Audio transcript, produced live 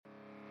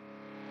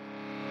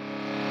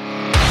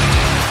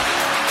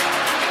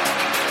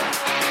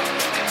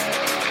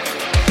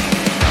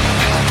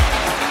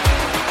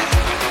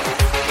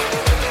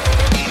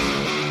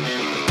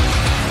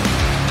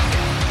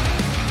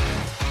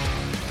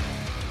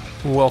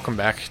Welcome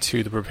back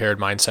to the Prepared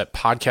Mindset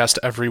Podcast,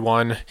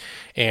 everyone.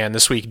 And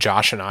this week,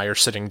 Josh and I are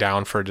sitting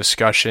down for a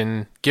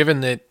discussion,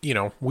 given that,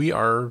 we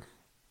are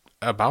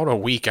about a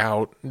week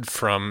out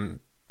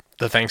from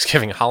the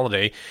Thanksgiving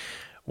holiday.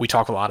 We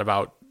talk a lot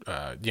about,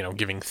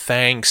 giving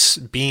thanks,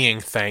 being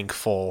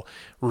thankful,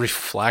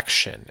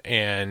 reflection.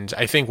 And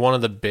I think one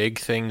of the big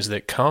things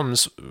that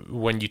comes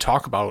when you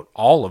talk about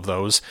all of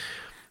those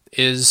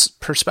is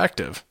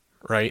perspective,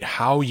 right?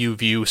 How you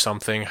view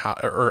something,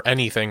 or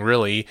anything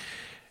really,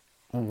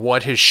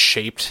 what has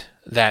shaped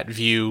that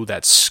view,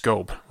 that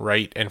scope,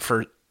 right? And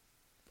for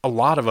a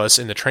lot of us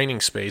in the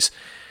training space,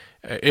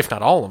 if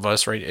not all of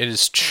us, right, it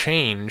has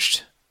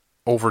changed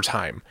over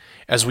time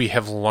as we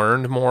have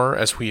learned more,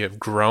 as we have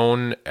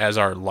grown, as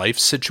our life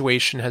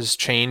situation has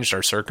changed,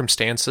 our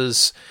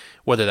circumstances,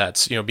 whether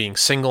that's, being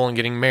single and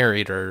getting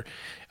married, or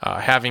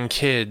having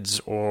kids,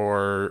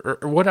 or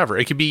whatever.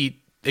 It could be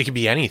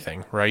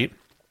anything, right?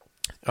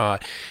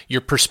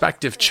 Your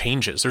perspective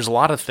changes. There's a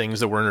lot of things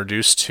that we're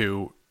introduced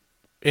to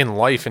in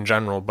life in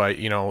general, but,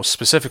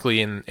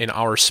 specifically in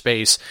our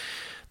space,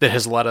 that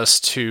has led us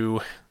to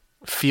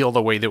feel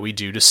the way that we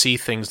do, to see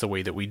things the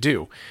way that we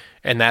do.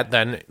 And that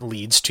then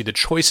leads to the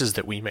choices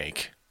that we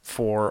make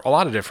for a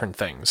lot of different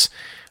things.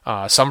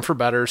 Some for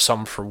better,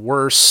 some for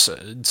worse.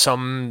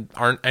 Some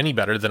aren't any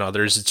better than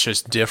others. It's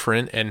just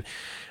different. And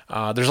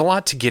there's a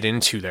lot to get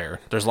into there.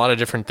 There's a lot of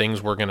different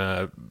things we're going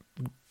to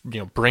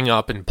bring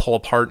up and pull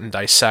apart and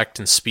dissect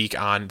and speak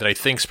on that I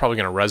think is probably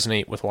going to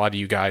resonate with a lot of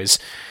you guys.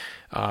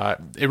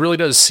 It really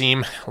does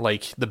seem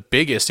like the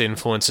biggest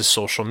influence is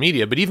social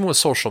media, but even with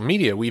social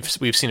media, we've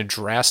seen a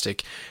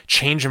drastic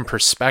change in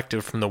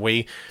perspective from the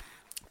way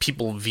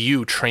people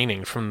view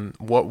training, from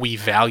what we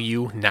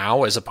value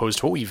now as opposed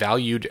to what we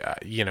valued,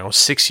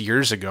 6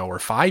 years ago or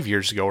 5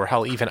 years ago, or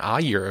hell, even a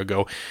year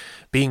ago,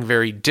 being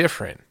very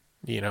different.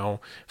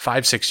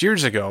 5-6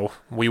 years ago,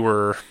 we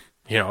were,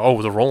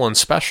 the Roland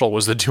Special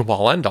was the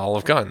do-all end-all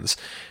of guns.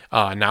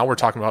 Now we're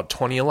talking about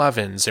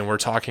 2011s, and we're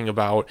talking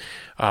about,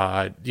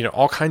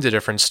 all kinds of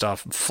different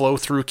stuff. Flow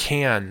through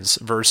cans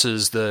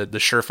versus the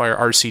Surefire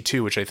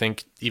RC2, which I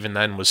think even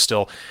then was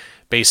still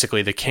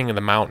basically the king of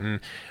the mountain.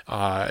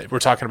 We're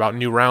talking about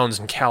new rounds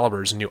and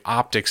calibers and new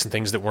optics and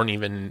things that weren't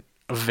even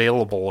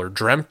available or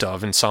dreamt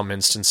of in some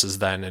instances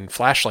then, and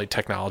flashlight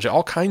technology,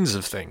 all kinds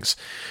of things,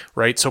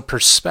 right? So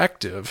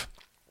perspective,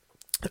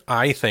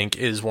 I think,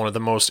 is one of the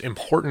most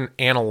important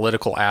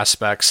analytical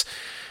aspects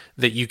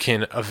that you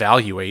can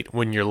evaluate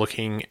when you're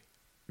looking,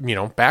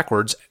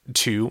 backwards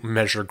to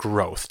measure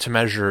growth, to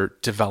measure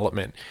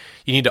development.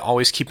 You need to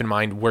always keep in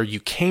mind where you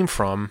came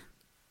from,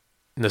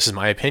 and this is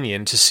my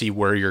opinion, to see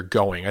where you're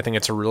going. I think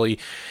it's a really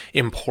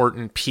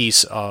important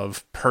piece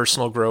of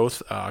personal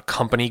growth,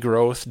 company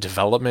growth,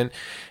 development.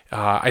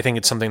 I think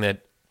it's something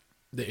that,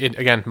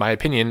 again, my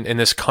opinion, in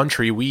this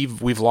country,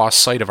 we've lost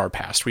sight of our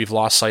past. We've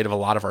lost sight of a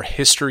lot of our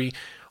history.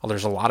 Well,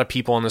 there's a lot of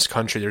people in this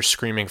country that are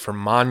screaming for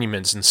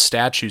monuments and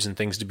statues and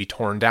things to be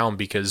torn down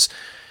because,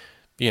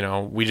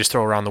 we just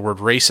throw around the word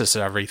racist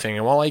at everything.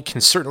 And while I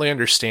can certainly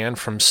understand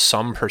from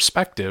some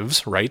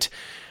perspectives, right,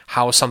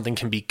 how something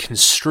can be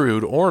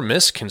construed or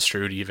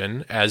misconstrued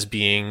even as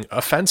being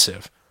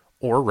offensive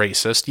or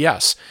racist,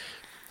 yes.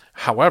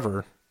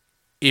 However,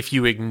 if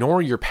you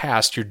ignore your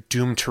past, you're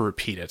doomed to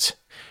repeat it.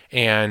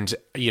 And,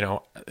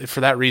 for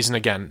that reason,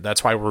 again,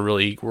 that's why we're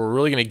really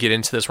going to get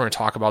into this. We're going to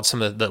talk about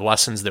some of the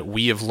lessons that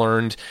we have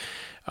learned,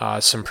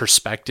 some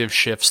perspective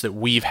shifts that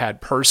we've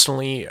had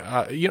personally,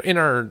 in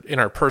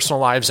our personal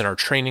lives, in our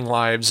training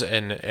lives,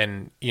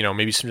 and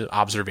maybe some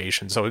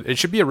observations. So it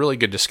should be a really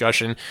good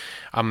discussion.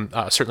 I'm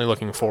certainly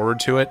looking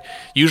forward to it.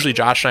 Usually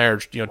Josh and I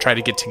are, try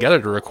to get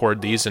together to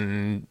record these,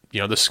 and,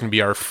 this is going to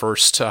be our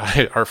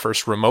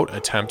first remote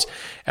attempt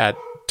at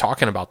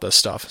talking about this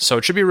stuff. So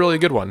it should be a really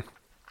good one.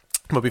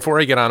 But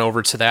before I get on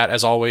over to that,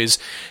 as always,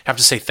 I have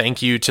to say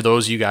thank you to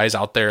those of you guys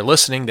out there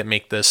listening that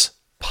make this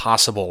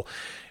possible.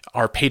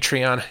 Our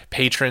Patreon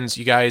patrons,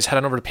 you guys head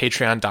on over to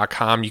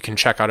patreon.com. You can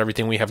check out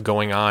everything we have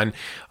going on.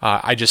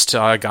 I just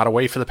got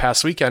away for the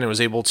past weekend and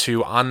was able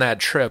to, on that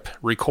trip,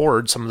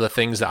 record some of the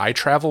things that I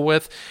travel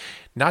with.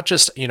 Not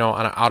just,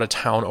 on an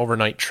out-of-town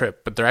overnight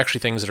trip, but they're actually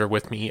things that are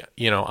with me,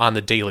 on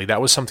the daily. That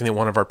was something that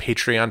one of our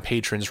Patreon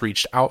patrons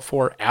reached out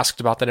for,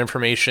 asked about that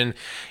information,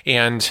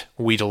 and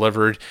we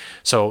delivered.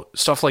 So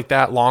stuff like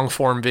that,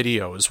 long-form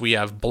videos. We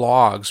have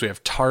blogs, we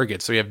have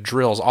targets, we have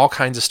drills, all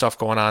kinds of stuff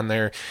going on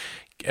there.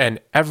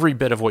 And every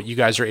bit of what you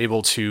guys are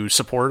able to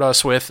support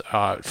us with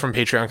from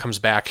Patreon comes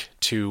back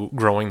to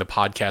growing the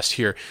podcast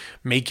here,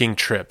 making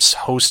trips,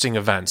 hosting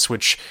events,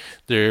 which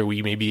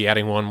we may be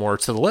adding one more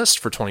to the list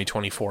for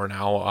 2024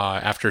 now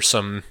after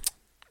some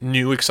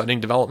new exciting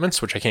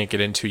developments, which I can't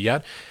get into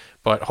yet.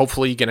 But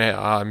hopefully going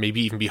to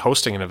maybe even be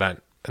hosting an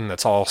event. And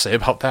that's all I'll say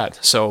about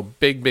that. So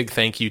big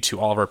thank you to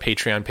all of our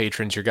Patreon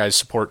patrons. Your guys'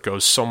 support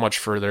goes so much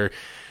further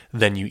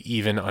than you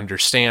even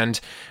understand.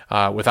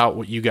 Without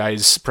what you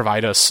guys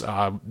provide us,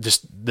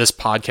 just this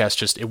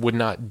podcast, it would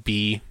not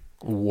be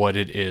what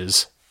it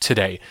is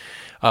today.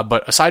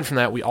 But aside from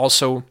that, we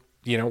also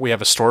we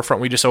have a storefront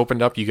we just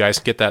opened up. You guys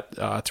can get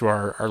that through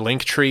our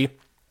link tree.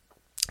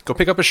 Go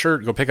pick up a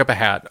shirt, go pick up a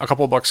hat. A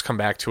couple of bucks come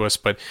back to us,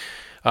 but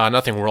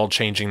nothing world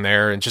changing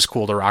there, and just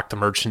cool to rock the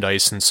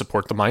merchandise and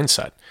support the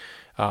mindset.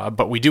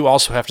 But we do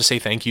also have to say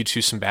thank you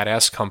to some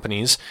badass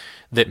companies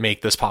that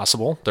make this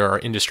possible. They're our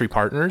industry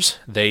partners.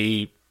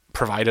 They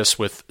provide us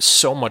with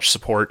so much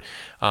support,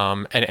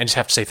 and just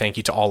have to say thank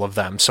you to all of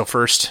them. So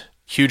first,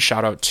 huge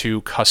shout out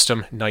to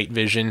Custom Night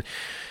Vision.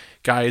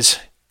 Guys,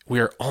 we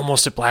are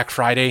almost at Black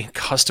Friday.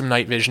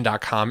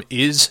 CustomNightVision.com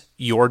is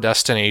your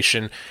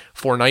destination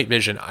for night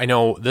vision. I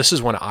know this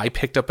is when I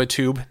picked up a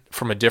tube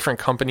from a different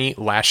company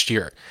last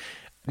year.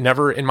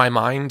 Never in my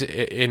mind,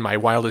 in my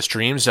wildest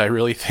dreams, did I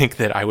really think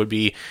that I would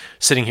be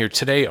sitting here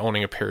today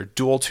owning a pair of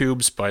dual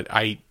tubes, but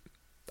I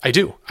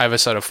do. I have a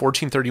set of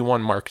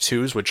 1431 Mark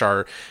IIs, which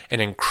are an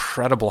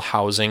incredible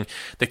housing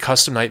that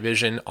Custom Night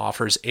Vision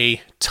offers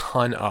a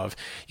ton of.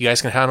 You guys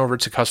can head on over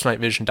to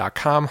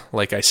CustomNightVision.com.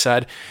 Like I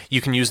said,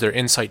 you can use their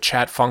Insight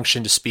chat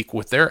function to speak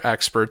with their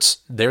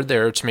experts. They're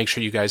there to make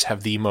sure you guys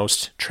have the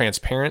most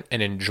transparent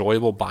and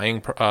enjoyable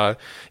buying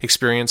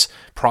experience,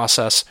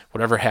 process,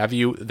 whatever have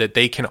you, that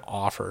they can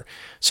offer.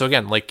 So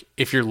again, like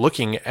if you're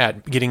looking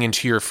at getting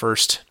into your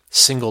first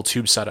single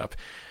tube setup,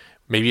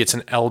 maybe it's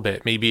an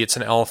Elbit, maybe it's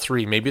an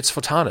L3, maybe it's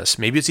Photonis,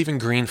 maybe it's even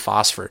green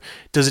phosphor.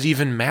 Does it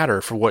even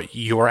matter for what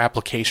your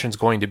application is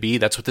going to be?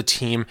 That's what the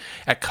team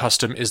at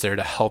Custom is there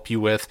to help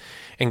you with.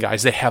 And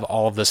guys, they have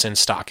all of this in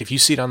stock. If you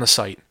see it on the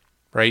site,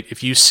 right?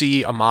 If you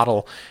see a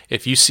model,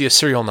 if you see a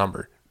serial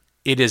number,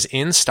 it is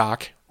in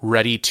stock,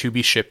 ready to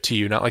be shipped to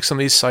you. Not like some of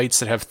these sites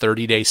that have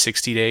 30-day,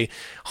 60-day,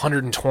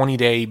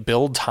 120-day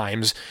build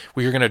times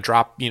where you're going to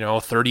drop,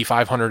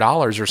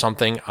 $3,500 or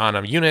something on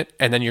a unit,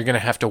 and then you're going to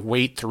have to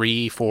wait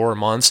 3-4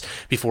 months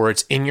before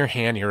it's in your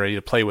hand and you're ready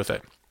to play with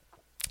it.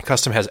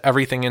 Custom has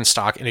everything in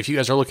stock, and if you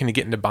guys are looking to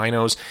get into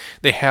binos,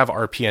 they have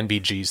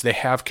RPNVGs, they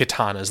have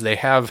katanas, they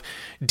have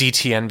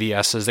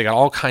DTNVSs, they got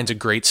all kinds of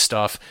great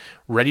stuff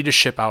ready to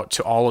ship out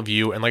to all of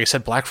you. And like I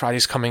said, Black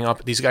Friday's coming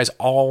up. These guys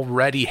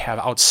already have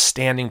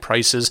outstanding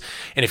prices,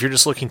 and if you're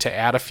just looking to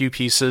add a few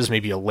pieces,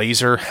 maybe a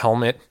laser,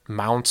 helmet,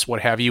 mounts,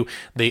 what have you,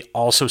 they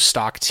also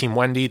stock Team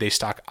Wendy, they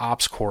stock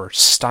OpsCore,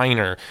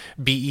 Steiner,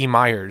 B.E.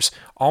 Myers,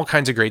 all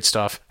kinds of great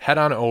stuff. Head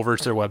on over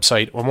to their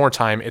website. One more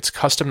time, it's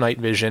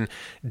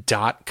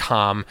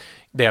CustomNightVision.com.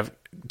 They have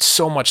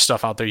so much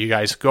stuff out there, you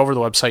guys. Go over to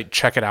the website,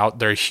 check it out.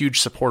 They're a huge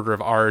supporter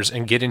of ours,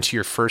 and get into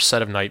your first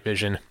set of night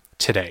vision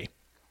today.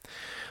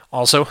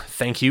 Also,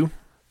 thank you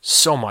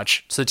so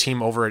much to the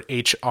team over at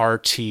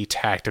HRT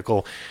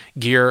Tactical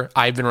Gear.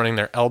 I've been running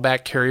their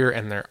LBAC carrier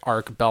and their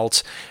ARC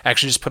belts. I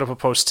actually just put up a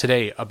post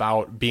today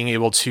about being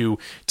able to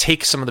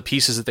take some of the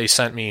pieces that they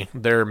sent me,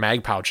 their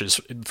mag pouches,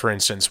 for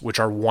instance, which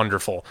are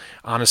wonderful.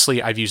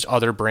 Honestly, I've used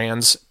other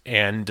brands,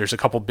 and there's a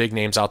couple big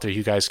names out there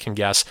you guys can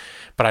guess,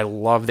 but I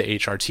love the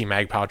HRT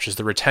mag pouches.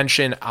 The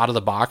retention out of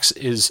the box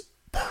is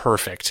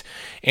perfect.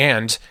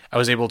 And I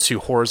was able to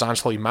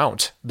horizontally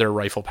mount their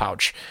rifle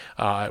pouch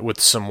with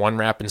some one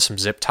wrap and some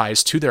zip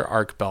ties to their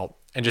ARC belt,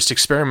 and just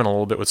experiment a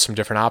little bit with some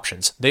different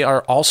options. They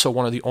are also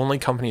one of the only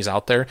companies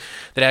out there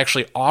that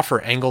actually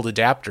offer angled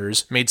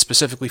adapters made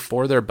specifically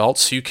for their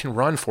belts, so you can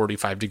run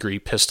 45-degree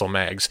pistol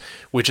mags,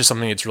 which is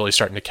something that's really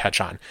starting to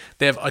catch on.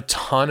 They have a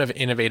ton of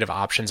innovative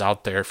options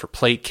out there for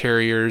plate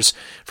carriers,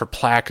 for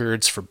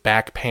placards, for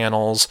back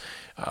panels,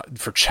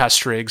 for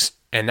chest rigs,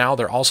 and now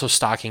they're also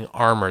stocking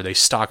armor. They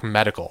stock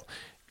medical.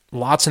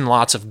 Lots and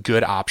lots of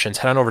good options.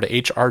 Head on over to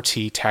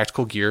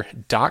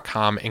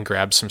hrttacticalgear.com and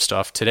grab some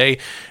stuff today.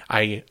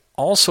 I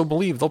also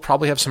believe they'll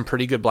probably have some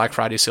pretty good Black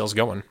Friday sales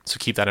going, so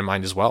keep that in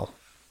mind as well.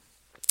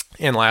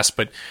 And last,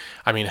 but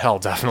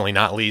definitely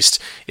not least,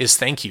 is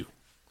thank you.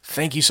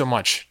 Thank you so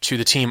much to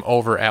the team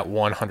over at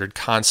 100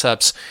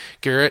 Concepts.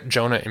 Garrett,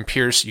 Jonah, and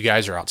Pierce, you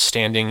guys are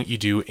outstanding. You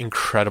do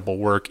incredible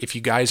work. If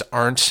you guys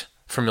aren't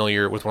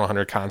familiar with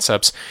 100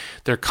 Concepts,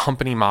 their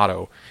company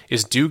motto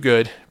is do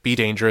good, be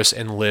dangerous,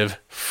 and live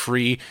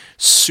free.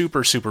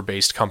 Super, super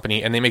based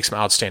company, and they make some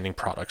outstanding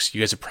products.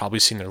 You guys have probably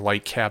seen their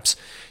light caps.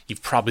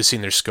 You've probably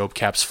seen their scope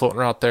caps floating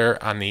around out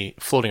there on the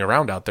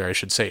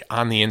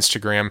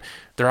Instagram.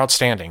 They're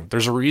outstanding.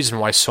 There's a reason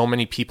why so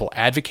many people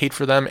advocate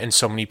for them and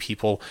so many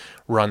people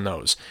run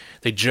those.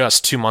 They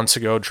just 2 months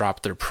ago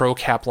dropped their Pro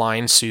Cap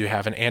line, so you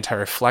have an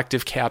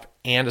anti-reflective cap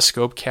and a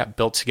scope cap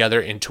built together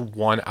into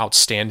one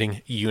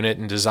outstanding unit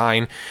and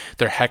design.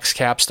 Their hex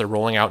caps, they're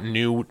rolling out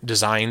new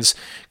designs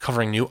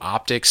covering new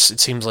optics. It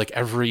seems like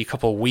every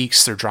couple of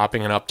weeks they're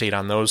dropping an update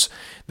on those.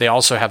 They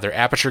also have their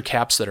aperture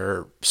caps that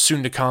are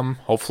soon to come,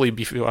 hopefully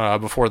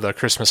before the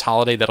Christmas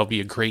holiday. That'll be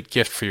a great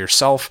gift for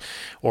yourself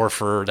or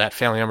for that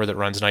family member that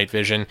runs night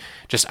vision.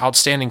 Just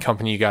outstanding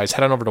company, you guys.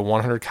 Head on over to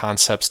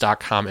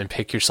 100concepts.com and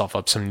pick yourself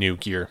up some new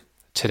gear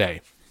today.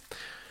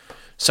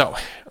 So,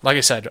 like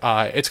I said,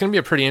 it's going to be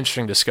a pretty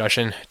interesting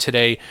discussion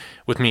today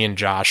with me and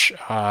Josh.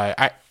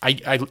 I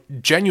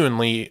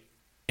genuinely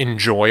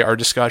enjoy our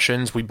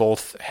discussions. We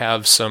both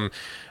have some,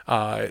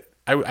 I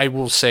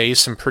will say,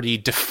 some pretty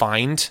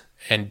defined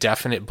and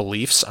definite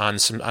beliefs on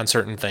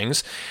certain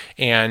things,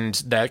 and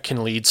that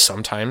can lead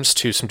sometimes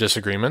to some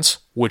disagreements,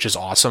 which is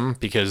awesome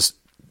because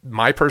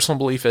my personal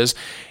belief is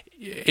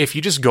if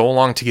you just go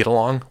along to get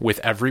along with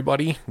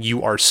everybody,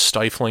 you are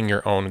stifling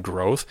your own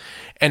growth.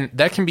 And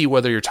that can be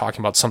whether you're talking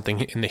about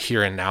something in the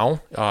here and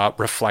now,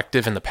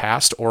 reflective in the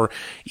past, or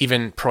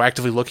even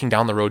proactively looking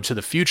down the road to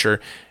the future.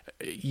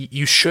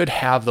 You should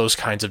have those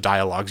kinds of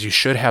dialogues. You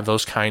should have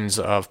those kinds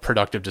of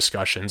productive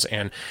discussions.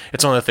 And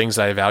it's one of the things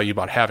that I value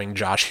about having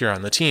Josh here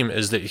on the team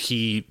is that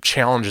he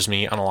challenges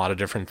me on a lot of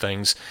different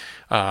things.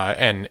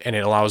 And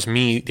it allows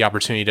me the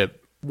opportunity to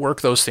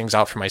work those things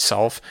out for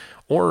myself,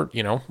 or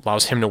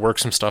allows him to work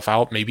some stuff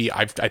out. Maybe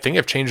I think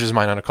I've changed his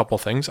mind on a couple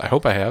of things. I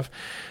hope I have.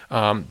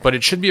 But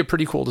it should be a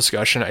pretty cool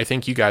discussion. I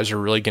think you guys are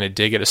really going to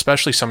dig it,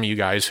 especially some of you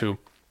guys who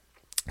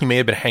you may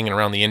have been hanging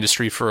around the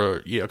industry for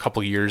a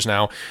couple of years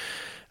now.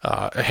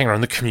 Hang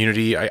around the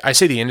community. I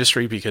say the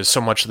industry because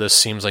so much of this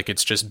seems like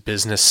it's just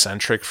business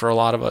centric for a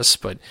lot of us.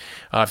 But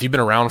if you've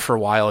been around for a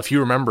while, if you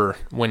remember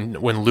when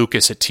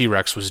Lucas at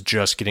T-Rex was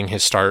just getting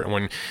his start,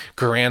 when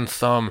Grand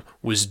Thumb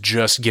was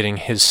just getting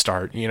his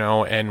start,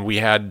 and we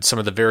had some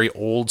of the very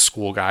old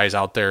school guys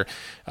out there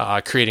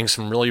creating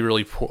some really,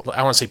 really poor,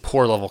 I want to say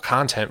poor level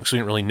content because we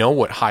didn't really know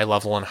what high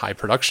level and high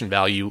production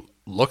value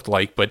looked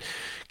like. But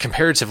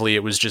comparatively,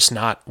 it was just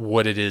not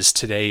what it is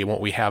today, what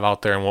we have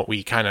out there and what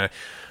we kind of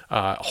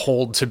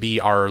hold to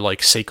be our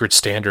like sacred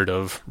standard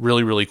of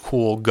really, really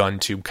cool gun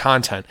tube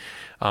content.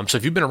 So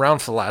if you've been around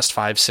for the last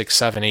 5, 6,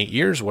 7, 8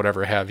 years,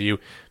 whatever have you,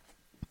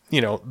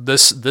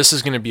 this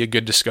is going to be a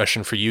good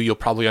discussion for you. You'll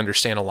probably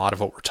understand a lot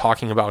of what we're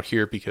talking about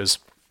here because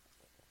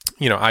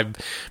I've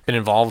been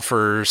involved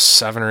for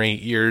 7 or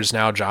 8 years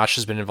now. Josh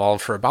has been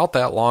involved for about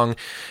that long,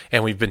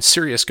 and we've been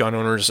serious gun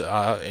owners,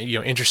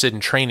 interested in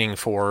training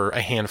for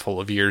a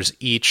handful of years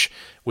each,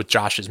 with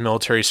Josh's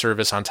military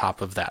service on top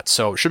of that.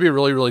 So it should be a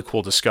really, really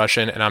cool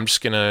discussion, and I'm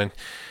just going to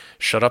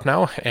shut up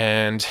now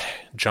and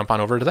jump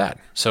on over to that.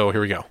 So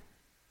here we go.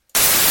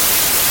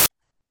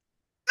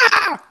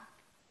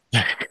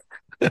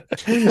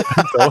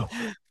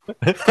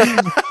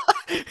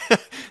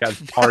 Yeah,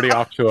 already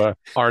off to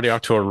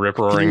a rip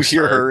roaring. Can you hear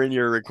start. her in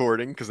your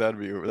recording? Because that'd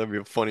be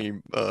a funny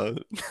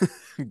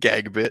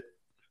gag bit.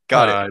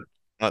 Got it.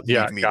 Not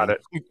Yeah, leave me got though.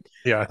 it.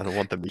 Yeah. I don't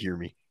want them to hear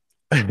me.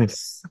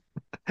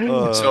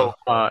 So,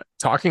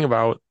 talking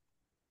about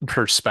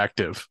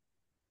perspective,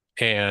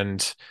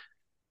 and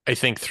I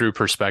think through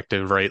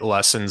perspective, right,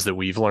 lessons that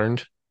we've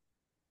learned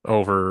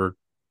over,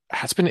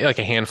 it's been like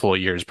a handful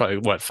of years, probably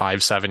what,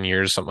 5, 7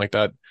 years, something like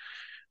that.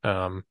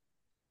 Um,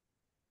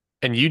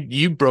 and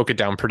you broke it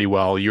down pretty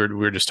well. We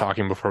were just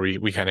talking before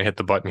we kind of hit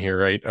the button here,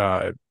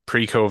 right?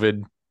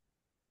 Pre-COVID,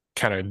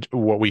 kind of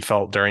what we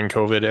felt during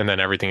COVID, and then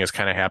everything has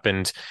kind of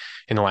happened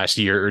in the last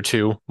year or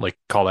two, like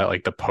call that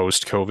like the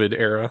post-COVID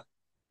era.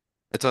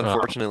 It's Um,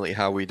 unfortunately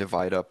how we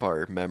divide up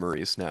our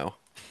memories now.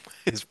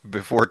 Is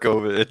before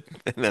COVID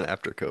and then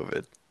after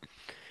COVID.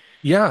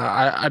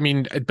 yeah, I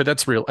mean, but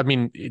that's real. I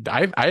mean,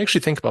 I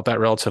actually think about that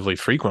relatively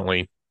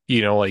frequently.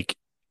 Like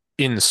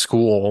in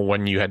school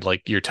when you had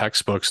like your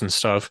textbooks and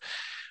stuff,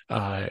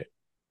 uh,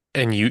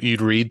 and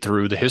you'd read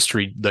through the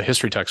history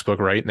textbook,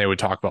 right? And they would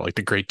talk about like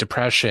the Great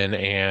Depression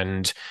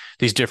and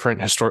these different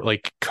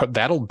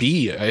that'll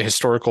be a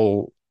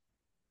historical.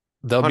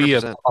 There'll be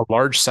a 100%.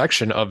 large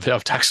section of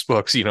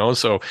textbooks,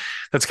 so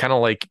that's kind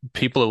of like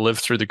people that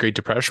lived through the Great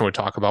Depression would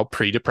talk about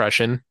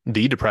pre-depression,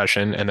 the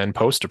depression, and then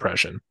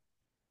post-depression.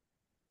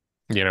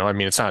 I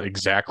mean, it's not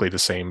exactly the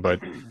same, but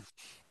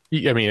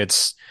I mean,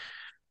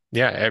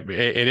 yeah,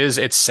 it is.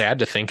 It's sad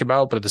to think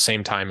about, but at the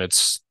same time,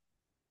 it's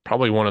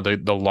probably one of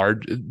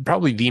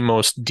probably the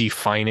most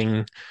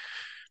defining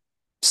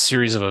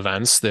series of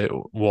events that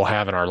we'll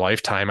have in our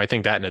lifetime. I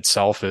think that in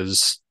itself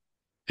is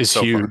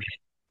So huge. far.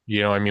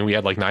 I mean, we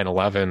had like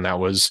 9/11.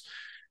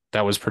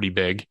 That was pretty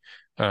big.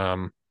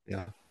 Um,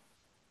 Yeah.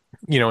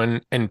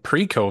 and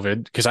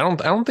pre-COVID, because I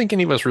don't think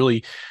any of us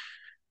really,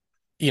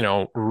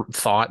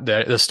 thought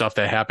that the stuff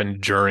that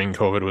happened during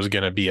COVID was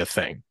going to be a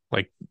thing.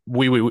 Like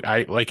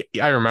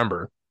I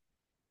remember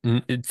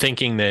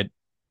thinking that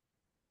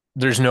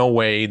there's no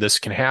way this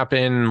can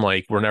happen.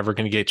 Like we're never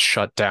going to get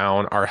shut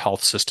down. Our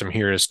health system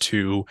here is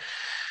too,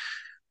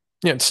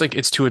 it's like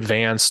it's too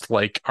advanced.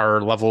 Like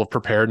our level of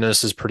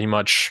preparedness is pretty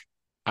much.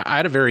 I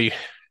had a very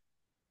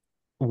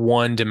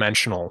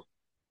one-dimensional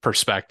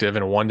perspective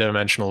and a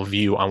one-dimensional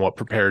view on what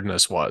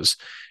preparedness was.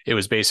 It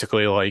was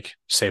basically like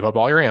save up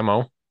all your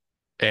ammo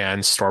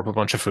and store up a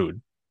bunch of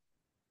food,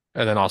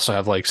 and then also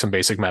have like some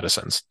basic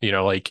medicines.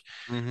 Like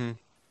hmm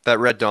That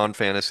Red Dawn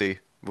fantasy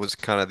was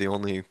kind of the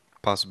only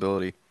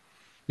possibility.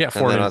 yeah, And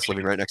foreign then us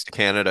living invasion. right next to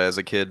Canada as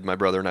a kid, my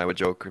brother and I would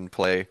joke and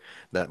play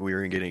that we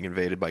were getting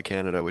invaded by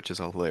Canada, which is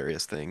a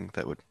hilarious thing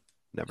that would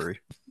never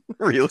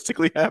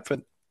realistically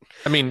happen.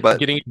 I mean, But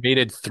getting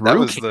invaded that through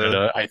was the,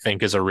 Canada, I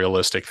think, is a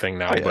realistic thing oh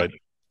now. yeah. But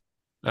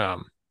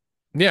um,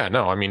 yeah,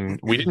 no, I mean,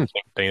 we didn't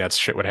think that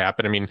shit would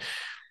happen. I mean,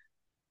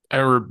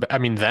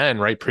 then,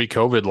 right,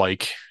 pre-COVID,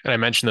 like, and I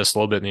mentioned this a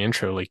little bit in the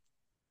intro, like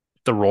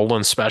the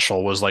Roland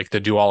Special was like the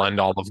do all end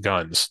all of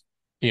guns.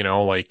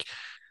 like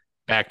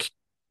back,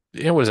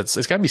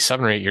 it's got to be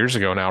 7 or 8 years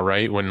ago now,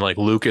 right? When like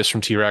Lucas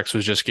from T-Rex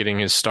was just getting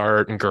his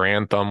start and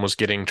Grantham was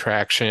getting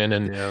traction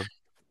and Yeah.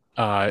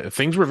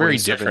 things were very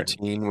different.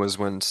 2017 was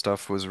when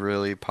stuff was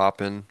really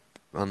popping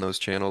on those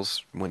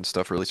channels, when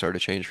stuff really started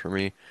to change for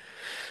me,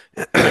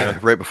 Yeah.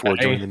 right before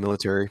joining I the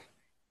military.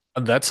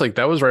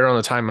 that was right around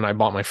the time when I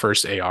bought my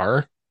first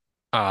AR.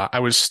 I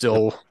was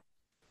Yep. still,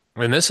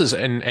 and this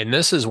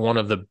is one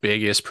of the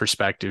biggest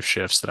perspective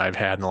shifts that I've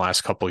had in the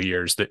last couple of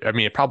years. That I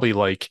mean, it probably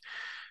like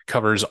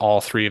covers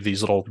all three of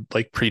these little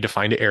like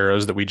predefined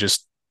eras that we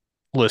just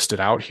listed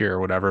out here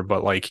or whatever.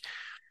 But like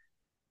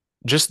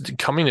just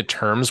coming to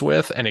terms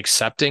with and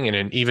accepting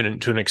and even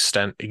to an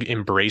extent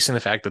embracing the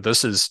fact that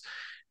this is,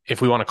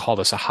 if we want to call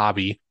this a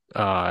hobby,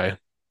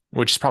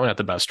 which is probably not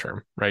the best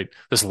term, right?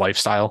 This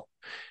lifestyle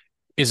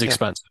is Yeah.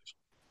 expensive.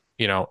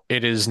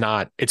 It's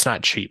not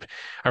cheap.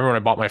 I remember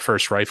when I bought my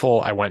first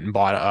rifle, I went and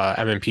bought a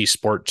M&P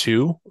Sport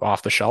 2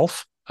 off the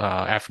shelf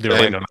after the Same.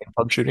 Orlando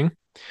nightclub shooting,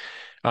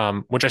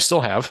 which I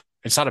still have.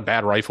 It's not a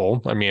bad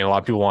rifle. I mean, a lot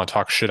of people want to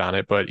talk shit on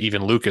it, but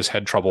even Lucas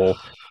had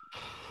trouble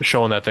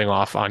showing that thing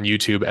off on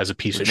YouTube as a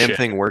piece The of damn shit.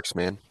 thing works,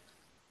 man.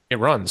 It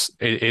runs.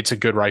 It's a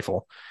good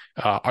rifle.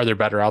 Are there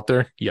better out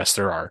there? Yes,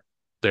 there are.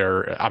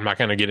 I'm not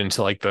going to get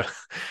into like the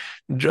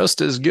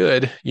just as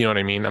good. You know what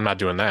I mean? I'm not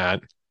doing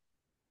that,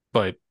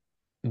 but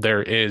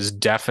there is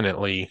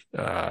definitely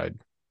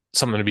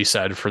something to be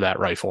said for that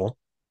rifle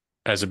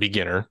as a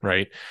beginner,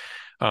 right?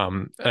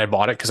 And I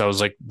bought it because I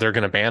was like, they're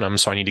going to ban them,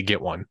 so I need to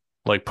get one.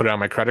 Like, put it on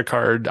my credit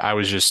card. I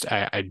was just,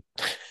 I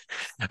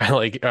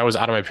was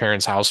out of my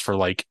parents' house for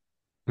like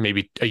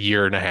maybe a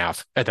year and a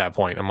half at that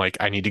point. I'm like,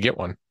 I need to get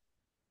one.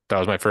 That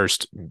was my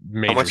first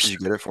How major, much did you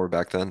get it for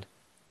back then?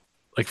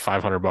 like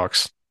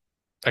 $500.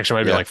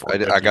 Actually, it might be Yeah, like I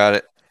 450. got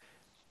it.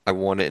 I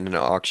won it in an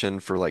auction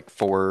for like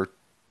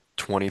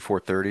 420,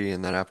 430,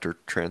 and then after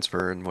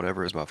transfer and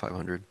whatever is about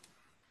 500.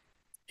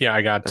 Yeah,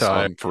 I I got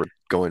saw them for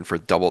going for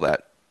double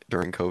that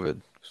during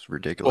COVID. It's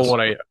well, ridiculous.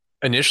 what I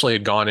initially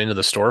had gone into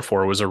the store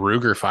for was a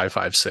Ruger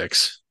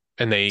 5.56,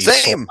 and they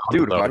sold Same, out of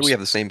dude. Why do we those. have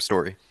the same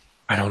story?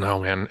 I don't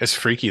know, man. It's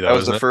freaky That though,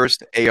 was the isn't it?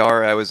 first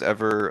AR I was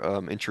ever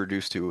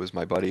introduced to. It was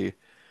my buddy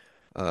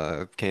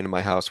came to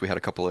my house. We had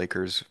a couple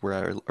acres where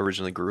I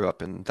originally grew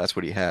up, and that's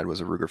what he had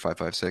was a Ruger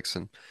 5.56.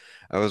 And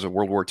I was a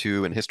World War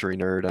II and history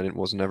nerd. I didn't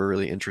was never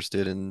really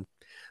interested in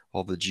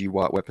all the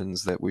GWAT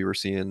weapons that we were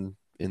seeing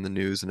in the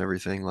news and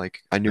everything.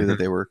 Like I knew that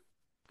Mhm.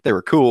 they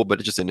were cool, but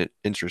it just didn't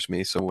interest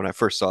me. So when I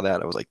first saw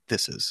that, I was like,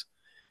 this is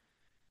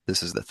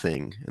the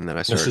thing. And then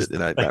I This is started the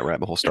thing. that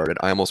rabbit hole started.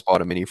 I almost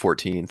bought a Mini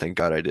 14. Thank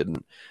God I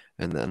didn't.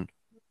 And then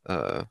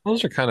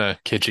Those are kind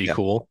of kitschy yeah,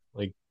 cool.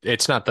 Like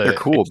they're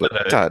cool, it's but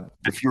not the God,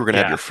 if you were gonna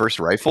have yeah. your first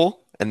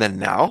rifle and then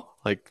now,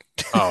 like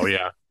Oh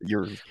yeah.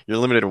 you're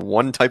limited to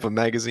one type of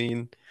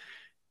magazine,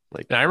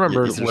 like And I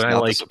remember is when there's I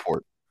not the like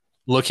support.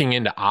 looking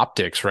into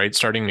optics, right?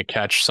 Starting to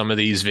catch some of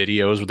these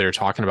videos where they're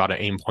talking about an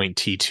Aimpoint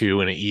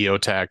T2 and an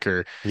EOTech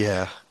or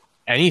Yeah.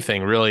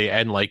 anything really,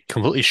 and like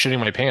completely shitting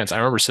my pants. I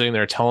remember sitting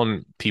there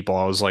telling people,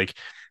 I was like,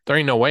 there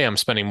ain't no way I'm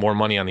spending more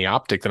money on the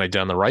optic than I did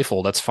on the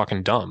rifle. That's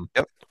fucking dumb.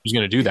 Yep. Who's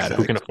going to do that?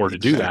 Who can afford to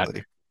do that?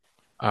 Exactly.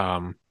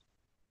 Um,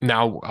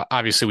 Now,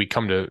 obviously, we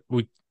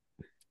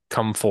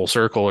come full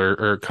circle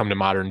or come to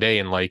modern day,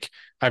 and like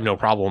I have no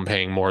problem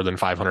paying more than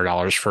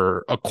 $500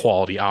 for a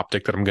quality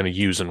optic that I'm going to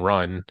use and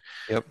run.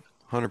 Yep.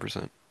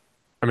 100%.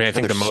 I mean, I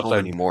And think the there's most so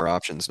I, many more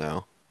options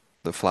now.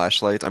 The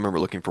flashlights. I remember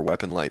looking for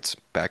weapon lights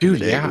back in the dude,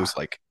 day. It yeah, was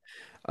like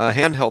a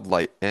handheld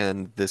light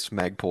and this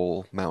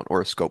Magpul mount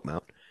or a scope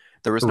mount.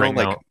 There was no ring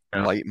like mount,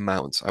 yeah, light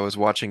mounts. I was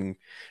watching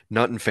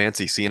Nut and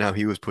Fancy, seeing how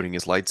he was putting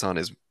his lights on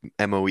his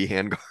MOE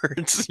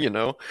handguards, you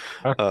know?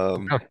 yeah,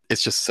 yeah.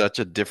 It's just such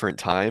a different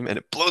time, and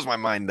it blows my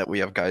mind that we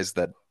have guys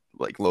that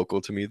like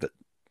local to me that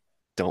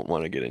don't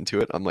want to get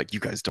into it. I'm like, you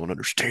guys don't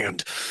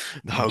understand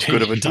how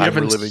good of a You time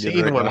we're haven't living in seen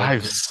right what now.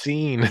 I've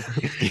seen.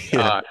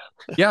 Yeah. Uh,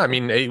 yeah, I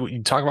mean,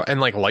 you talk about and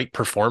like light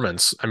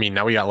performance. I mean,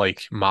 now we got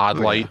like mod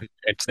Oh yeah. light.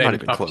 It's Not and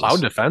even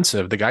Cloud close.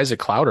 Defensive. The guys at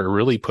Cloud are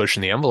really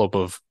pushing the envelope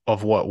of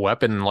what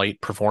weapon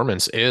light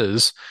performance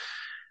is.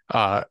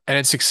 And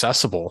it's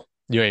accessible.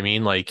 You know what I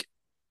mean? Like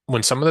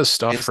when some of this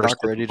stuff In first stock,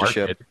 hit the ready to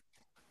ship. market,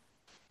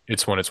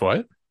 it's when it's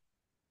what?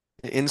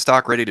 In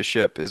stock, ready to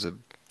ship is a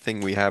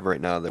thing we have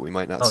right now that we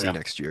might not Oh see yeah.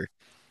 next year.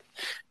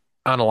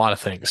 On a lot of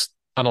things.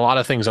 On a lot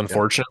of things,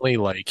 Yeah. unfortunately,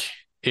 like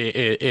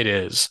it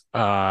is.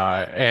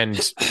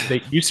 And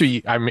they used to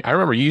be, I mean, I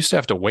remember you used to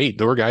have to wait.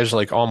 There were guys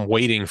like, oh, I'm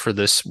waiting for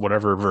this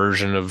whatever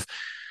version of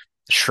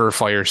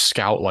Surefire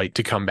Scout Light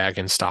to come back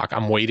in stock.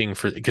 I'm waiting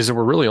for because there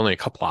were really only a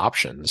couple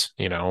options,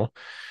 you know.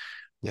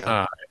 Yeah.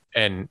 Uh,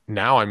 and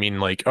now, I mean,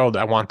 like, oh,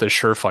 I want this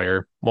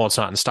Surefire. Well, it's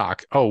not in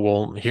stock. Oh,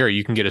 well, here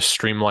you can get a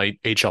Streamlight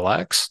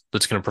HLX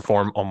that's going to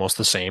perform almost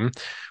the same,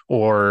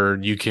 or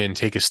you can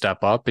take a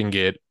step up and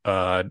get,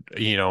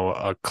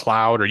 a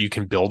Cloud, or you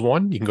can build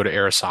one. You can go to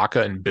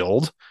Arasaka and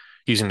build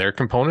using their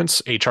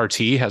components.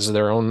 HRT has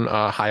their own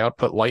high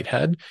output light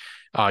head.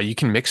 You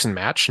can mix and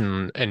match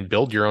and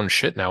build your own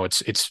shit now.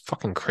 It's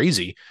fucking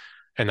crazy,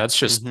 and that's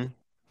just Hmm.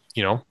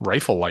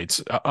 rifle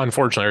lights.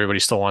 Unfortunately, everybody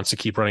still wants to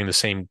keep running the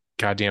same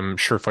goddamn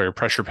Surefire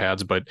pressure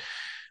pads, but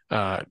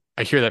I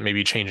hear that may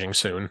be changing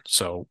soon.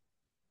 So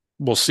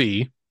we'll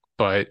see.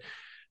 But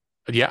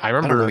yeah, I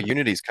I don't know. remember.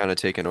 Unity's kind of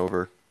taken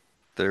over.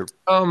 They're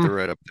Um, they're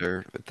right up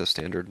there at the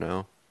standard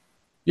now.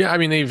 yeah, I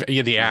mean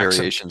the axe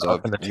and Variations stuff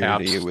of and the Unity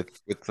taps.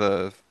 with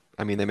the.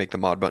 I mean, they make the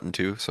mod button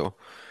too, so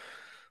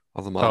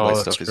all the mod light Oh,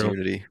 that's stuff is true.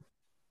 Unity.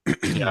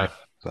 Yeah.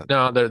 But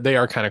No, they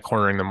are kind of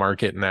cornering the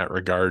market in that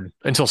regard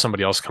until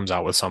somebody else comes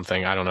out with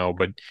something. I don't know,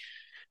 but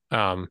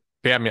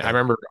yeah, I mean, I yeah,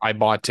 remember I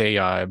bought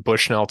a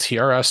Bushnell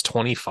TRS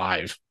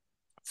 25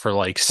 for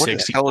like what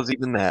the 60. hell is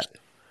even that?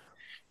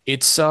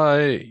 It's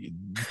so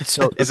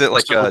Is it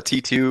like so a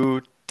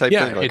T2 type yeah,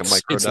 thing, like a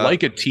micro it's dot?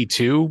 like a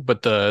T2,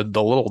 but the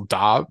little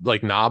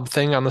knob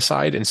thing on the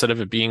side, instead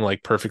of it being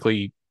like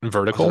perfectly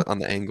Was it vertical, on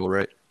the angle,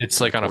 right? it's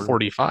In the like on a corner.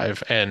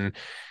 45, and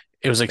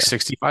it was like Okay.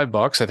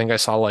 $65. I think I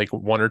saw like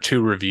one or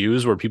two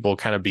reviews where people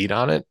kind of beat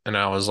on it, and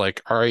I was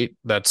like, all right,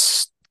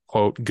 that's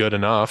quote good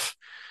enough.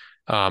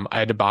 I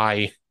had to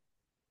buy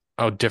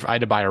I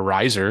had to buy a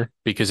riser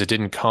because it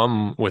didn't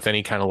come with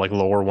any kind of like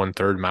lower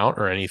one-third mount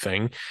or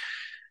anything.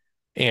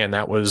 And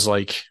that was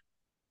like,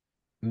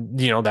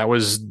 that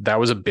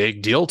was a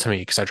big deal to me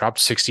because I dropped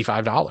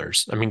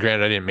 $65. I mean,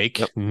 granted, I didn't make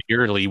Yep.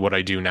 nearly what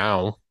I do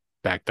now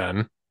back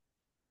then.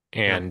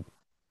 Yep. And,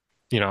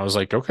 I was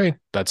like, okay,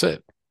 that's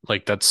it.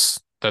 Like that's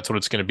what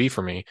it's going to be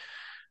for me.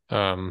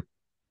 Um,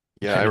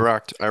 Yeah, I mean,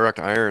 I rocked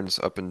irons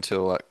up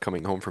until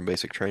coming home from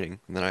basic training,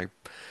 and then I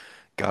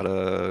got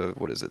a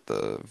what is it,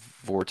 the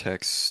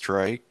Vortex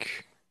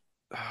Strike?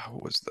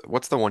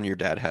 What's the one your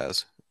dad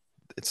has?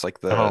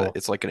 oh,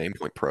 It's like an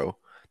Aimpoint Pro.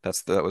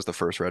 That was the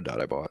first red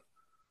dot I bought.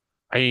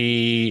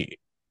 I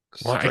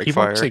well, I Strike keep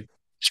wanting to Fire. say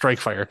strike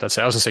fire. That's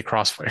it. I was gonna say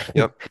crossfire.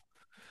 Yep.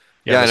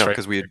 Yeah, Yeah, the I know strike.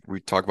 because we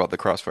talk about the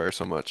Crossfire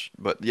so much.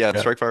 But yeah,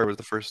 Yeah. Strike Fire was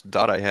the first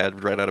dot I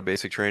had right out of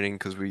basic training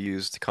because we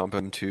used Comp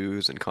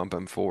M2s and Comp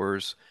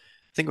M4s.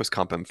 I think it was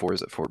Comp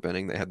M4s at Fort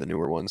Benning. They had the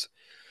newer ones.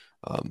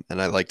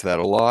 And I liked that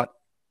a lot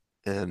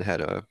and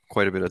had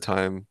quite a bit of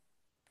time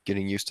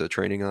getting used to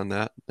training on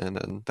that. And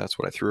then that's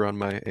what I threw on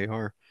my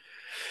AR.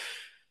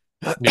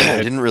 Yeah,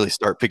 I didn't really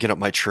start picking up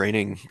my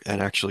training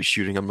and actually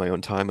shooting on my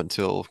own time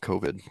until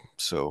COVID.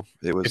 So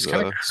it it's was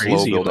kind of a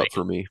slow crazy, build like up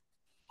for me,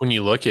 when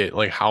you look at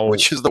like how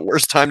which is the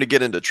worst time to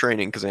get into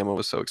training because ammo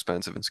was so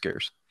expensive and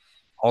scarce.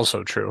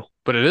 also true,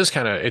 but it is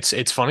kind of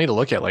it's funny to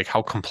look at like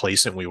how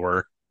complacent we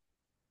were,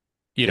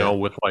 Yeah.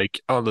 with like,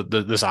 oh,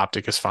 this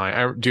optic is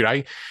fine. Dude,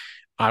 I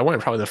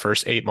went probably the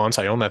first 8 months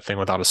I owned that thing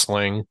without a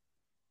sling,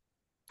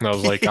 and I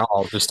was like, oh,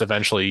 I'll just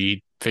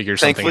eventually figure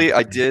something Thankfully, out.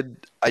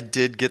 I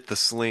did get the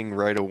sling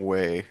right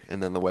away,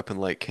 and then the weapon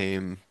light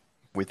came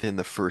within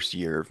the first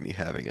year of me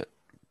having it.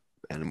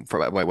 And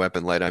for by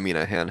weapon light, I mean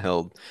a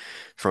handheld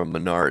from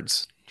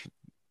Menards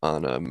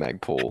on a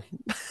Magpul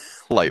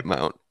light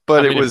mount.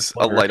 I But it mean, it was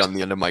a light worked. on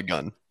the end of my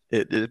gun.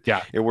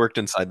 Yeah, It worked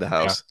inside the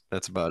yeah, house.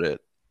 That's about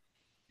it.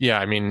 yeah.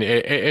 I mean,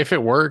 if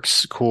it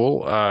works,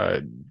 cool.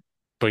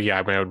 But yeah,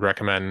 I mean, I would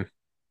recommend,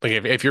 like,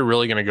 if you're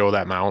really gonna go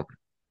that mount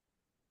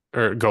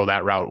or go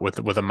that route with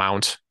a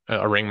mount,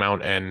 a ring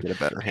mount and Get a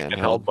better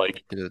handheld, handheld.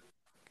 like Get a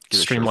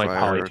get a Streamlight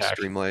Surefire or a Polytech.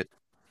 Streamlight.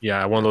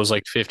 Yeah, one of Yeah, those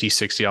like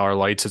 $50-$60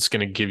 lights, it's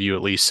going to give you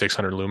at least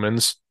 600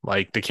 lumens.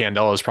 Like the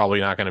Candela is probably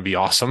not going to be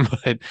awesome,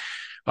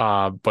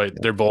 but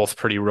yeah. they're both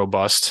pretty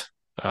robust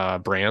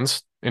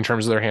brands in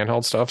terms of their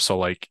handheld stuff. So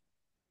like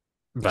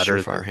The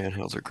better than Surefire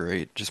handhelds are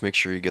great. Just make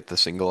sure you get the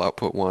single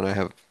output one. I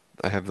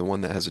have the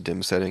one that has a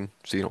dim setting,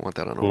 so you don't want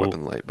that on a ooh,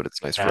 weapon light, but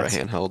it's nice for a that's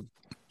handheld.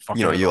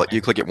 You fucking know, you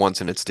annoying. click it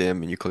once and it's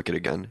dim, and you click it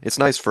again. It's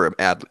nice for an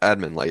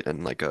admin light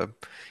and like a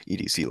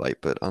EDC light,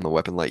 but on the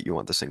weapon light, you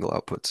want the single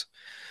outputs.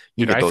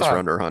 You can Dude, get those for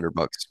under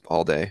 $100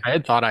 all day. I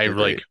had thought I They're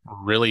like great.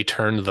 really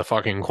turned the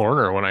fucking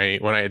corner when I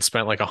had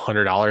spent like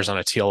 $100 on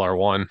a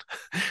TLR1.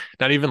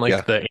 Not even like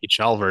Yeah, the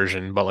HL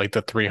version, but like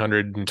the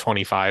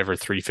 325 or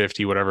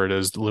 350, whatever it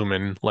is,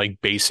 lumen, like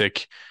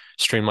basic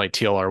Streamlight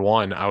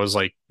TLR1. I was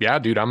like, yeah,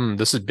 dude,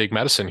 this is big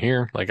medicine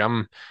here. Like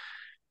I'm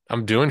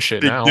doing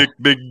shit big now. dick,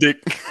 big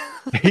dick.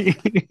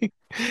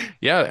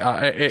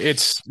 Yeah,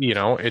 it's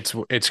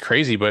it's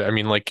crazy, but I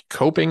mean, like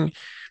coping,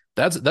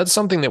 that's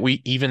something that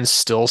we even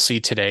still see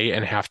today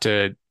and have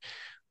to,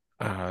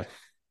 uh,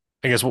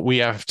 I guess what we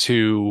have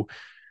to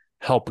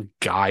help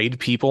guide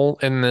people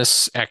in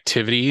this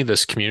activity,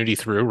 this community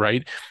through,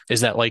 right?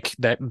 Is that like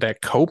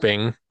that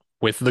coping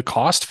with the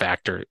cost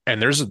factor.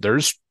 And there's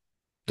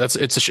that's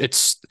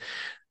it's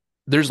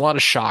there's a lot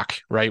of shock,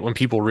 right? When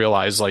people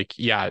realize like,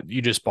 yeah,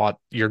 you just bought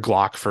your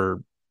Glock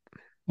for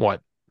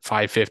what,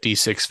 550,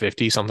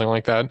 650, something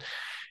like that,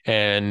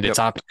 and it's Yep.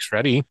 optics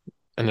ready.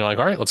 And they're like,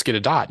 all right, let's get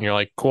a dot. And you're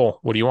like, cool,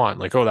 what do you want?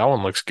 Like, oh, that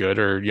one looks good,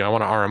 or I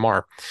want an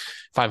RMR,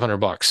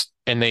 $500.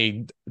 And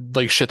they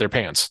like shit their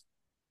pants.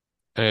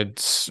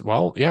 It's,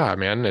 well, yeah,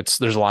 man. There's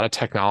a lot of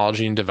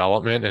technology and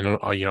development,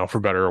 and for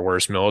better or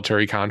worse,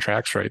 military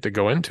contracts, right, that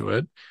go into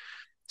it.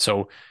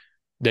 So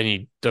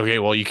then okay,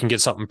 well, you can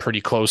get something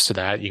pretty close to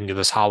that. You can get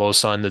this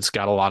Holosun that's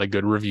got a lot of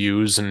good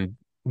reviews and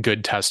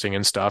good testing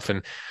and stuff,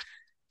 and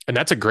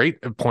that's a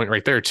great point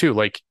right there too.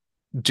 Like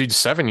dude,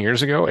 7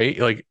 years ago,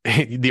 like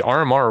the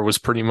RMR was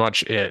pretty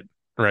much it,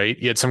 right?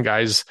 You had some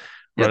guys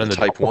Yeah, running the the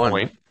Type double 1.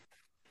 point.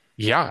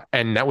 Yeah,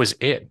 and that was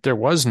it. There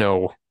was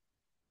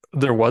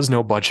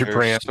no budget There's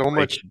brand. so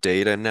Like, much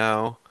data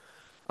now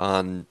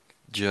on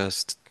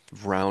just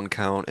round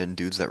count and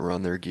dudes that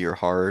run their gear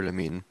hard. I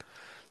mean,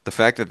 the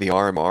fact that the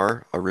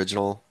RMR,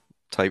 original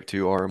Type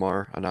 2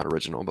 RMR, not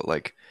original, but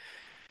like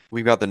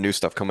we've got the new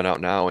stuff coming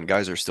out now and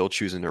guys are still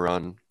choosing to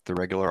run the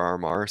regular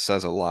RMR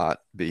says a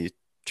lot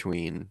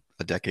between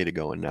a decade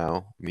ago and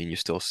now. I mean, you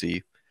still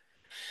see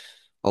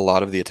a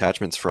lot of the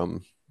attachments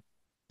from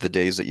the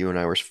days that you and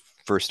I were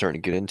first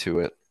starting to get into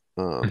it.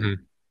 Um,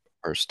 mhm.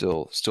 are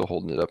still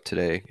holding it up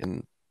today,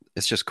 and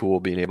it's just cool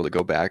being able to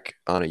go back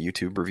on a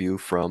YouTube review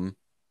from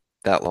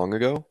that long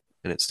ago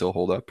and it still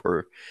hold up,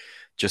 or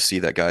just see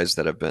that guys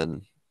that have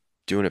been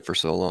doing it for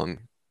so long.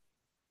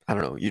 I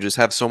don't know. You just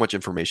have so much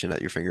information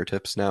at your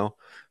fingertips now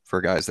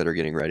for guys that are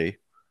getting ready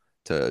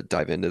to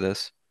dive into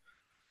this.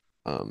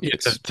 Yeah,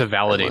 to, It's to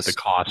validate the endless.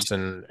 cost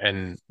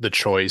and the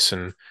choice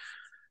and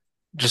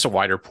just a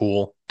wider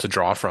pool to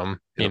draw from.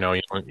 Yep.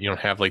 You don't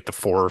have like the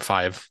 4 or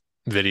 5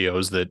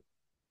 videos that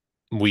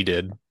we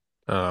did.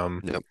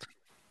 Um, Yep.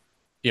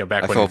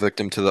 Back I fell when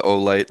victim to the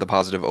Olight, the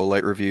positive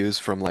Olight reviews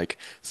from like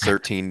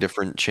 13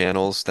 different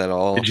channels that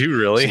did all you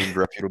really? seemed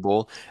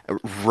reputable.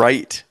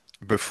 Right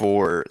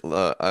before,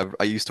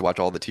 I used to watch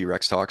all the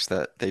T-Rex talks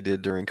that they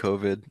did during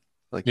COVID,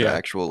 like the Yeah,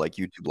 actual like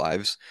YouTube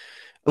lives.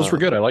 those were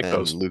good. I like And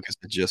those. Lucas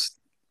had just,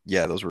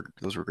 yeah, those were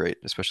great,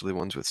 especially the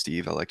ones with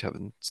Steve. I liked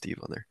having Steve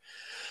on there.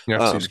 Yeah,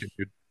 Steve's Um, good,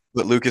 dude.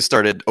 but Lucas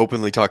started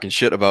openly talking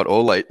shit about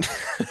Olight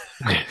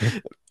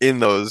in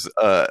those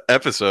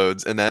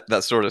episodes, and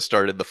that sort of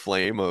started the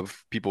flame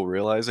of people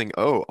realizing,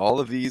 oh, all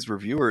of these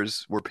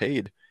reviewers were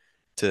paid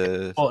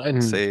to Well, and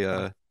say,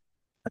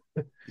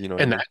 you know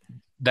what I and mean?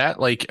 that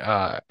like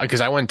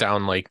because I went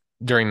down like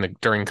during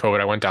COVID,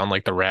 I went down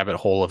like the rabbit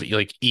hole of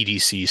like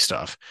EDC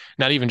stuff.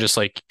 Not even just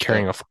like Yeah.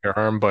 carrying a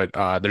firearm, but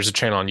there's a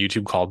channel on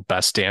YouTube called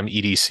Best Damn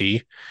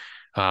EDC.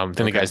 I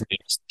think the Okay. guy's name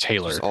is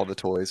Just Taylor. all the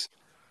toys.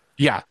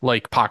 Yeah,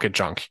 like pocket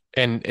junk.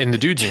 And the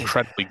dude's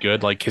incredibly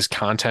good. Like his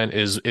content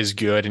is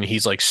good and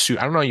he's like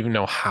I don't know even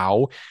know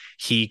how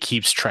he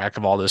keeps track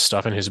of all this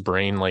stuff in his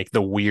brain, like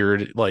the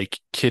weird, like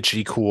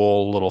kitschy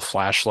cool little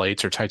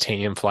flashlights or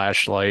titanium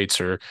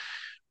flashlights or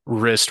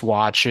wrist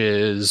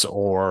watches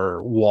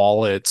or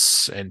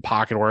wallets and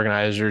pocket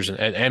organizers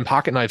and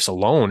pocket knives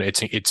alone.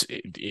 It's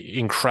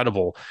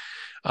incredible.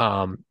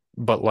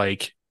 But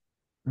like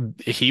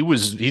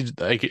he's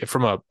like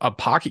from a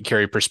pocket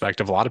carry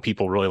perspective, a lot of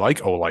people really like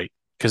Olight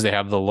because they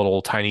have the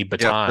little tiny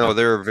Yeah, baton. no,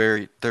 they're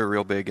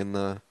real big in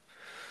the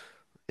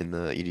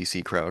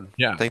EDC crowd.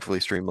 Yeah. Thankfully,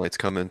 Streamlight's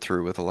coming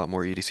through with a lot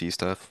more EDC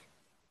stuff.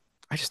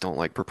 I just don't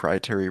like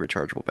proprietary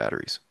rechargeable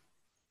batteries.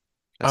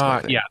 That's my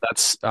Yeah, thing.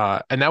 that's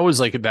and that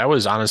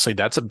was honestly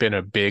been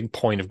a big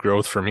point of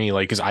growth for me.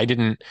 Like, because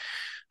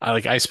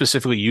I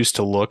specifically used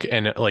to look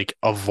and like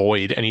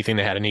avoid anything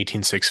that had an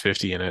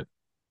 18650 in it.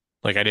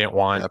 Like, I didn't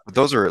want. Yeah, but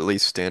those are at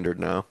least standard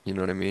now. You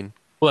know what I mean?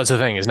 Well, that's the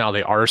thing is now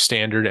they are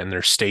standard and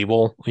they're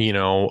stable.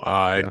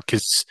 Yeah.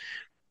 Because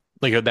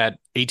like that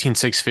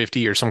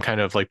 18650 or some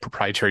kind of like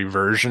proprietary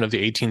version of the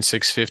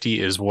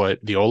 18650 is what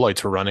the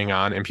Olights were running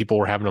on, and people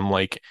were having them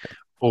like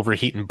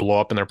overheat and blow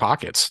up in their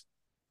pockets.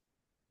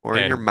 Or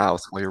in your And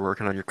mouth while you're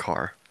working on your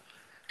car.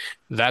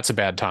 that's a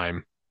bad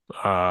time.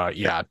 Yeah,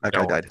 Yeah, that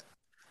guy no, died.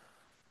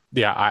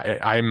 yeah,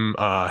 I'm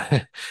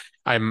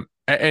and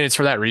it's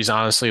for that reason,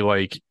 honestly,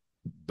 like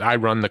I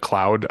run the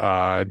cloud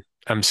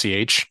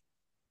MCH.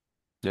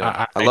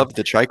 Yeah. I loved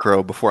the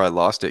Chicro before I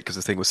lost it because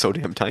the thing was so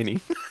damn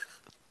tiny.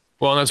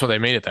 Well, and that's why they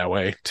made it that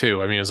way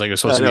too. I mean, it was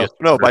supposed I to be a know.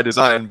 No, by standard.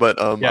 design, but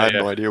I Yeah, have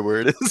yeah. no idea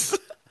where it is.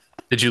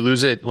 Did you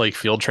lose it like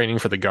field training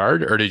for the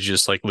guard, or did you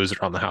just like lose it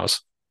around the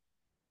house?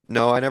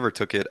 No, I never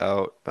took it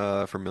out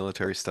for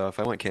military stuff.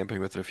 I went camping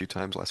with it a few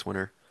times last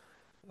winter.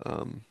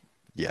 Um,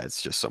 yeah,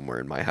 it's just somewhere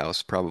in my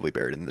house, probably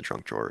buried in the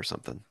trunk drawer or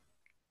something.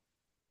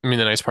 I mean,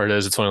 the nice part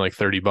is it's only like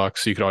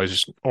 $30, so you could always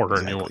just order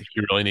a new one Exactly. if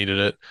you really needed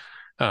it.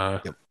 Uh,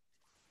 Yep.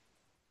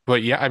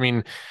 but yeah, I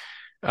mean,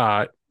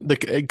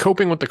 the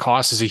coping with the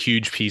cost is a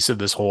huge piece of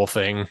this whole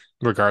thing,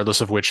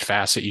 regardless of which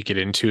facet you get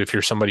into. If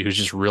you're somebody who's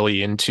just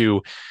really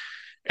into,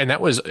 and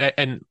that was,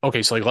 and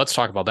okay, so like let's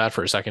talk about that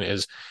for a second.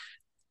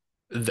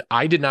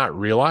 I did not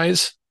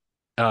realize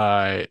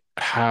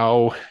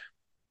how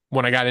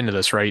when I got into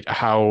this, right,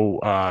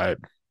 how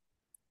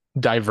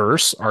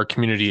diverse our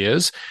community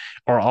is,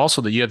 or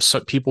also that you have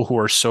people who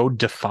are so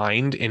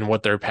defined in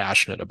what they're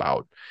passionate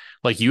about.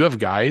 Like you have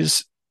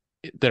guys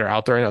that are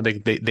out there right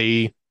now,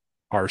 they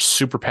are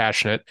super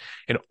passionate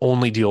and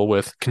only deal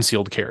with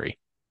concealed carry.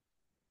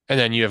 And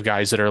then you have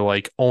guys that are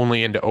like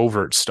only into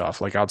overt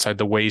stuff, like outside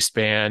the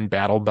waistband,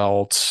 battle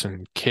belts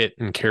and kit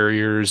and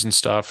carriers and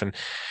stuff. And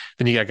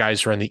then you got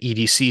guys who are on the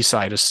EDC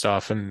side of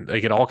stuff. And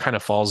like it all kind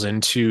of falls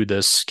into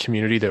this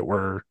community that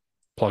we're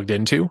plugged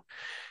into.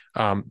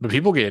 But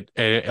people get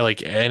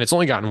like, and it's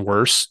only gotten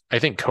worse. I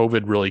think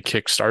COVID really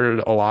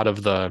kickstarted a lot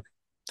of the.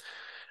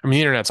 I mean,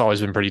 the internet's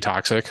always been pretty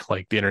toxic.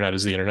 Like the internet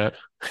is the internet.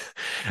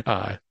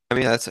 I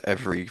mean, that's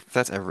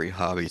every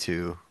hobby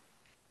too.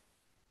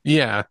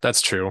 Yeah,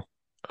 that's true.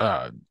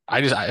 For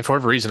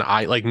whatever reason,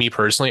 I like me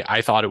personally,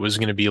 I thought it was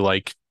going to be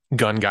like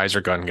gun guys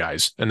are gun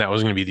guys, and that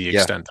was going to be the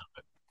Yeah, extent of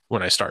it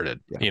when I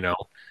started. yeah,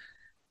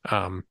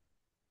 Um,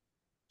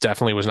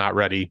 definitely was not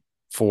ready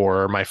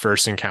for my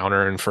first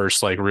encounter and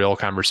first like real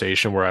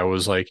conversation where I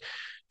was like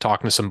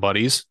talking to some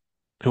buddies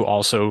who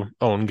also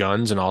own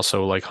guns and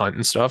also like hunt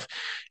and stuff,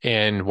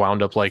 and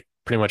wound up like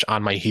pretty much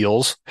on my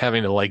heels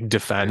having to like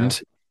yeah,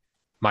 defend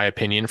my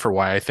opinion for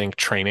why I think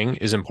training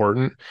is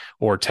important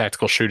or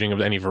tactical shooting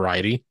of any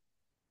variety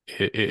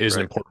is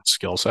an right. important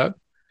skill set.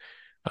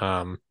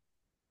 Um,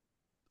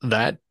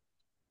 that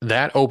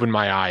that opened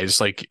my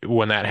eyes like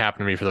when that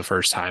happened to me for the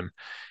first time.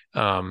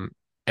 Um,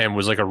 and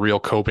was like a real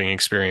coping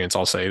experience,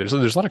 I'll say. There's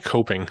a lot of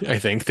coping, I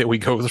think, that we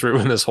go through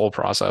in this whole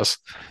process.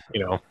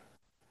 You know,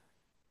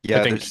 I Yeah,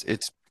 think,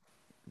 it's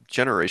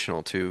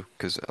generational too,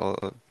 because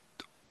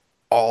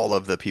all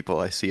of the people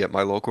I see at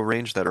my local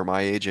range that are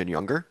my age and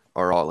younger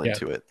are all yeah,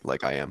 into it,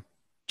 like I am.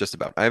 Just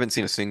about. I haven't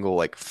seen a single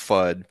like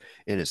FUD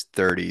in his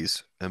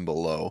 30s and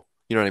below.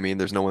 You know what I mean?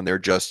 There's no one there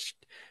just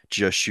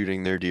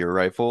shooting their deer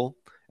rifle.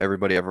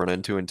 Everybody I've run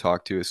into and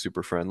talked to is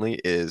super friendly,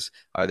 is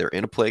either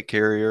in a plate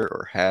carrier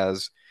or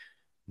has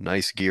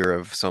nice gear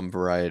of some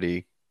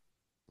variety.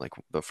 Like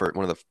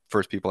one of the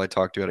first people I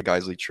talked to had a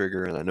Geisley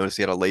trigger, and I noticed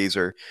he had a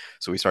laser,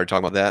 so we started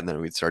talking about that, and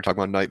then we started talking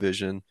about night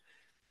vision.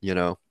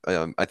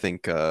 I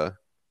think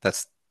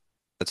that's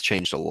that's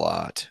changed a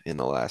lot in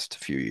the last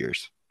few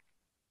years.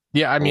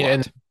 yeah. I A mean,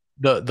 and lot.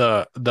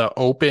 the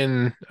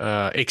open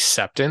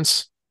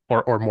acceptance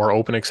or more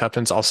open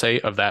acceptance, I'll say,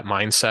 of that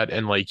mindset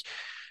and like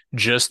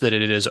just that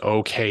it is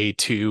okay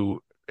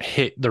to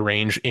hit the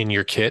range in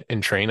your kit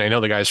and train. I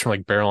know the guys from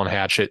like Barrel and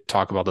Hatchet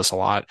talk about this a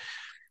lot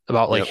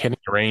about like Yep. hitting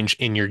the range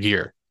in your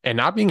gear and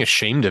not being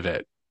ashamed of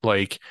it.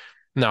 Like,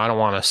 no, I don't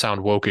want to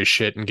sound woke as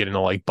shit and get into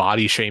like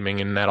body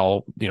shaming and that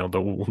all,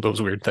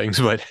 those weird things.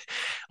 But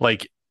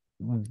like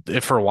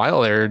for a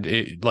while there,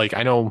 like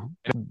I know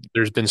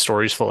there's been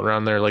stories floating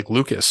around there, like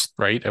Lucas,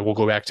 right? And we'll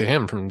go back to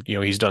him from,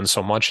 he's done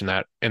so much in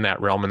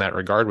that realm in that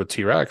regard with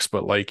T-Rex,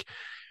 but like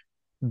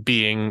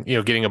being,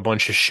 getting a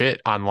bunch of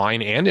shit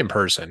online and in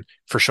person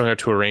for showing up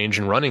to a range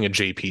and running a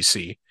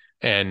JPC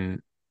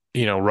and,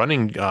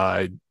 running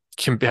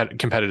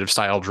competitive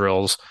style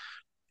drills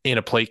in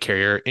a plate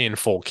carrier in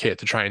full kit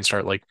to try and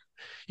start like,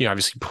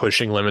 obviously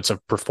pushing limits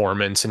of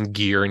performance and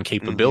gear and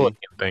Hmm. capability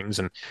and things.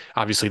 And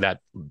obviously that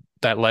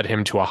led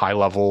him to a high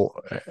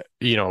level,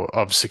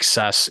 of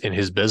success in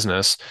his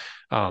business.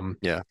 Um,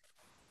 Yeah.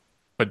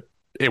 but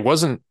it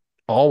wasn't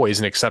always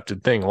an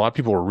accepted thing. A lot of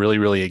people were really,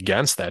 really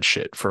against that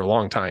shit for a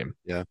long time.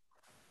 Yeah.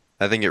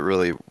 I think it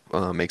really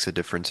makes a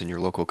difference in your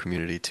local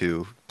community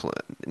too.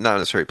 Not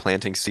necessarily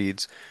planting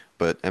seeds,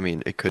 but I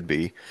mean it could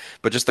be.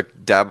 But just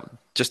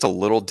a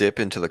little dip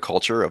into the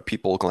culture of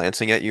people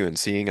glancing at you and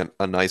seeing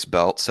a nice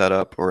belt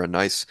setup or a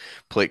nice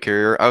plate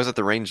carrier. I was at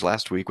the range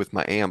last week with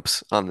my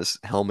amps on this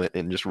helmet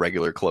in just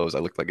regular clothes. I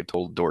looked like a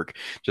total dork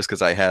just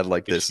because I had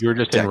like this You were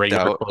just in decked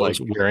regular out clothes, like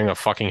wearing a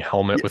fucking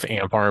helmet yeah, with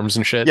amp arms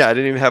and shit. yeah, I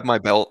didn't even have my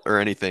belt or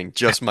anything,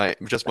 just my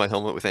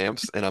helmet with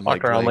amps, and I'm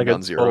Walk like around laying like a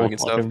down total zeroing and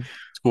stuff. fucking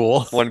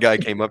school. One guy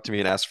came up to me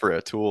and asked for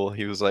a tool.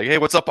 He was like, "Hey,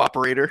 what's up,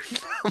 operator?"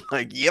 I'm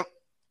like, "Yep."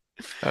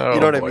 You Oh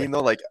know what I boy. mean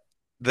though? Like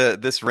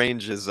this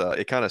range is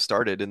it kind of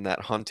started in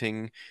that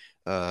hunting,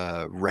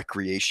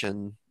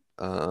 recreation,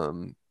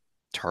 um,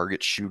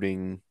 target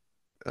shooting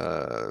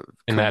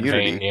In that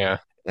vein, community. yeah.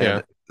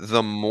 Yeah. And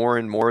the more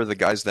and more the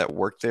guys that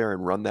work there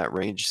and run that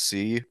range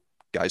see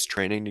guys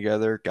training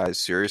together, guys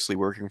seriously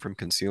working from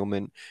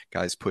concealment,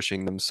 guys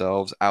pushing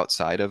themselves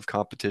outside of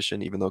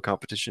competition, even though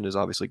competition is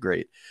obviously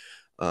great.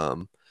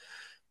 Um,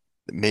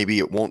 Maybe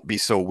it won't be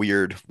so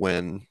weird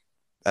when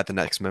at the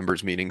next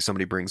members meeting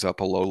somebody brings up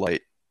a low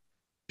light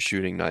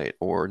shooting night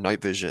or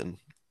night vision,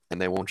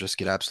 and they won't just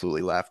get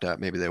absolutely laughed at.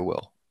 Maybe they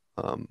will.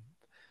 Um,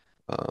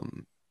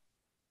 um,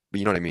 but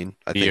you know what I mean?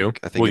 You,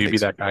 I think will you be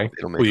that guy?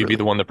 it'll Will make you be really.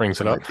 the one that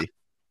brings I it up? might be.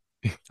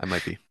 I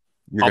might be.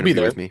 You're I'll gonna be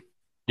be there. with me.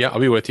 Yeah, I'll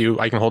be with you.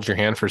 I can hold your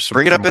hand for some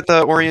Bring it for up at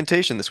the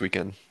orientation this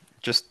weekend.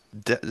 Just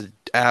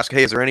ask,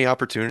 hey, is there any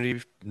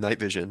opportunity night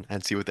vision,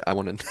 and see what I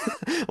want to.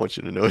 I want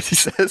you to know what he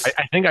says.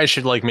 I think I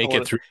should like I make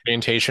it want to. through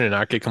orientation and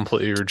not get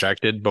completely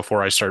rejected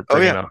before I start Oh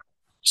bringing yeah, up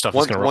stuff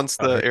that's going to rock once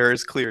the better. air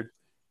is cleared,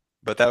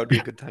 but that would be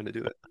a good time to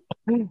do that.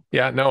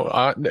 Yeah, no,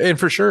 and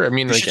for sure. I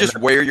mean, You like, should and just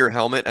wear your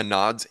helmet and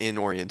nods in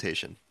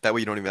orientation. That way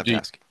you don't even have do to you,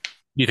 ask.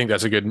 you think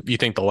that's a good? You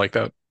think they'll like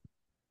that?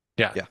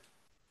 Yeah. Yeah,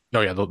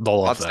 Oh yeah, they'll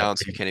love odds that. down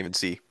so you can't even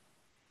see.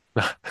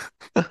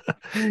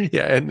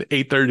 Yeah, and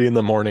 8:30 in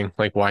the morning.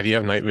 Like, why do you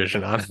have night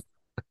vision on?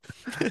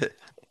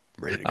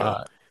 Ready to go.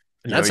 Uh,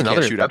 and You know that's you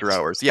can't another. shoot after That's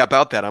hours. Yeah,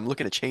 about that. I'm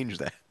looking to change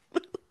that.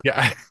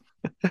 yeah.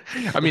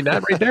 I mean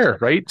that right there,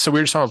 right? So we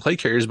were just talking about plate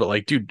carriers, but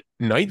like, dude,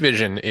 night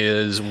vision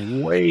is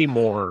way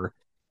more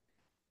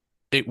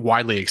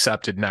widely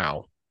accepted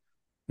now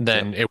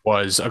Yep. than it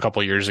was a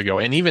couple years ago.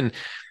 And even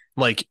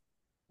like,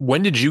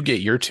 when did you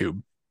get your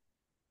tube?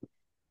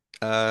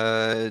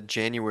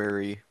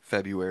 January,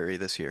 February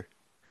this year.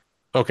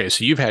 Okay,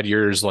 so you've had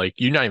yours like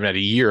you not even had a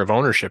year of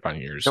ownership on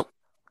yours. Nope,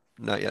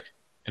 not yet.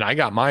 And I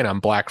got mine on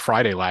Black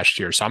Friday last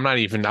year. So I'm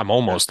Yeah,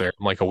 almost there.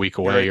 I'm like a week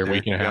you're away right or a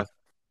week there. and a Yeah.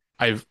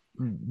 half.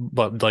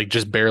 But like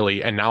just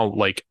barely. And now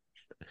like,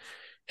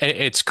 and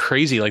it's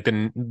crazy. Like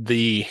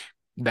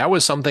that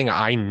was something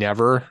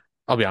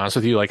I'll be honest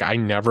with you, like I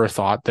never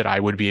thought that I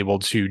would be able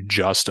to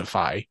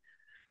justify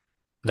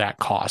that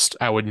cost.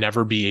 I would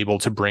never be able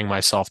to bring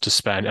myself to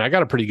spend. And I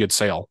got a pretty good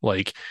sale.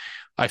 Like,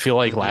 I feel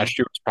like Hmm. last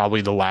year was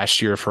probably the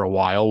last year for a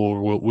while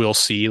where we'll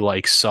see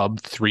like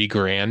sub 3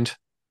 grand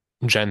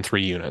Gen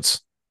 3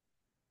 units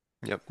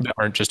Yep. that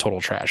aren't just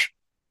total trash.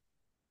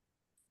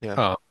 Yeah.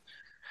 Uh,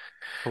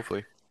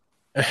 Hopefully.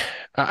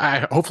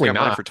 I I hopefully got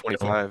mine not. for You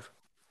know, 25.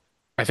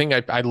 I think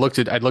I looked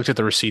at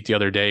the receipt the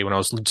other day when I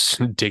was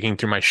digging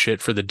through my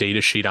shit for the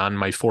data sheet on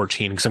my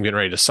 14 because I'm getting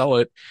ready to sell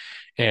it,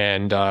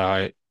 and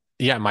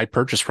yeah, my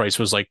purchase price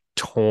was like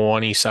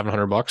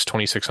 2,700 bucks,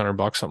 2,600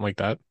 bucks, something like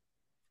that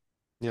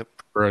Yep.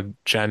 for a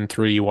Gen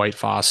 3 White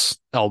Foss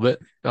Elbit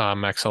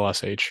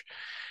XLSH,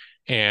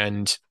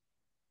 and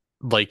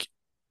like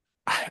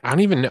I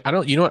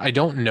don't, you know what? I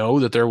don't know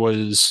that there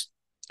was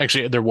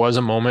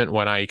a moment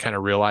when I kind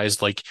of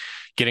realized like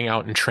getting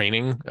out and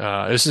training.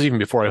 This is even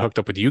before I hooked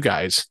up with you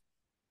guys.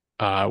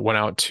 Went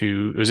out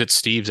to, it was at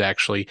Steve's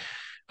actually,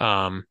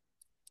 um,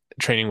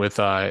 training with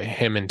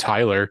him and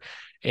Tyler.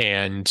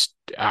 And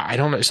I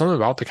don't know, something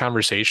about the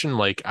conversation,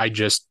 like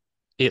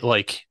it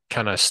like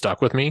kind of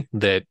stuck with me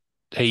that,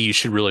 hey, you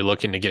should really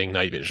look into getting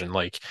night vision.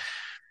 Like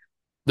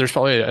there's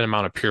probably an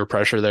amount of peer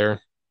pressure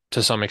there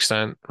to some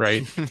extent,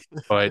 right? A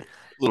But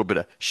little bit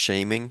of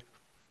shaming.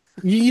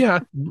 yeah,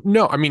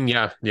 no, I mean,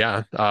 yeah,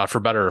 for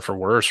better or for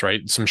worse,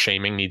 right? Some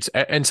shaming needs,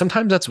 and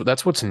sometimes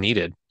that's what's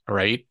needed,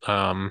 right?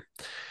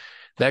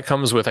 That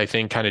comes with, I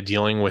think, kind of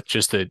dealing with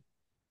just the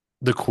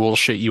cool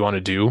shit you want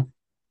to do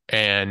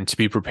and to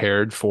be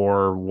prepared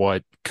for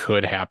what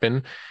could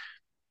happen.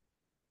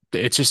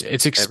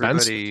 It's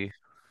expensive. Everybody,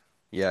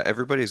 yeah,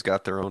 everybody's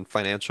got their own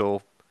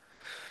financial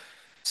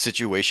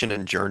situation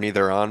and journey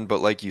they're on, but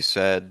like you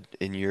said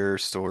in your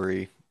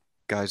story,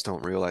 guys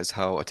don't realize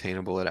how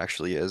attainable it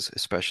actually is,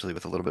 especially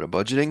with a little bit of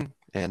budgeting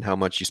and how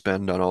much you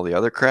spend on all the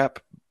other crap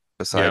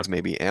Yeah. besides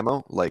maybe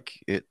ammo.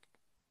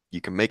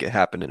 You can make it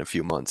happen in a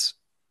few months.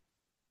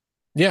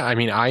 Yeah, I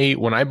mean,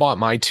 when I bought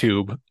my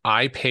tube,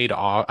 I paid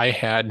off. I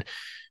had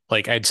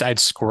like I'd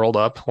squirreled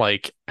up,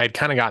 like I'd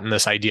kind of gotten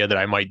this idea that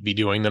I might be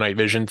doing the night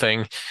vision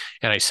thing,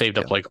 and I saved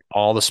up Yeah. like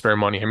all the spare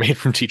money I made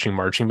from teaching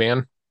marching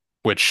band,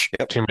 which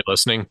Yep. to me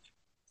listening,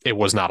 it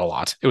was not a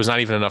lot. It was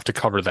not even enough to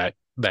cover that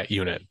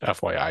unit,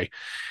 FYI.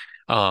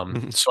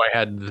 So I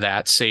had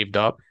that saved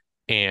up,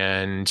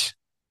 and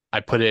I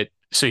put it.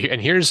 So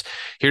and here's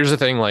the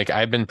thing. Like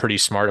I've been pretty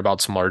smart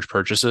about some large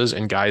purchases,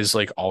 and guys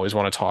like always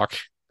want to talk.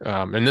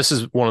 And this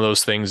is one of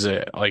those things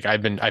that like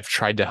I've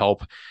tried to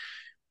help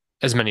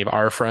as many of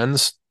our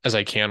friends as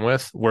I can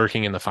with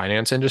working in the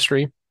finance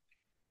industry.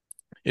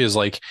 Is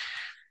like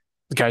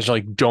guys are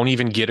like, don't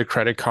even get a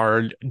credit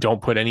card.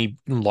 Don't put any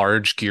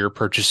large gear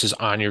purchases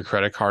on your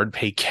credit card.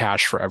 Pay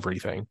cash for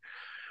everything.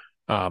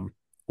 Um,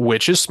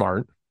 which is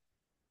smart.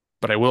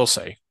 But I will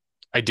say,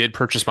 I did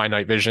purchase my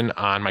night vision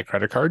on my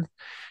credit card.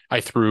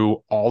 I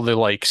threw all the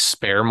like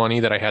spare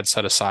money that I had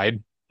set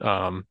aside,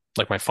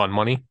 like my fund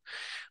money.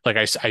 Like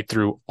I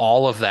threw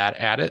all of that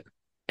at it.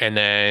 And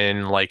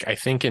then like I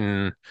think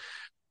in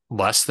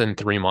less than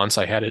 3 months,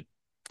 I had it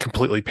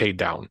completely paid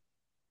down.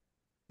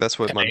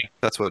 And I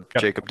That's what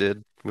got Jacob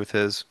did with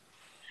his.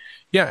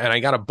 Yeah, and I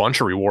got a bunch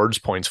of rewards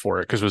points for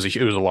it because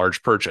it was a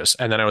large purchase.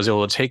 And then I was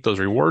able to take those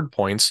reward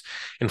points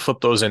and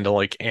flip those into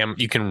like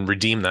you can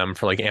redeem them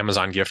for like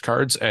Amazon gift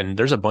cards. And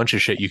there's a bunch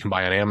of shit you can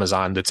buy on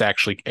Amazon that's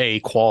actually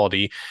A,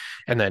 quality,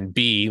 and then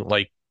B,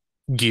 like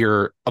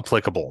gear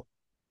applicable.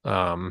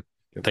 Um,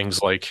 Yep.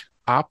 Things like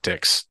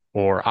optics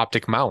or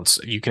optic mounts.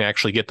 You can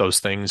actually get those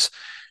things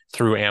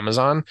through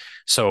Amazon.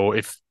 So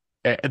if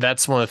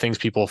that's one of the things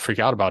people freak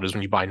out about is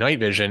when you buy night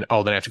vision,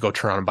 oh, then I have to go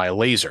turn around and buy a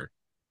laser.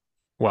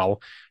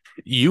 Well,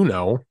 you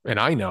know, and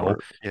I know,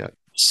 Or yeah.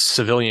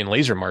 civilian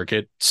laser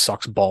market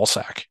sucks ball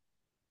sack.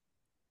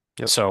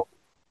 Yep. So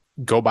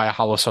go buy a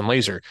Holosun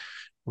laser.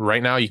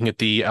 Right now, you can get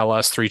the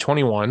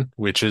LS321,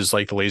 which is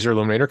like the laser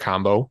illuminator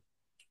combo.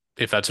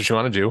 If that's what you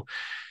want to do,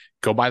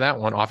 go buy that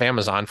one off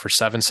Amazon for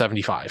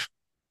 $775,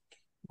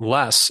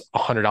 less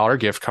 $100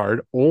 gift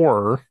card,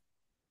 or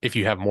if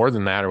you have more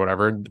than that or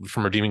whatever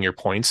from redeeming your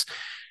points.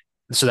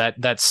 So that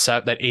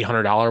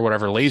 $800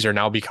 whatever laser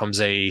now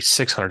becomes a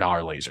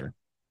 $600 laser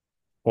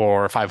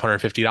or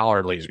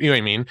 $550 laser. You know what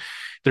I mean?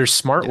 There's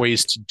smart Yeah.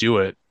 ways to do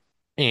it,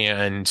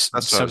 and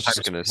That's what I was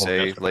just sometimes gonna people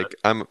miss say. with it.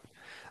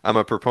 I'm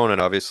a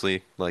proponent,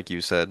 obviously, like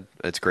you said,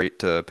 it's great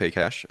to pay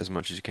cash as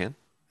much as you can,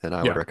 and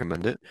I would Yeah,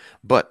 recommend it.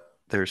 But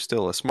there's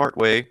still a smart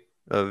way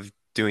of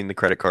doing the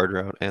credit card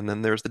route, and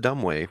then there's the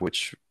dumb way,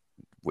 which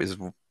is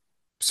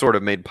sort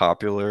of made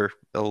popular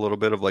a little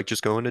bit of like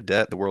just go into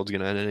debt. The world's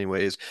gonna end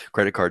anyways.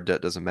 Credit card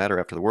debt doesn't matter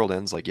after the world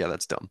ends. Like, yeah,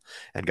 that's dumb.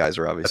 And guys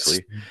are that's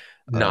obviously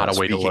not a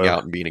way to speaking live.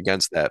 out and being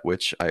against that,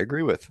 which I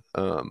agree with.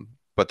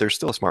 but there's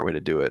still a smart way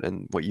to do it.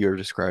 And what you're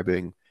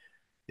describing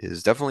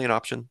is definitely an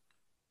option.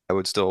 I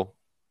would still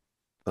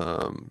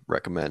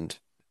recommend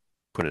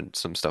putting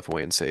some stuff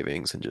away in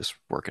savings and just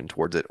working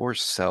towards it or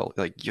sell.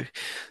 Like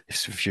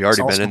if you've already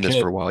Sell been some in this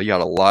for kit. a while, you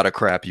got a lot of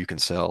crap you can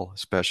sell,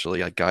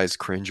 especially like guys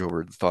cringe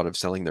over the thought of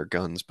selling their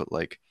guns, but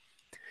like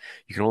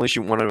you can only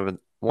shoot one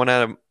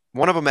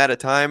of them at a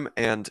time.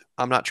 And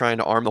I'm not trying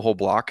to arm the whole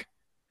block.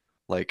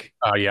 Like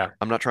Yeah.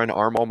 I'm not trying to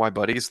arm all my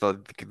buddies.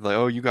 Like,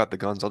 oh, you got the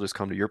guns. I'll just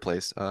come to your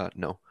place.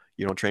 No,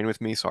 you don't train with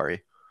me.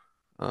 Sorry.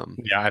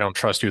 Yeah, I don't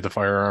trust you with a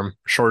firearm.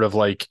 Short of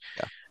like,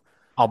 Yeah.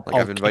 Like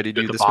I'll I've keep invited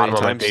you at you the this many bottom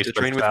of my times to Facebook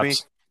train with me.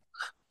 steps.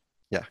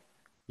 Yeah.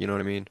 You know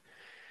what I mean?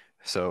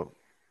 So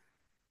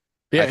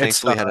Yeah, I it's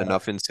thankfully had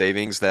enough in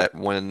savings that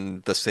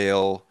when the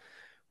sale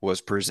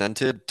was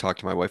presented, talked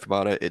to my wife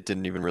about it, it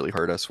didn't even really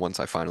hurt us once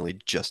I finally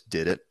just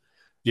did it.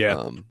 yeah,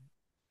 Um,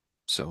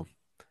 so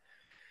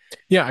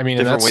yeah. I mean,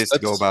 and different that's ways to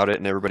go that's about it,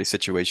 and everybody's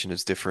situation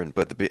is different.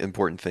 But the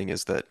important thing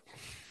is that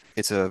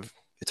it's a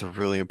it's a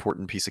really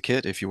important piece of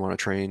kit if you want to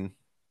train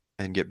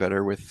and get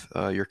better with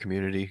your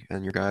community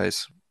and your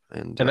guys.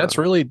 And and that's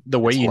really the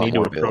way it's a you lot need to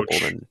more available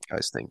approach. than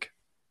guys think.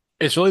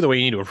 It's really the way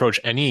you need to approach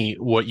any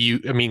what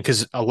you. I mean,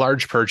 because a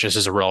large purchase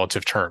is a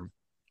relative term,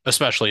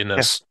 especially in Yeah.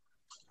 this.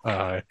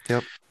 Uh,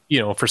 Yep.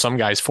 for some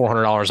guys,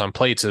 $400 on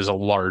plates is a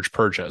large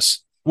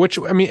purchase. Which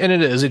I mean, and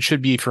it is. It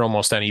should be for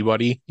almost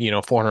anybody.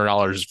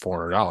 $400 is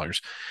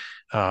 $400,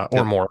 or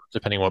Yep. more,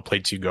 depending on what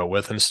plates you go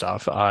with and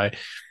stuff.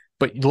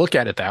 But look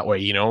at it that way.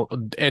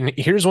 And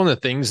here's one of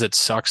the things that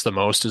sucks the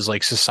most is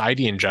like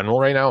society in general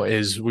right now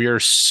is we are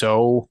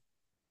so,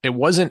 it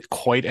wasn't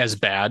quite as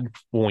bad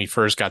when we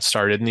first got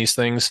started in these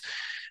things.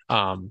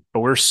 But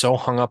we're so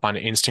hung up on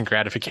instant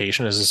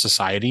gratification as a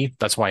society.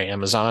 That's why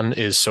Amazon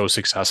is so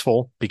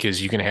successful because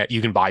you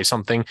can buy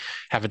something,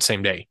 have it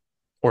same day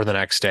or the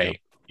next Yep. day,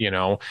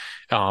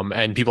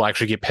 and people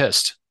actually get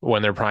pissed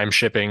when their Prime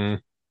shipping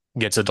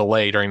gets a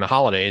delay during the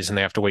holidays and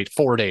they have to wait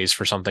 4 days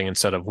for something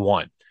instead of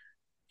one,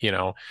 you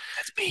know,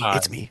 That's me. uh,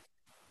 It's me.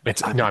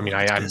 it's I'm no, the I mean,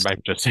 one that's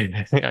I'm pissed.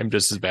 just, I'm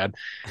just as bad,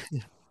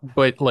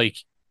 but like,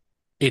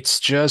 it's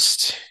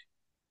just,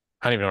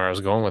 I don't even know where I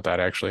was going with that.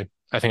 Actually,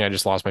 I think I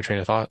just lost my train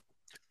of thought.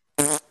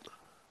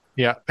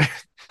 Yeah.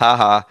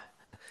 Haha.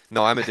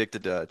 No, I'm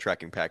addicted to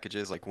tracking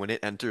packages. Like when it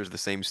enters the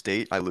same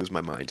state, I lose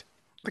my mind.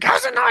 Like,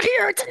 how's it not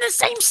here? It's in the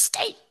same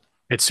state.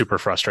 It's super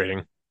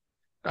frustrating.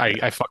 I,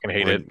 Yeah. I fucking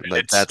hate it. When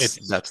like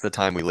It's that's the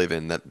time we live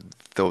in, that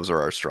those are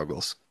our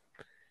struggles.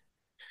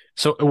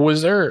 so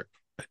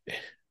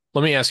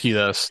let me ask you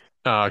this,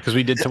 because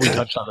we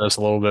touched on this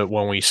a little bit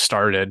when we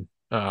started,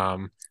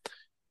 talking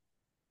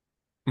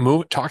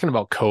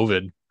about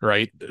COVID,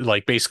 right?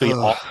 Like basically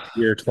Ugh.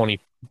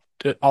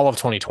 all of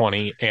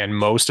 2020 and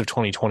most of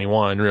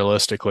 2021,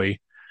 realistically,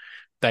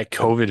 that Yep.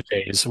 COVID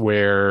phase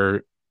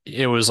where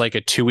it was like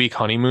a 2 week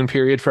honeymoon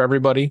period for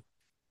everybody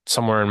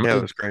Yeah,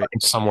 it was great.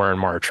 somewhere in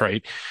March,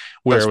 right? That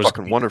Where was it was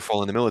fucking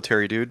wonderful in the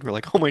military, dude. We're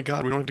like, oh my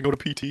God, we don't have to go to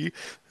PT.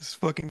 This is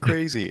fucking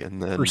crazy.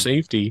 And for then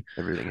safety.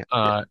 everything,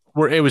 yeah,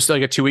 Where it was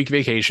like a 2 week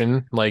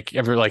vacation. Like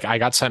I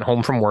got sent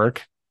home from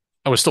work.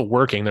 I was still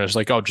working. There's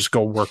like, oh, just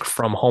go work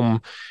from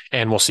home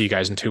and we'll see you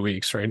guys in 2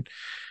 weeks, right?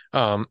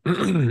 Um,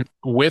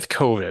 with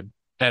COVID,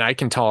 and I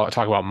can talk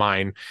about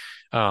mine.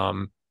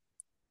 Um,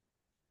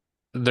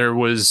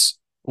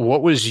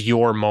 what was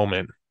your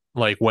moment?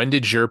 Like, when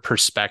did your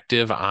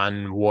perspective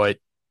on what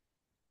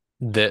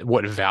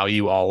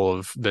value all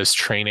of this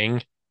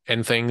training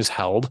and things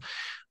held?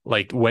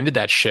 Like, when did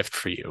that shift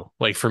for you?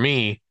 Like for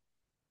me,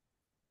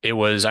 I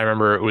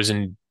remember it was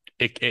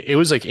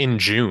like in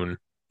June,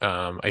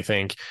 I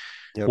think,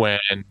 yep, when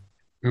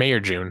May or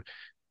June,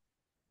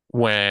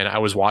 when I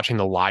was watching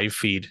the live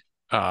feed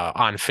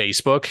on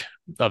Facebook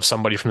of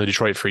somebody from the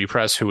Detroit Free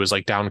Press who was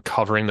like down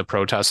covering the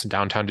protests in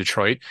downtown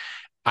Detroit.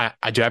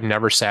 I've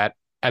never sat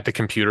at the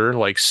computer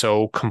like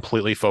so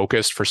completely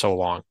focused for so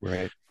long.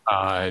 right,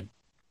 Uh,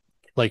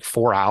 like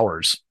 4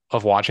 hours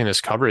of watching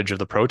this coverage of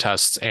the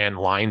protests and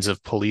lines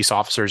of police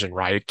officers in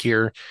riot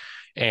gear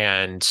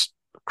and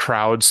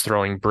crowds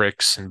throwing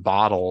bricks and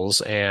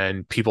bottles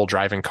and people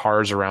driving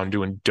cars around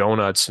doing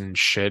donuts and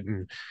shit.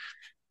 And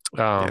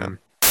yeah. um,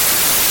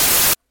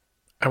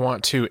 I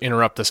want to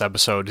interrupt this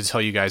episode to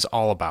tell you guys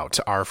all about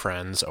our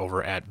friends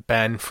over at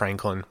Ben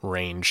Franklin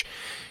Range.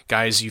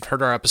 Guys, you've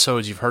heard our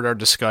episodes, you've heard our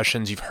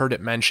discussions, you've heard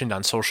it mentioned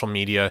on social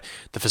media.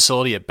 The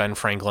facility at Ben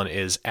Franklin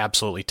is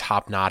absolutely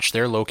top notch.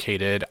 They're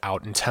located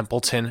out in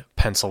Templeton,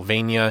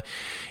 Pennsylvania.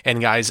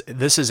 And guys,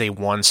 this is a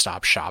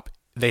one-stop shop.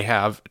 They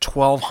have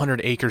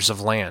 1,200 acres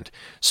of land.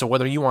 So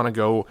whether you want to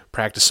go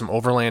practice some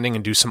overlanding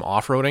and do some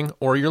off-roading,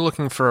 or you're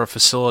looking for a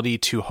facility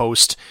to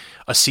host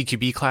a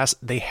CQB class,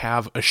 they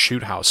have a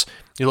shoot house.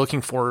 You're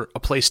looking for a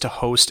place to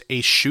host a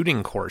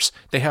shooting course.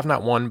 They have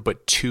not one,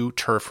 but two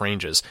turf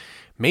ranges.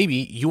 Maybe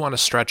you want to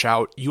stretch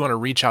out, you want to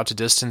reach out to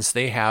distance.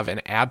 They have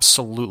an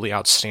absolutely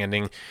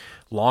outstanding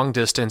long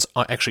distance,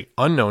 actually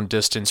unknown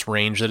distance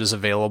range that is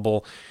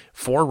available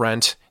for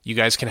rent. You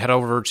guys can head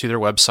over to their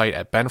website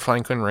at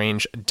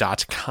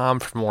benfranklinrange.com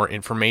for more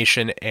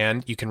information,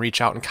 and you can reach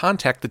out and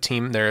contact the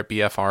team there at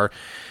BFR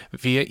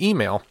via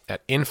email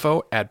at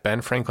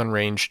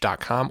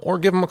info@benfranklinrange.com or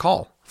give them a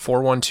call.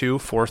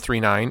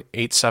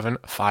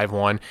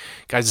 412-439-8751.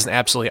 Guys, it's an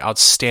absolutely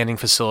outstanding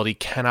facility.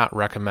 Cannot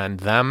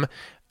recommend them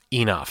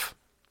enough.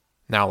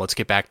 Now let's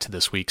get back to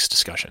this week's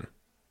discussion.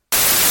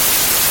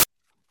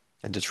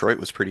 And Detroit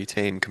was pretty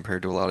tame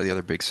compared to a lot of the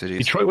other big cities,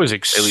 Detroit was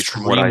at least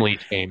extremely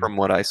tame. from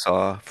what I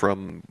saw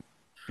from,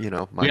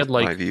 We had my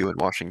like, view in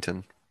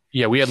Washington.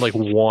 yeah, we had like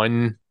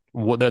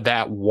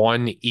that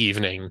one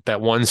evening,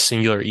 that one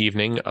singular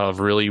evening of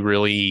really,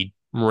 really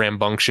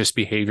rambunctious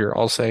behavior,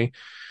 I'll say.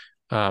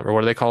 Or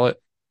what do they call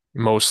it?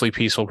 Mostly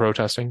peaceful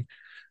protesting.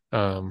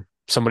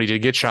 Somebody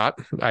did get shot.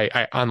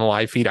 I on the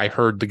live feed, I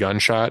heard the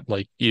gunshot.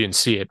 Like you didn't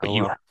see it, but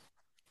Oh wow.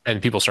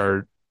 and people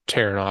started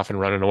tearing off and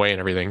running away and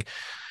everything.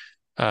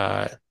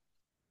 Uh,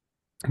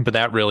 but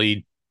that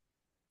really,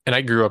 and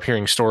I grew up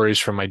hearing stories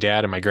from my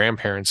dad and my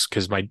grandparents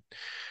because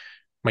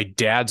my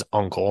dad's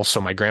uncle, so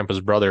my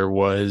grandpa's brother,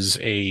 was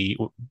a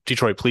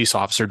Detroit police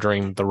officer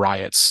during the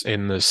riots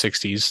in the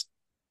 60s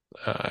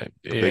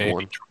A big in one.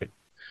 Detroit.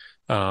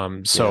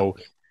 Yeah, So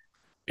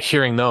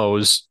hearing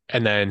those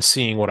and then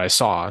seeing what I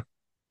saw,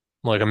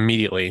 like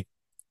immediately,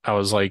 I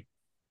was like,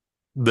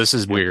 this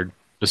is yep, weird.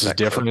 This is that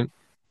clip. different.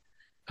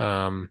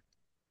 Um,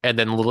 and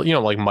then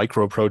little, like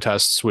micro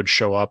protests would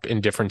show up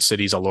in different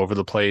cities all over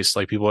the place.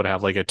 Like people would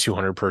have like a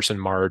 200 person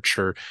march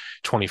or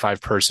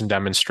 25-person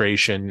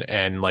demonstration.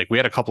 And like we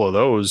had a couple of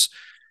those.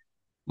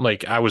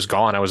 Like I was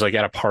gone. I was like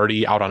at a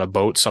party out on a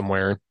boat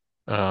somewhere,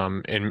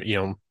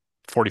 and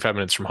 45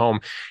 minutes from home,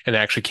 and it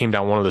actually came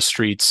down one of the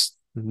streets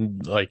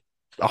like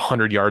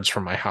 100 yards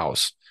from my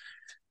house.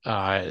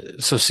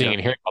 So seeing Yeah.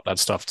 and hearing about that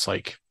stuff, it's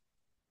like,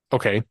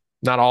 okay,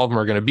 not all of them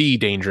are going to be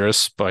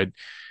dangerous, but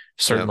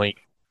Yep. certainly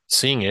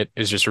seeing it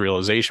is just a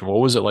realization. What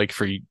was it like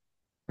for you?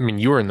 I mean,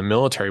 you were in the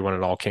military when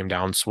it all came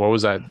down. So what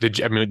was that? Did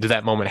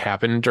that moment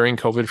happen during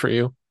COVID for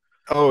you?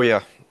 Oh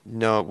yeah.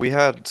 No, we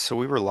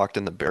were locked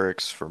in the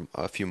barracks for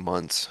a few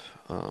months.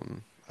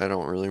 I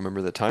don't really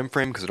remember the time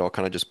frame because it all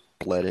kind of just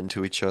bled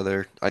into each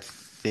other. I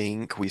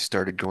think we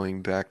started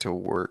going back to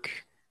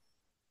work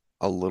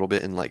a little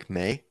bit in like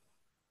May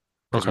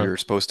because Okay. we were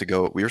supposed to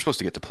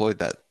get deployed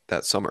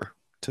that summer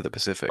to the Oh,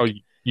 Pacific.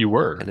 you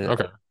were. And it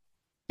Okay.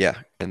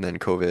 Yeah, and then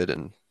COVID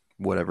and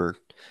whatever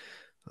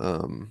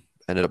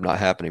ended up not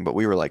happening, but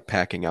we were like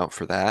packing out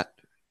for that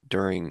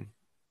during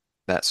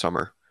that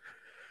summer.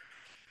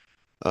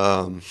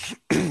 Um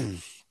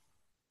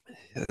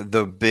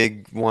The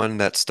big one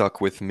that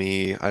stuck with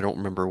me, I don't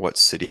remember what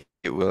city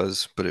it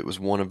was, but it was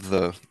one of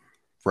the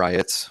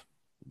riots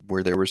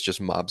where there was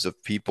just mobs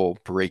of people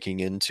breaking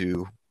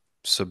into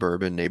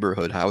suburban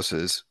neighborhood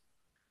houses,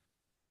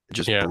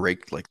 just Yeah.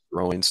 break like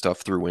throwing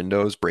stuff through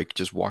windows, break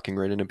just walking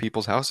right into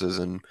people's houses,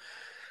 and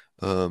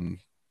um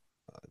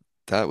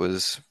that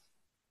was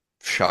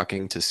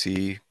shocking to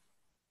see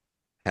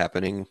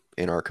happening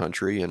in our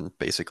country in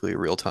basically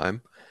real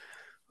time.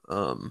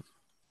 Um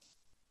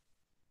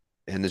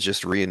and it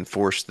just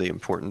reinforced the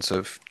importance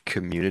of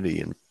community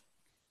and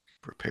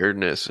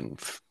preparedness and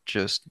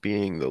just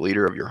being the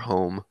leader of your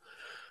home.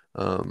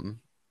 Um,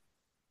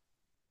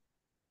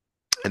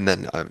 and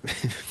then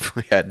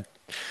we had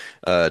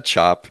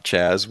Chop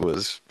Chaz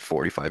was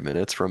 45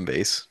 minutes from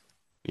base,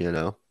 you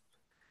know,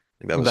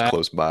 like that was That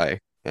close by.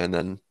 And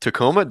then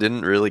Tacoma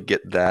didn't really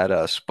get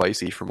that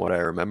spicy from what I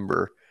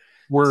remember.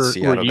 were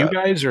Seattle you got,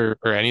 guys or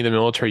any of the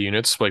military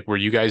units like were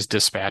you guys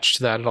dispatched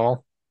to that at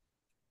all?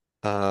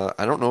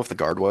 I don't know if the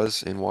guard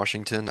was in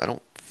Washington. I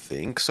don't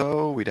think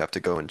so. We'd have to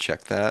go and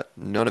check that.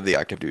 None of the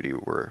active duty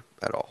were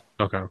at all.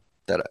 Okay.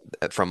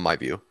 From my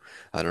view.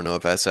 I don't know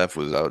if SF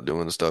was out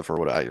doing stuff or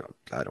what. I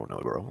don't know,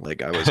 bro.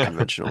 Like I was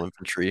conventional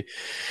infantry.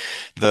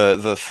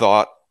 The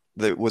thought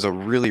that was a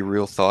really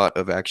real thought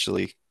of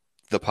actually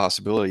the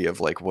possibility of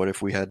like what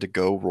if we had to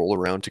go roll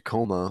around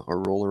Tacoma or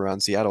roll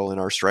around Seattle in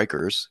our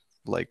strikers?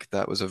 Like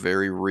that was a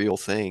very real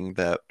thing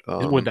that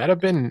Would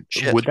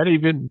shit. that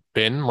even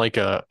been like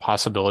a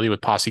possibility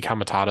with Posse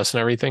Comitatus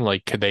and everything?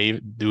 Like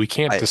we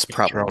can't I dispatch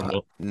probably our own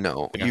not.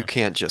 No, you yeah.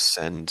 can't just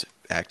send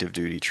active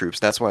duty troops.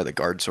 That's why the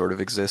guard sort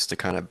of exists to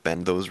kind of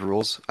bend those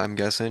rules, I'm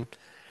guessing.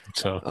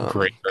 It's a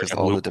great Because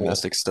all the loophole.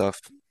 domestic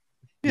stuff.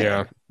 Yeah,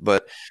 Yeah.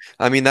 but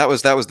I mean that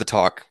was the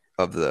talk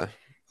of the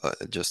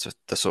just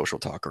the social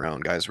talk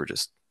around. Guys were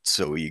just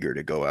so eager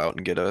to go out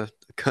and get a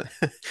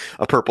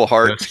a Purple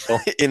Heart That's cool.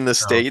 in the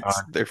Oh States,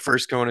 God. their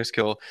first bonus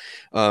kill,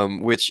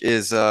 which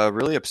is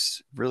really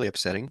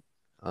upsetting.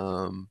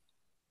 Um,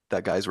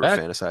 that guys were That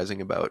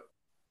fantasizing about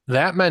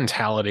that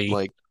mentality,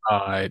 like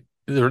uh,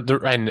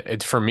 and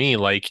it's for me,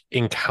 like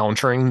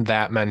encountering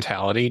that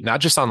mentality,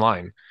 not just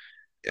online,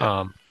 yeah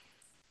um,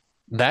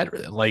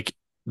 that like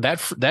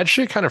that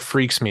shit kind of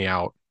freaks me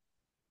out.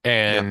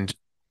 yeah. And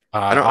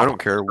I I'll don't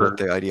care what never,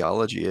 the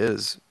ideology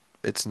is.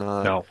 It's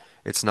not no,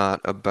 it's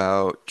not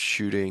about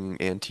shooting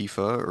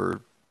Antifa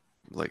or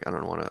like I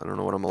don't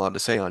know what I'm allowed to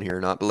say on here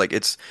or not, but like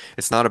it's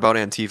not about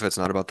Antifa, it's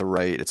not about the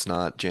right, it's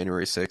not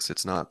January 6th,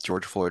 it's not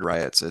George Floyd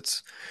riots,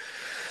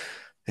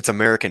 it's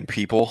American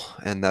people,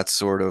 and that's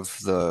sort of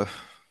the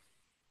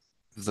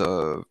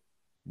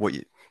what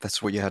you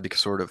that's what you had to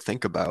sort of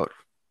think about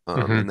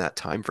Hmm. in that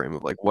time frame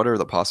of like what are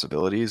the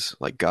possibilities?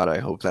 Like God, I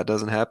hope that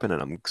doesn't happen,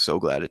 and I'm so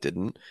glad it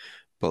didn't.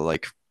 But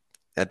like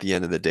at the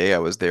end of the day, I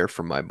was there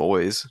for my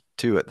boys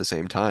too at the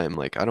same time.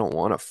 Like I don't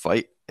want to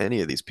fight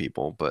any of these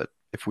people, but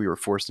if we were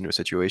forced into a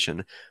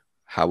situation,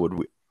 how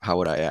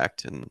would I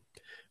act and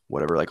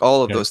whatever. Like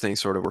all of Yeah. those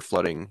things sort of were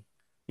flooding,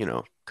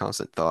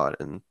 constant thought,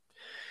 and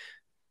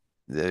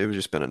it would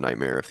just been a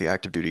nightmare if the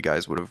active duty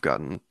guys would have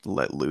gotten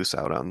let loose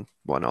out on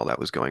when all that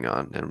was going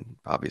on. And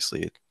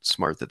obviously, it's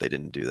smart that they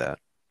didn't do that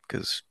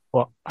because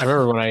Well, I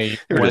remember when I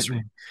they were went just,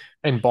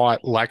 and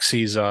bought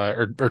Lexi's,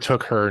 or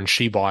took her and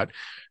she bought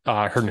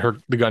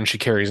the gun she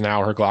carries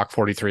now, her Glock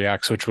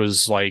 43X, which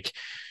was like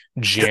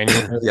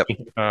January yep,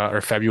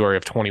 or February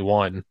of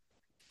 21.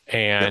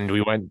 yep, And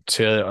we went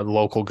to a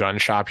local gun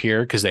shop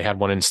here because they had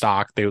one in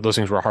stock. Those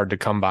things were hard to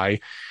come by.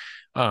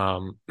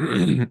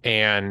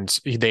 And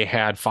they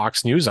had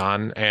Fox News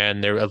on,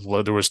 and there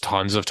was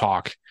tons of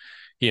talk.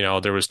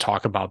 There was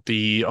talk about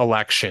the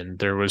election.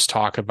 There was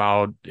talk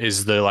about,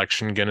 is the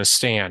election going to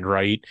stand,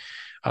 right?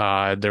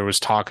 There was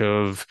talk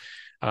of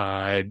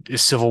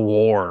civil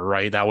war,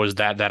 right?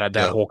 That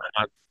yep. whole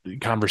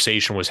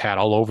conversation was had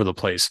all over the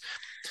place.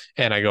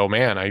 And I go,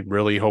 man, I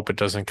really hope it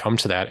doesn't come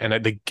to that.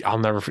 And I'll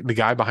never. The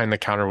guy behind the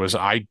counter was,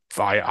 I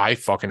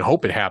fucking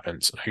hope it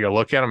happens. I go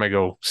look at him. I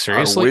go,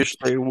 I seriously? wish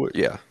they would.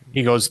 Yeah,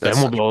 He goes, that's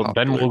such a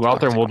then popular we'll go out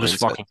there and toxic we'll just mindset.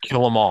 fucking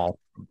kill them all.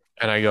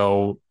 And I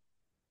go,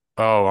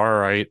 oh, all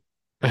right.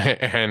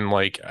 And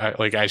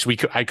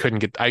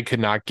I could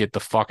not get the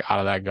fuck out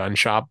of that gun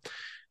shop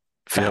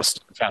Yep.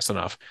 fast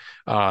enough.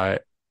 Uh,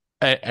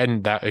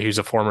 and that he's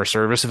a former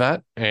service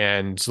vet,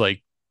 and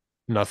like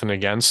nothing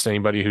against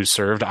anybody who's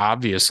served,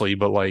 obviously,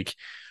 but like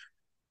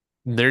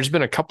there's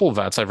been a couple of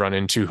vets I've run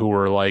into who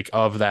were like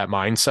of that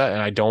mindset,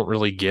 and I don't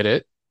really get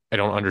it. I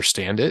don't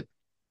understand it.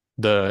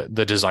 The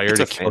desire It's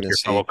to a kill your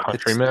fellow fantasy.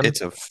 countrymen.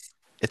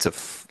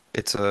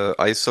 It's a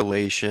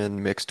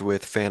isolation mixed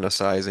with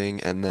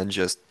fantasizing and then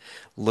just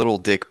little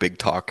dick big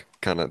talk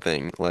kind of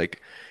thing.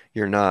 Like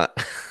you're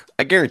not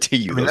I guarantee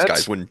I you mean, those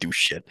guys wouldn't do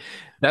shit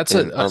that's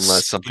and a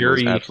unless something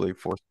was scary absolutely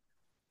forced.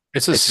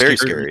 it's a It's very scary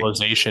scary.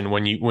 realization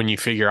when you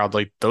figure out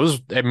like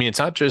those. I mean, it's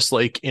not just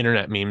like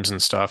internet memes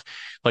and stuff.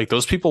 Like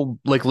those people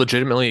like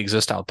legitimately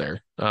exist out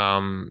there.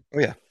 Oh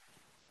yeah.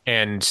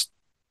 And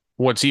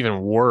what's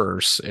even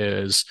worse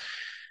is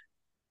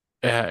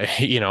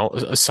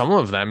some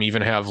of them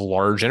even have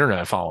large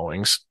internet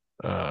followings,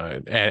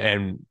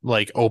 and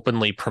like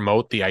openly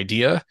promote the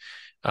idea.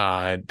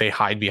 They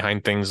hide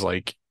behind things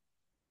like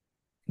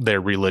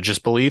their religious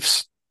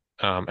beliefs.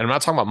 And I'm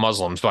not talking about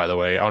Muslims, by the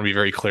way. I want to be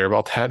very clear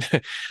about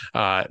that.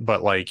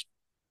 But like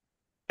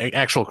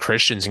actual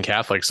Christians and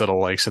Catholics that'll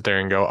like sit there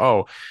and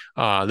go,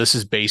 "Oh, this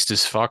is based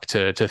as fuck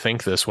to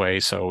think this way,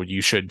 so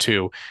you should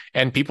too."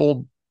 And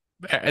people,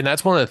 and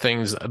that's one of the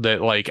things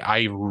that like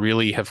I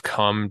really have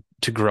come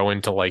to grow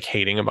into like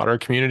hating about our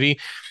community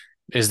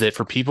is that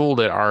for people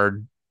that are,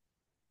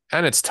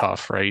 and it's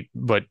tough, right?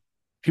 But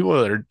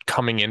people that are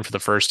coming in for the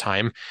first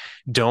time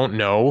don't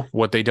know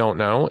what they don't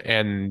know,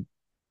 and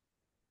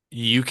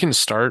you can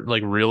start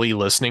like really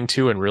listening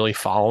to and really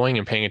following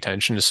and paying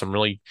attention to some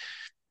really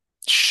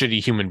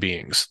shitty human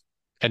beings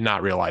and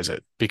not realize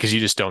it because you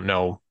just don't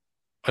know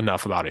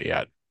enough about it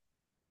yet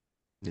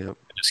Yep.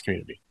 in this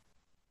community.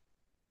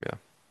 Yeah.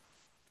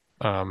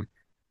 Um,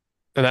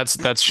 and that's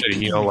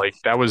shitty. Like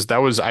that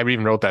was I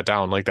even wrote that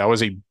down. Like that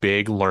was a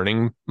big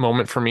learning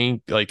moment for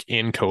me, like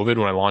in COVID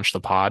when I launched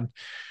the pod.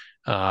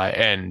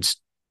 And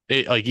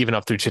it, like even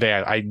up through today,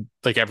 I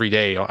like every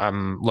day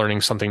I'm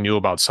learning something new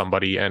about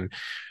somebody, and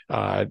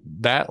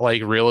that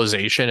like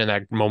realization and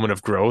that moment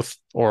of growth,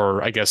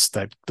 or I guess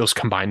that those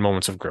combined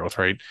moments of growth,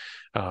 right?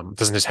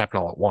 Doesn't just happen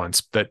all at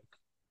once. That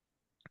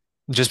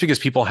just because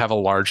people have a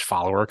large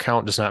follower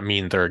count does not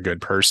mean they're a good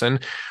person,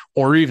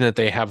 or even that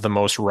they have the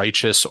most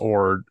righteous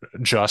or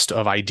just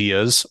of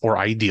ideas or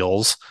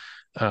ideals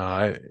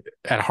uh,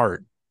 at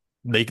heart.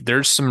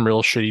 There's some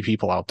real shitty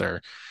people out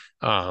there,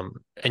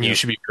 and you Yep.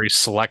 should be very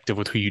selective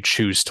with who you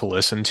choose to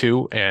listen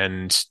to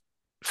and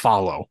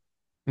follow.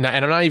 And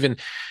I'm not even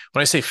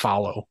when I say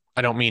follow,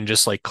 I don't mean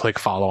just like click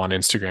follow on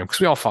Instagram because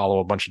we all follow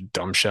a bunch of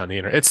dumb shit on the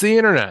internet. It's the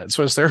internet; it's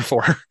what it's there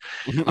for.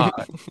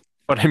 Uh,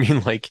 but I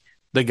mean, like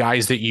the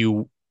guys that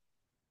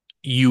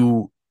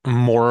you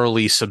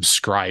morally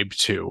subscribe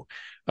to.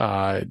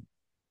 Uh,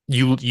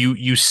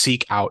 you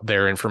seek out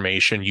their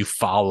information, you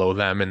follow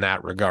them in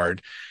that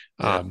regard.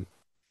 Yep. Um,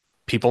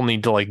 People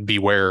need to like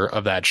beware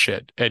of that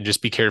shit and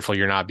just be careful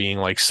you're not being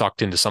like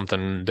sucked into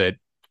something that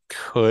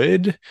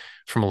could,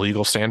 from a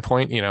legal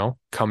standpoint,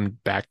 come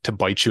back to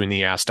bite you in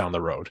the ass down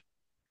the road.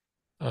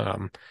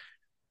 Um,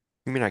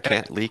 You mean I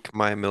can't leak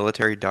my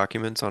military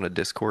documents on a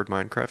Discord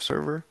Minecraft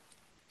server?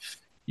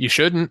 you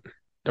shouldn't.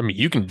 I mean,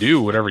 you can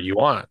do whatever you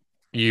want.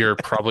 You're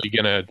probably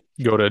gonna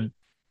go to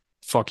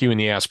fuck you in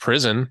the ass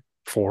prison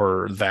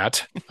for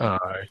that.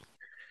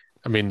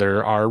 I mean,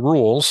 there are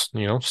rules,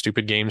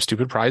 stupid games,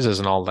 stupid prizes,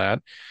 and all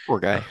that. Poor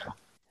Uh, guy.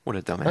 What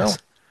a well,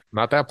 dumbass.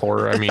 not that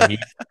poor. I mean,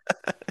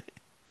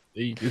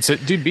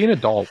 dude, being an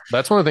adult,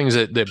 that's one of the things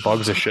that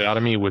bugs the shit out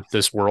of me with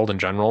this world in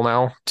general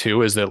now,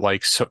 too, is that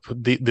like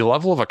the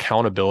level of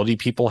accountability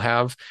people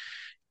have,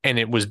 and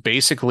it was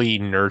basically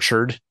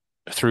nurtured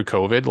through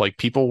COVID. Like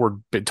people were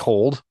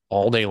told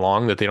all day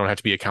long that they don't have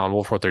to be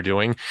accountable for what they're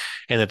doing,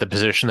 and that the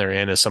position they're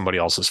in is somebody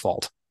else's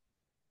fault.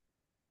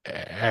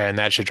 And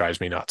that shit drives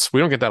me nuts. We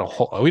don't get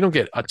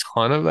a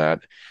ton of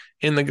that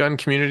in the gun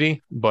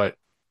community, but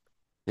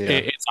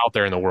Yeah. it's out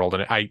there in the world,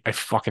 and I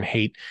fucking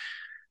hate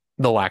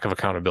the lack of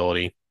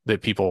accountability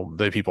that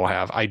people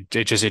have.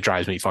 It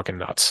drives me fucking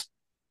nuts.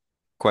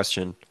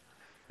 Question.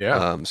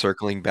 Yeah.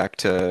 Circling back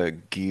to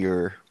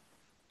gear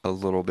a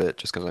little bit,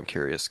 just because I'm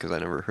curious, because I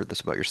never heard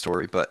this about your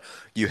story, but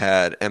you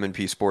had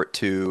M&P Sport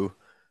 2,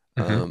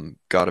 hmm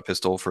got a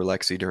pistol for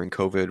Lexi during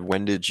COVID.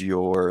 When did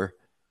your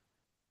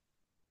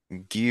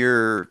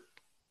gear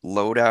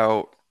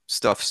loadout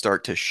stuff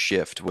start to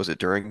shift? Was it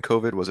during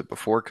COVID? Was it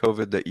before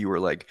COVID that you were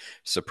like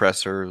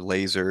suppressor,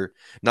 laser,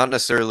 not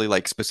necessarily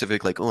like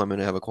specific, like, oh, I'm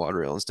gonna have a quad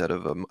rail instead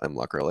of a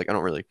M-LOK rail. Like, I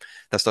don't really,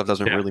 that stuff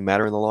doesn't Yeah. really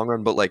matter in the long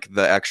run, but like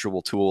the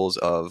actual tools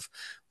of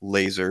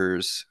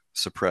lasers,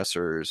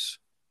 suppressors,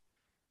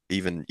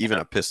 even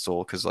a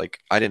pistol, because like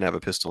I didn't have a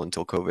pistol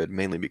until COVID,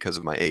 mainly because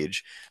of my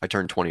age. I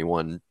turned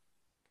 21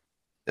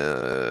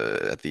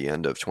 at the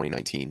end of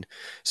 2019.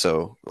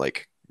 So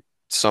like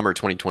summer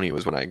 2020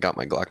 was when I got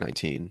my Glock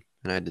 19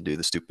 and I had to do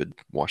the stupid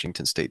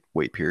Washington State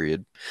wait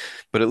period.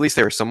 But at least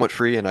they were somewhat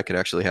free and I could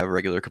actually have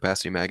regular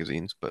capacity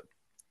magazines. But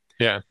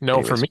Yeah.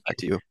 No, for anyways, me, back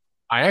to you.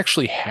 I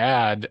actually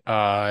had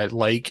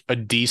like a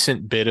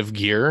decent bit of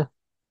gear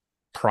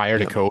prior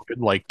to Yeah. COVID,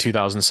 like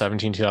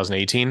 2017,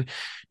 2018.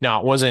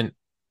 Now it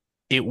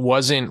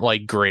wasn't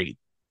like great.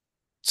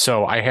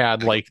 So I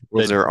had Like, like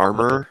was there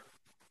armor?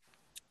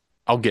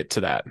 I'll get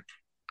to that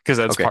because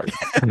that's Okay. part.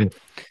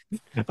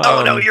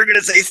 Oh no, Um, you're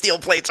gonna say steel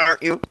plates,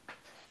 aren't you?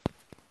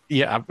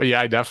 yeah,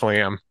 yeah, I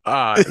definitely am.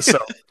 Uh,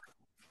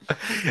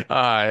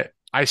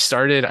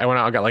 I went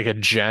out and got like a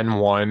Gen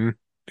 1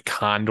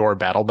 Condor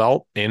battle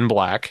belt in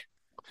black,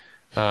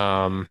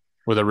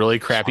 with a really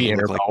Just want crappy to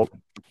inner look like belt.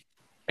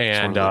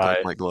 just want And to look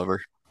like Mike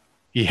Glover.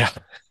 yeah,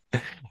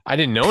 I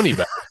didn't know any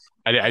better.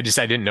 I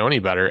didn't know any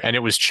better. And it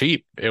was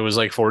cheap. It was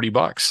like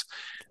 $40.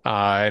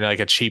 And like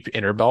a cheap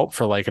inner belt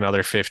for like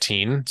another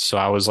 15. So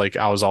I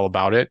was all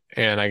about it.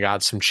 And I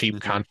got some cheap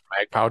Hmm. Contour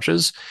mag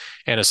pouches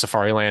and a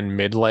Safariland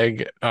mid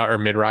leg or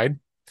mid ride.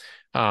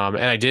 And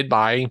I did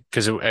buy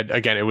because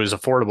again it was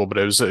affordable, but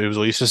it was at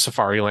least a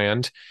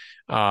Safariland,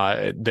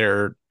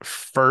 their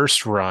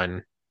first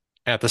run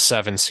at the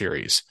 7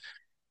 Series.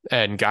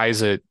 And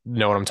guys that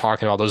know what I'm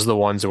talking about, those are the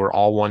ones that were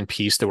all one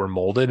piece that were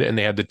molded, and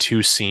they had the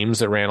two seams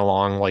that ran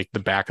along like the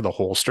back of the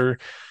holster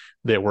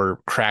that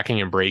were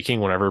cracking and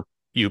breaking whenever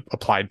you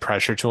applied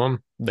pressure to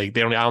them. They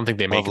don't. I don't think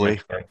they make them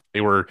Lovely.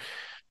 anymore.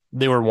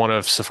 They were one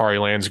of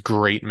Safariland's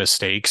great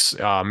mistakes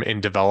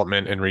in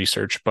development and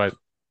research. But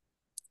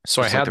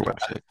so I Just like had their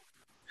website.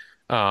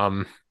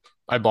 um,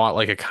 I bought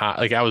like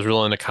like I was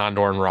really into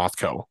Condor and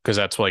Rothco because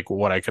that's like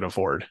what I could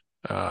afford.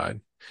 Uh,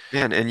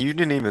 Man, and you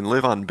didn't even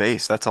live on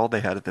base. That's all they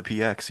had at the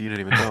PX. You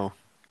didn't even know.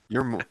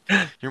 You're more,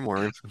 you're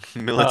more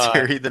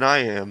uh, military than I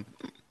am.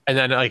 and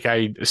then like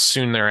I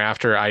soon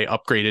thereafter I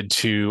upgraded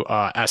to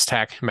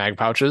S-Tac mag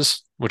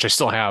pouches, which I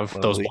still have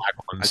those Lovely. black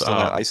ones.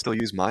 I still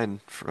use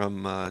mine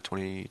from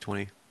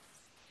 2020.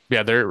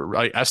 Yeah, they're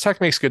like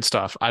S-Tac makes good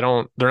stuff.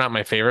 They're not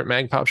my favorite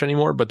mag pouch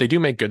anymore, but they do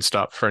make good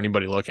stuff for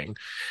anybody looking.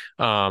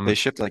 They Um,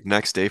 shipped like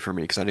next day for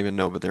me because I didn't even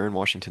know, but they're in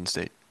Washington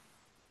State.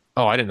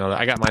 oh, I didn't know that.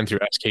 I got mine through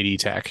SKD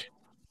Tech.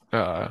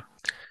 Uh,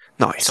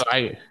 so Nice.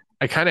 I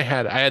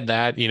had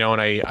that,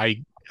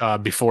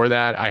 and before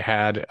that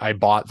I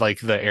bought like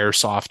the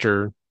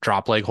Airsofter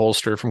drop leg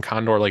holster from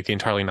Condor, like the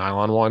entirely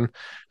nylon one.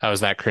 I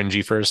was that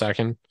cringy for a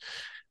second.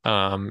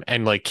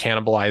 And like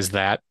cannibalized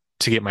that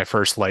to get my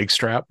first leg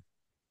strap.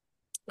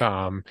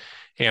 Um,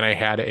 and I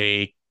had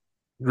a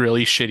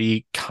really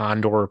shitty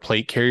Condor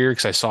plate carrier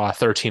because I saw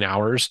 13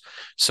 hours.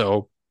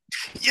 So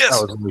I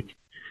Yes.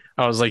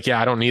 was like,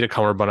 yeah, I don't need a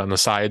cummerbund on the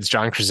sides.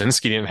 John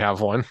Krasinski didn't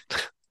have one.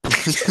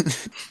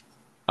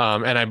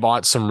 And I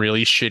bought some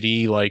really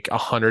shitty, like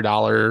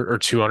 $100 or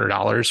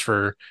 $200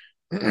 for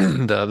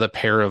the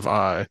pair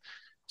of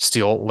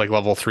steel, like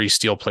level 3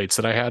 steel plates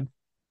that I had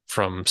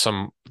from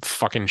some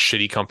fucking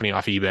shitty company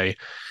off eBay.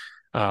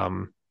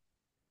 Um,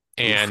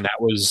 Oof. and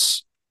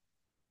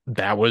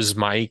that was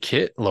my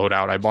kit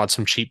loadout. I bought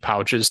some cheap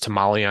pouches to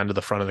molly onto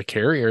the front of the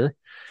carrier,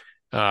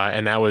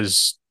 and that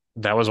was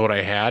what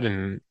I had.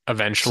 And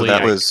So eventually,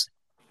 that I was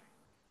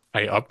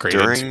I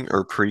upgraded to during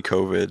or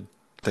pre-COVID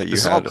that you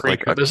this is all had pre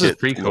like a this is kit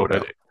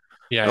pre-coded. loadout.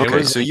 Yeah, it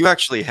Okay, was so like you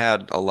actually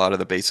had a lot of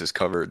the bases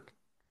covered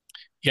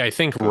yeah, I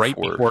think right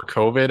before. before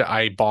COVID,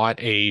 I bought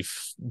a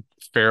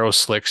Faro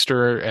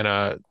Slickster and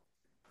a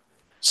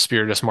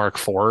Spiritus Mark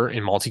IV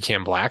in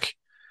multicam black,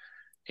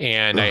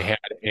 and I Ugh. had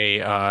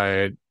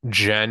a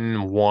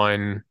Gen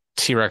 1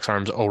 T-Rex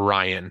Arms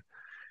Orion,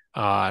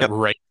 Yep.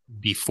 right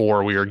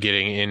before we were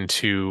getting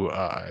into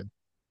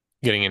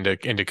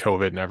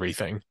COVID and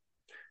everything.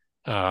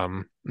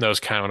 That was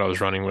kind of what I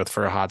was running with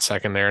for a hot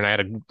second there.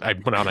 And I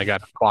went out and I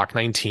got a Glock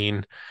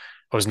 19.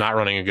 I was not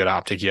running a good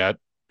optic yet.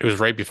 It was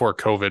right before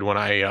COVID when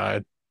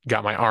I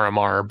got my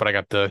RMR, but I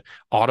got the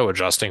auto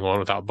adjusting one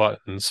without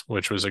buttons,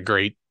 which was a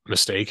great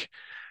mistake.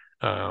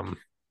 Um,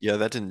 Yeah,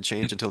 that didn't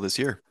change until this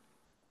year.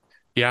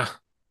 yeah,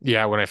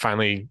 yeah. When I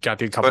finally got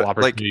the couple But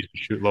like, opportunities to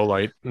shoot low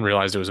light and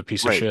realized it was a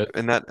piece of right, shit.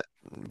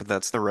 but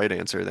that's the right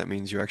answer. That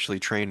means you actually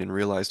trained and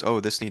realized, oh,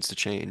 this needs to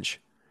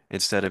change.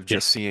 Instead of Yeah,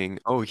 just seeing,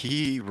 oh,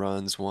 he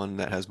runs one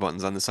that has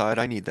buttons on the side,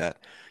 I need that.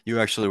 You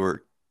actually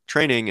were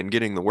training and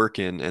getting the work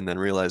in and then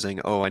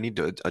realizing, oh, I need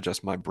to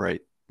adjust my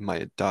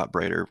dot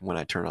brighter when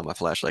I turn on my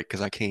flashlight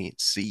because I can't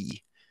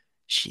see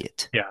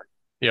shit. yeah,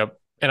 yep.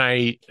 And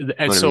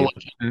Know what I so mean?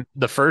 like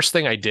the first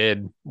thing I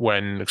did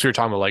because we were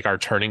talking about like our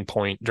turning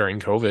point during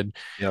COVID,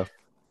 Yeah.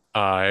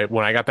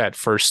 when I got that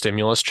first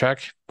stimulus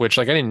check, which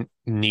like I didn't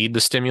need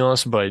the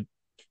stimulus, but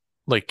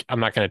like I'm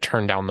not going to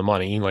turn down the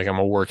money. Like I'm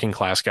a working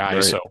class guy,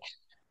 Right. so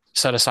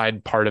set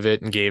aside part of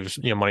it and gave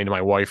money to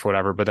my wife, or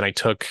whatever. But then I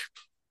took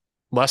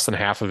less than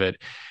half of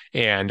it,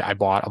 and I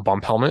bought a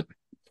bump helmet.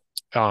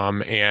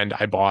 And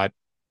I bought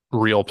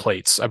real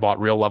plates. I bought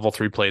real level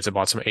 3 plates. I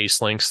bought some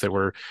Ace Links that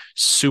were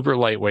super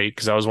lightweight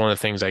because that was one of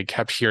the things I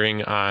kept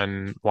hearing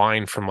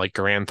online from like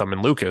Garantham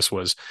and Lucas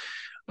was,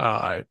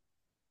 uh,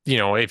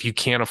 if you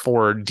can't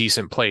afford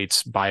decent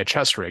plates, buy a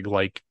chest rig.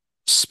 Like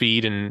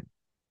speed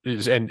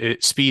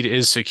speed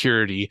is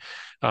security.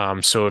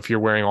 So if you're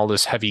wearing all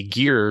this heavy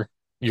gear,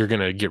 you're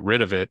gonna get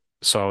rid of it.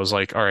 So I was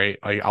like, all right,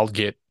 I'll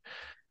get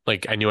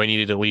like I knew I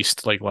needed at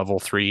least like level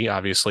 3,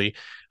 obviously.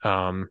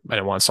 I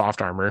didn't want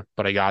soft armor,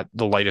 but I got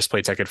the lightest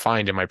plates I could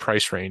find in my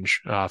price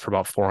range for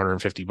about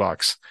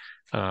 $450.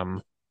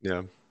 Um,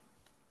 Yeah.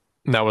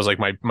 and that was like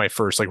my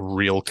first like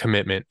real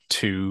commitment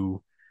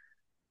to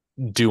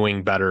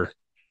doing better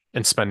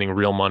and spending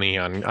real money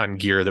on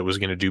gear that was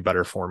going to do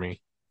better for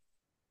me.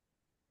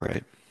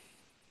 Right.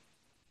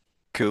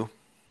 Cool.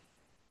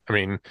 I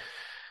mean,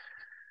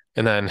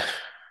 and then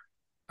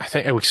I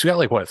think we got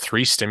like what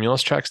 3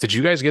 stimulus checks. Did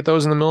you guys get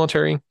those in the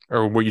military,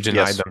 or were you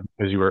denied Yes. them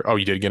because you were? Oh,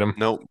 you did get them.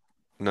 Nope.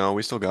 No,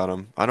 we still got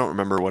them. I don't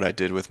remember what I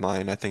did with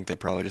mine. I think they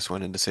probably just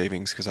went into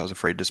savings because I was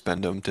afraid to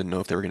spend them. Didn't know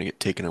if they were going to get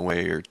taken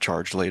away or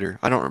charged later.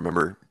 I don't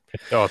remember.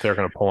 Oh, if they're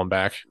going to pull them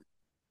back.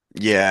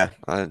 Yeah,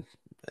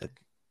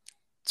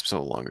 it's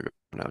so long ago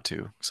now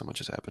too. So much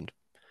has happened.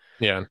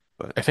 Yeah.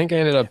 But I think I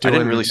ended up I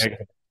didn't really. doing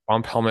a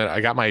bump helmet.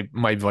 I got my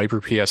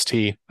Viper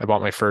PST. I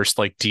bought my first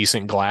like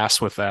decent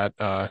glass with that.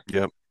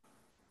 Yep.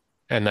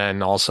 And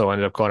then also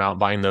ended up going out and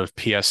buying the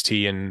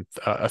PST and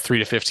a 3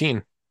 to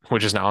 15,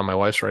 which is now on my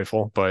wife's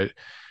rifle. But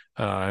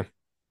uh,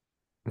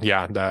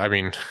 yeah, I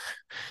mean,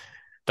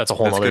 that's a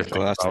whole That's nother good thing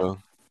glass about.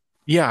 though.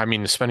 Yeah, I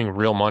mean, spending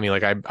real money.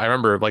 Like I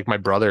remember like my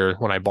brother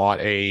when I bought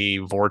a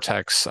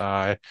Vortex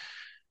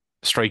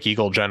Strike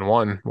Eagle Gen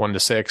 1, 1 to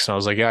 6. And I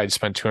was like, yeah, I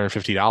spent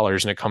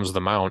 $250 and it comes with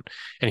a mount.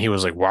 And he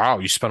was like, wow,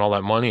 you spent all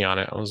that money on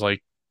it. I was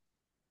like,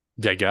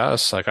 yeah, I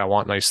guess. Like, I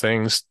want nice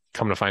things.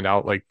 Come to find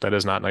out, like, that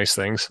is not nice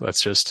things.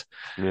 That's just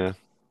Yeah.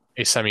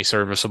 a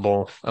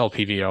semi-serviceable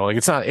LPVO. Like,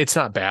 it's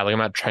not bad. Like, I'm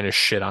not trying to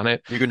shit on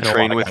it. You can I know a lot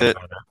train of with guys it.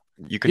 are.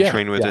 You can Yeah,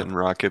 train with yeah. it and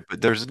rock it,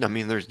 but I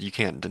mean, you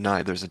can't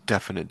deny there's a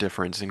definite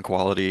difference in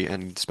quality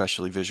and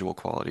especially visual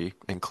quality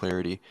and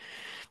clarity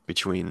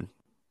between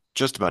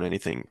just about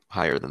anything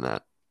higher than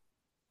that.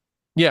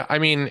 Yeah, I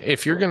mean,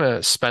 if you're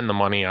gonna spend the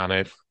money on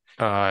it,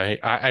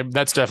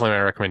 that's definitely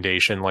my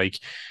recommendation. Like,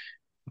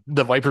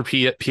 the Viper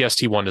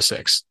PST 1 to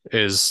 6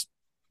 is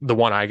the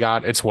one I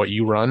got. It's what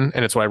you run,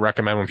 and it's what I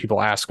recommend when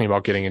people ask me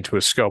about getting into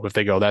a scope. If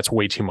they go, that's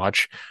way too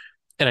much,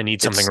 and I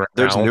need something It's right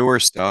there's now. newer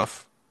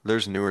stuff.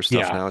 There's newer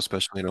stuff Yeah. now,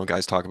 especially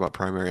guys talk about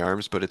primary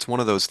arms, but it's one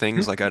of those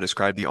things like I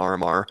described the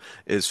RMR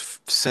is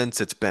since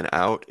it's been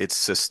out, it's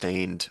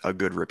sustained a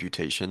good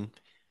reputation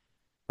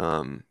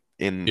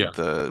in Yeah.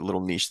 the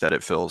little niche that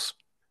it fills.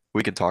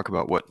 We could talk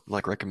about what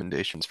like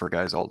recommendations for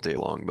guys all day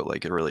long, but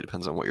like it really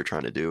depends on what you're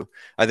trying to do.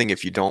 I think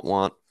if you don't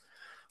want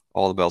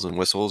all the bells and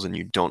whistles and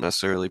you don't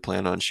necessarily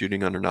plan on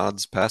shooting under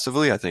nods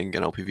passively, I think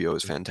an LPVO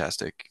is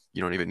fantastic.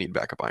 You don't even need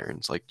backup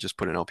irons. Like just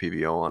put an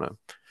LPVO on a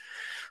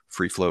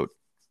free float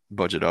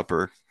budget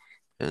upper,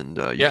 and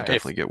you Yeah. can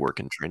definitely get work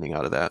and training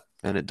out of that.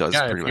 And it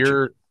does If pretty much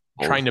you're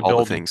all trying to all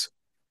the build, things.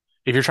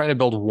 if you're trying to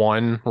build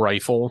one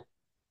rifle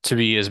to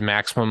be as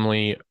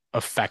maximally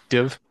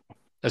effective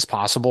as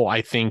possible,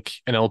 I think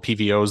an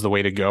LPVO is the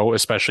way to go,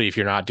 especially if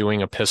you're not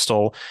doing a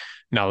pistol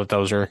now that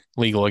those are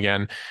legal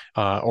again,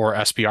 or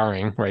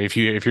SBRing, right? If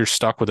you're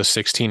stuck with a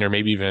 16 or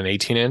maybe even an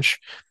 18 inch,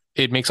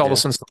 it makes all the Yeah,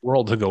 sense in the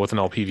world to go with an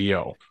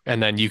LPVO.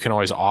 And then you can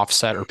always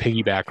offset or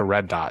piggyback a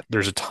red dot.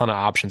 There's a ton of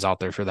options out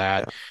there for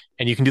that. yeah,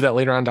 And you can do that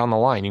later on down the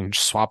line. You can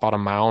just swap out a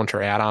mount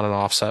or add on an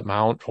offset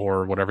mount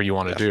or whatever you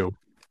want to yeah. do.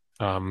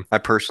 Um, I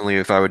personally,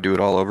 if I would do it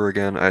all over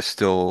again, I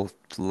still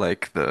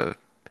like the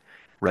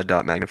red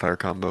dot magnifier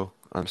combo.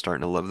 I'm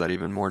starting to love that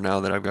even more now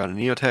that I've got a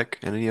Neotech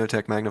and a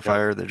Neotech yep.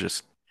 magnifier. They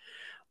just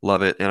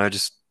love it, and I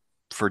just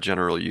for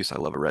general use, I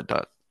love a red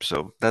dot.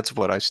 So that's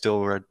what I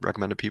still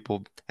recommend to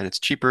people, and it's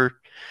cheaper.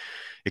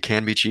 It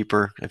can be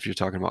cheaper if you're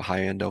talking about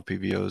high-end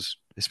LPVOs,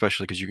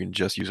 especially because you can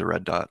just use a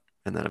red dot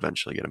and then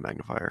eventually get a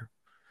magnifier.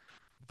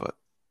 But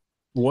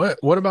What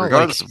about like,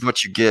 regardless of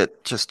what you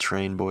get, just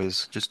train,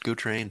 boys. Just go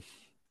train.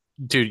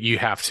 dude, you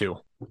have to.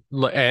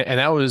 And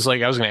that was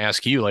like I was going to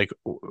ask you like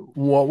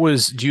what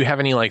was do you have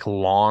any like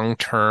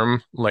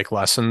long-term like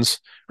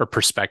lessons or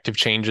perspective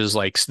changes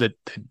like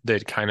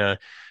that kind of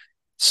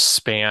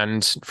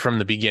spanned from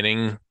the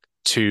beginning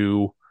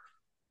to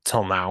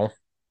till now?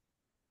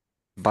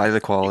 Buy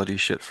the quality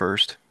shit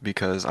first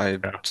because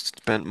Yeah.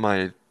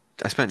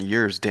 I spent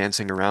years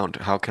dancing around.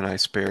 How can I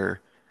save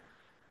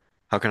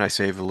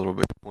a little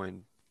bit of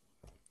coin?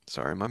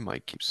 Sorry, my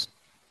mic keeps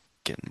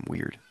getting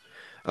weird.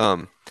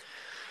 Um,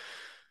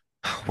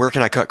 where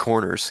can I cut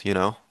corners, you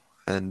know?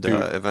 And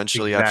Dude,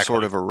 eventually I've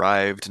sort exactly. of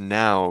arrived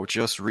now,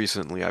 just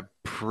recently, I'm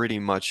pretty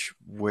much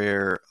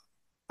where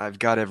I've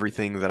got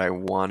everything that I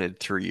wanted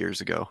 3 years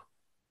ago.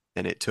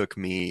 And it took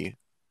me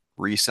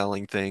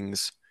reselling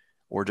things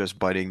or just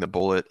biting the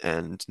bullet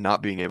and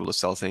not being able to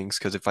sell things.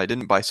 Because if I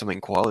didn't buy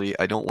something quality,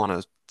 I don't want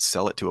to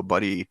sell it to a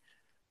buddy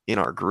in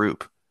our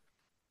group.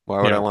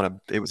 Why would I Yeah.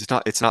 want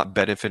to? It's not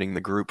benefiting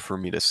the group for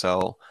me to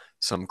sell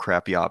some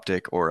crappy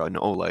optic or an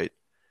Olight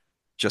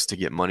just to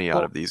get money out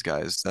Well, of these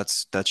guys.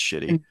 That's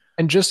shitty.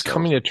 and just So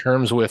coming to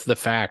terms with the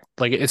fact,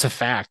 like it's a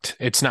fact.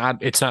 It's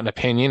not an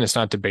opinion, it's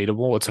not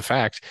debatable, it's a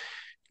fact.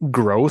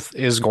 Growth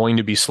is going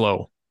to be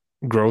slow.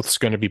 Growth's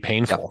going to be yeah,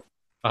 painful.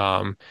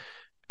 Um,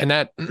 and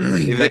that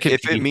if that it could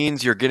if it be,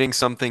 means you're getting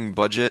something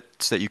budget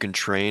so that you can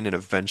train and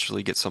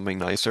eventually get something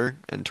nicer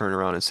and turn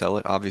around and sell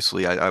it,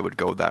 obviously I would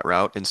go that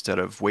route instead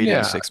of waiting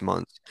yeah, 6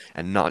 months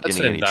and not that's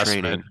an getting any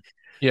investment. training.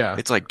 Yeah.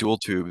 It's like dual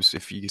tubes.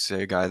 If you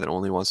say a guy that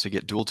only wants to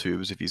get dual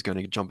tubes, if he's going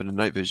to jump into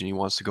night vision, he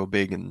wants to go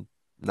big and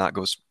not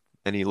go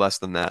any less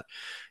than that.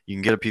 You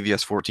can get a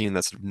PVS 14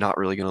 that's not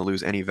really going to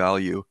lose any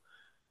value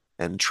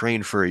and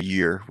train for a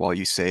year while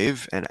you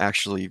save and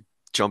actually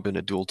jump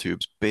into dual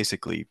tubes.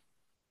 Basically,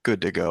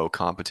 good to go,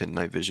 competent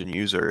night vision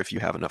user if you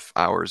have enough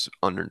hours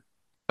under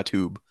a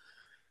tube.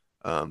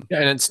 Yeah, and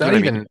You know what I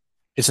mean?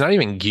 it's not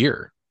even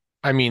gear.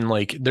 I mean,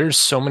 like there's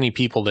so many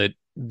people that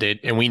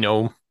and we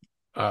know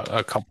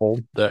a couple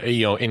that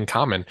in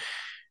common.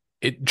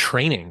 It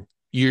training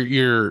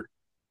your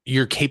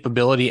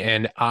capability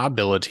and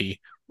ability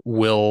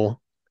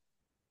will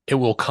it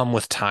will come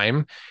with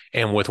time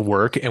and with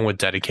work and with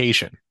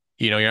dedication.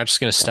 You're not just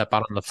going to Yeah. step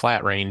out on the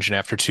flat range and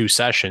after two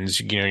sessions,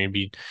 you'd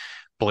be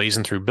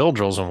blazing through bill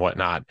drills and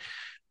whatnot.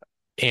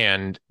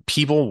 And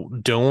people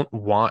don't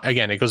want,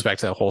 again, it goes back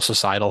to that whole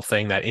societal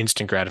thing, that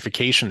instant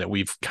gratification that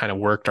we've kind of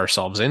worked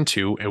ourselves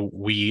into.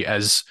 We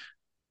as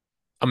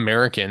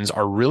Americans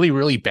are really,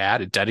 really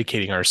bad at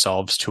dedicating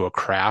ourselves to a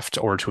craft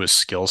or to a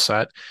skill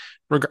set.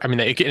 I mean,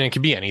 it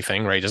could be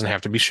anything, right? It doesn't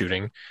have to be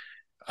shooting.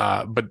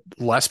 But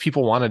less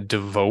people want to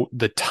devote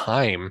the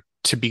time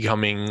to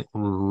becoming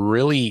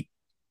really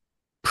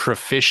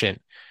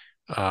proficient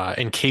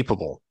and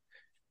capable.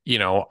 Dude,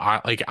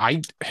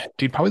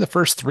 probably the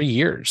first 3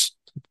 years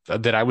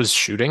that I was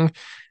shooting,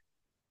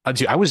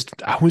 dude, I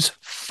was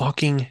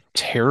fucking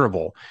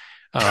terrible.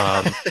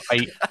 I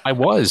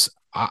was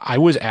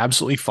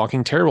absolutely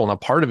fucking terrible. And a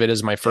part of it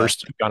is my Yeah.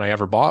 first gun I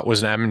ever bought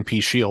was an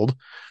M&P Shield,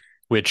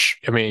 which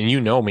I mean,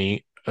 you know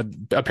me.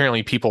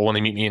 Apparently, people when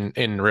they meet me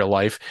in real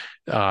life,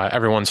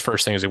 everyone's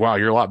first thing is like, "Wow,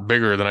 you're a lot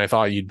bigger than I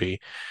thought you'd be."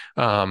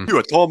 Um, You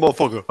a tall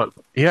motherfucker. but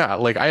yeah,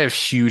 like I have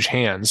huge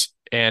hands,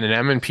 and an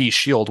M&P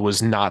Shield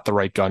was not the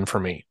right gun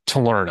for me to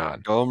learn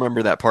on. I'll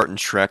remember that part in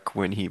Shrek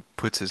when he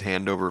puts his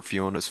hand over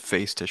Fiona's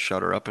face to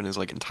shut her up and his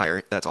like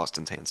entire that's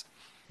Austin's hands.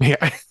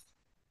 Yeah,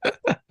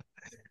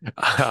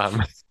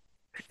 um,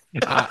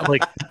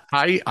 like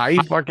I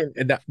fucking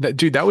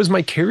dude, that was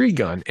my carry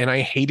gun, and I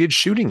hated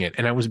shooting it,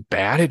 and I was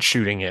bad at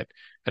shooting it,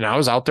 and I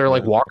was out there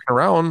like Yeah. walking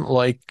around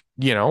like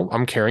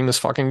I'm carrying this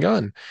fucking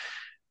gun.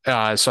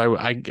 So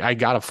I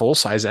got a full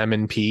size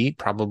M&P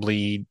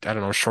probably I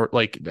don't know short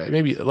like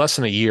maybe less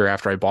than a year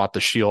after I bought the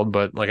Shield,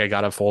 but like I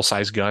got a full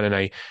size gun and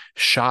I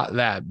shot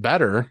that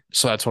better,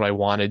 so that's what I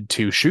wanted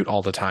to shoot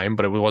all the time,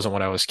 but it wasn't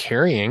what I was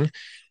carrying,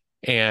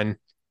 and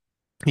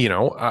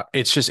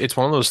it's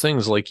one of those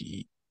things like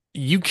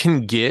you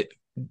can get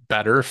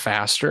better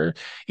faster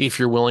if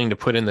you're willing to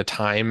put in the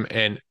time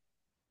and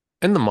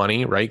the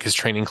money, right? Because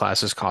training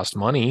classes cost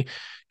money,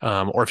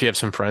 or if you have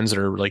some friends that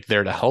are like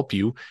there to help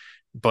you,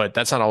 but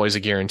that's not always a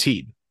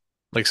guaranteed.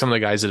 Like some of the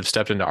guys that have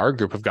stepped into our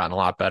group have gotten a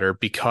lot better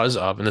because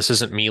of, and this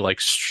isn't me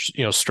like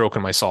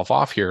stroking myself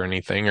off here or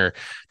anything, or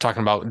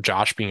talking about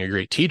Josh being a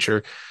great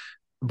teacher,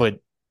 but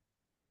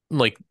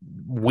like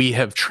we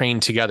have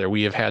trained together,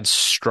 we have had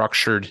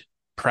structured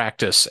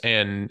practice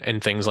and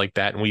things like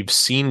that, and we've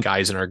seen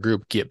guys in our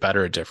group get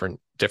better at different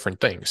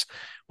things.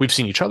 We've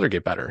seen each other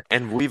get better.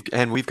 And we've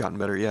gotten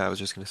better. Yeah, I was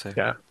just gonna say.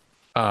 Yeah.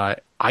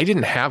 I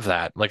didn't have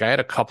that. Like I had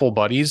a couple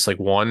buddies, like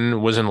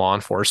one was in law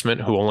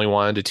enforcement who only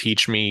wanted to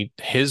teach me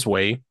his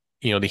way,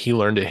 that he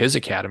learned at his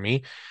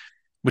academy.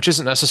 which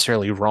isn't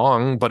necessarily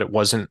wrong, but it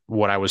wasn't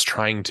what I was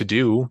trying to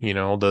do.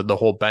 The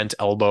whole bent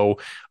elbow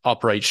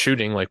upright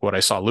shooting, like what I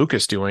saw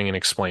Lucas doing and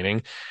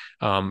explaining,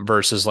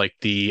 versus like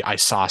the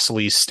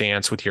isosceles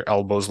stance with your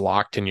elbows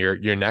locked and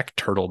your neck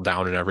turtled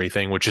down and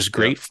everything, which is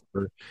Yep. great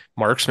for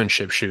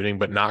marksmanship shooting,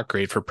 but not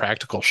great for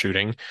practical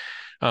shooting.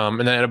 And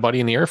then I had a buddy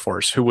in the Air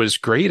Force who was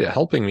great at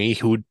helping me,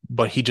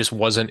 but he just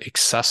wasn't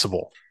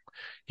accessible.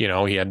 He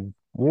had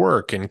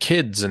work and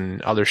kids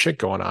and other shit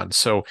going on.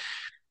 So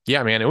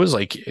yeah, man, it was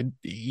like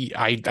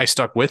I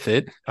stuck with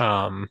it.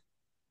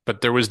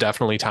 But there was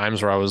definitely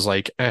times where I was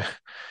like,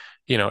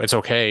 it's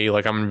okay.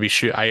 Like I'm gonna be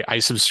shoot. I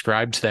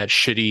subscribe to that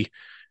shitty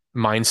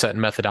mindset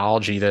and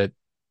methodology that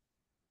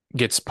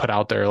gets put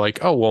out there.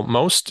 Like, oh well,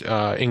 most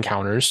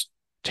encounters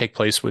take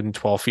place within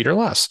 12 feet or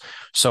less.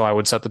 So I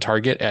would set the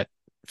target at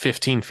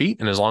 15 feet,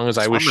 and as long as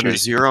I So was I'm gonna shooting,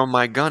 zero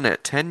my gun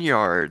at 10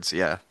 yards.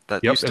 Yeah,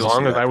 that you yep, as still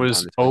see long as that I from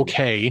was time to time.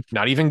 okay,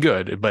 not even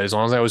good, but as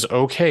long as I was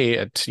okay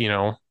at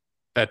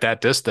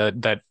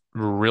that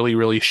really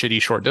really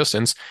shitty short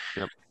distance,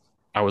 Yep.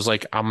 I was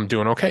like, I'm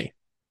doing okay.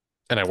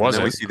 And I And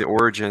then we wasn't. see the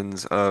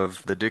origins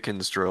of the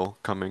Dickens drill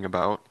coming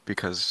about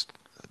because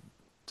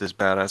this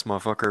badass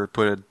motherfucker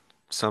put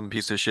some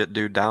piece of shit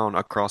dude down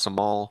across a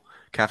mall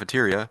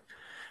cafeteria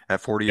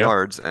at 40 Yep.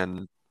 yards,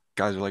 and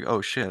guys are like,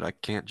 "Oh shit, I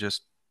can't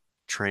just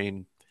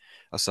train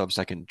a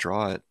sub-second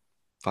draw at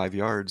 5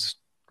 yards."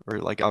 Or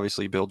like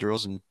obviously build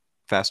drills and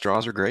fast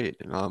draws are great,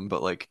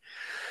 but like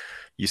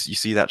you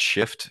see that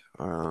shift,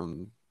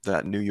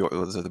 that New York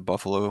was it the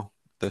Buffalo,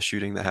 the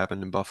shooting that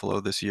happened in Buffalo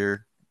this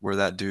year, where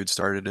that dude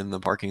started in the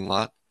parking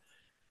lot,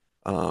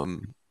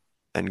 um,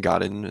 and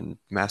got in and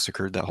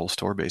massacred that whole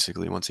store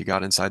basically once he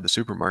got inside the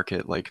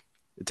supermarket. Like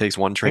it takes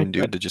one I think trained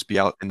that dude to just be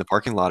out in the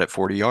parking lot at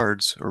 40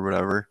 yards or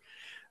whatever.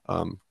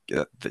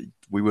 Yeah,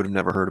 we would have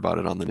never heard about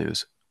it on the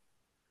news.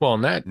 well,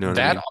 and that You know what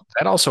I that mean?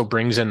 that also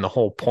brings in the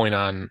whole point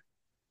on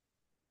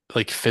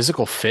like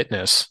physical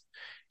fitness.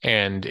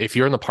 And if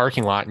you're in the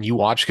parking lot and you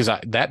watch, because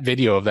that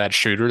video of that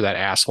shooter, that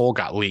asshole,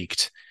 got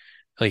leaked,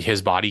 like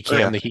his body Oh cam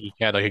yeah. that he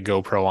had like a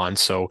GoPro on.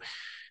 So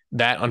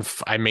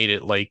I made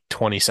it like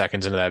 20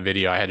 seconds into that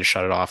video. I had to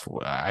shut it off.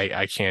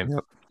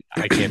 Yep.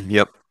 I can't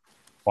Yep.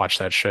 watch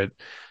that shit.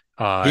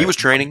 He was But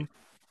training.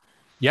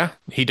 yeah,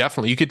 he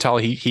definitely, you could tell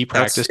he That's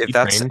practiced, he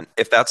trained.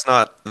 if that's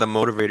not the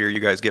motivator you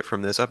guys get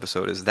from this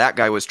episode, is that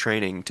guy was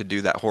training to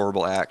do that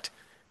horrible act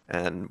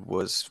and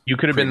was You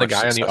could have pretty been the much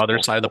guy on the other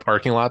successful. side of the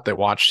parking lot that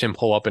watched him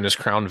pull up in his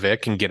Crown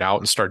Vic and get out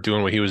and start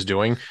doing what he was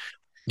doing.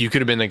 You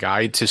could have been the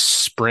guy to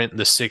sprint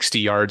the 60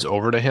 yards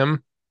over to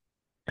him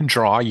and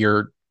draw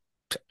your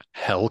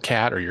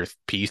Hellcat or your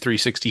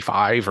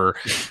P365 or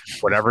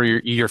whatever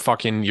your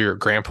fucking your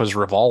grandpa's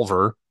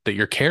revolver that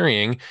you're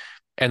carrying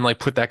and like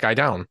put that guy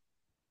down.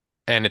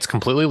 And it's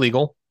completely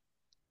legal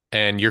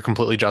and you're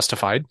completely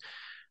justified.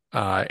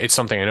 It's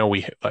something I know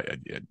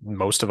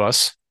most of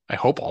us, I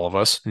hope all of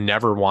us,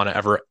 never want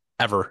to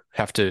ever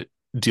have to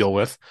deal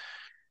with.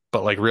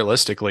 But like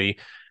realistically,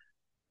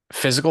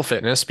 physical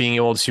fitness, being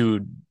able to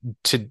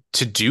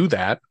do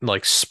that,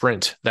 like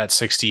sprint that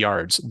 60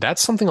 yards,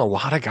 that's something a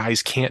lot of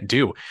guys can't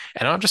do.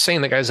 And I'm not just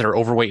saying the guys that are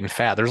overweight and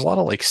fat. There's a lot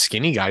of like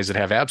skinny guys that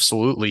have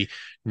absolutely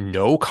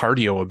no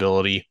cardio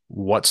ability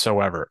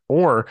whatsoever.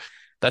 Or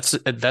that's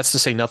to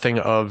say nothing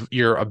of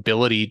your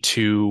ability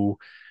to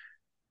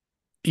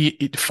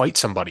fight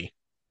somebody,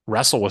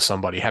 wrestle with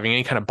somebody, having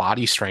any kind of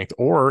body strength,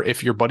 or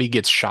if your buddy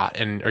gets shot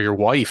and or your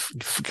wife,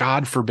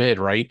 God forbid,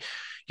 right?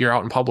 You're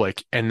out in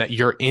public and that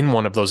you're in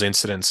one of those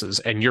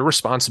incidences and your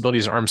responsibility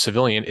as an armed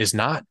civilian is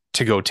not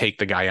to go take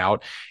the guy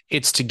out.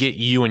 It's to get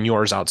you and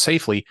yours out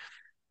safely.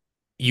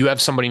 You have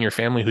somebody in your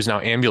family who's now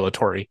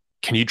ambulatory.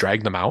 Can you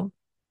drag them out?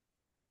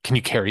 Can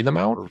you carry them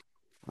out? Or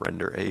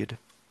render aid.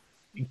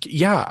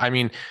 Yeah. I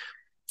mean,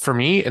 for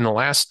me, in the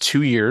last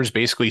 2 years,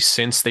 basically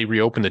since they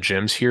reopened the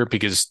gyms here,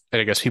 because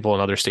I guess people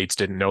in other states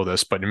didn't know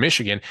this, but in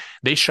Michigan,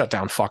 they shut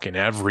down fucking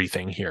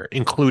everything here,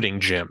 including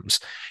gyms.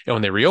 And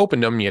when they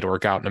reopened them, you had to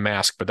work out in a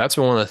mask. But that's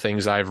been one of the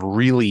things I've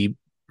really,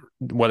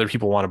 whether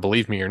people want to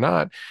believe me or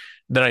not,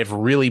 that I've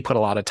really put a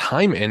lot of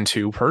time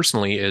into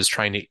personally is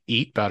trying to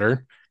eat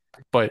better,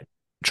 but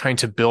trying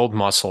to build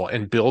muscle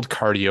and build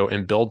cardio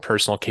and build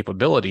personal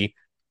capability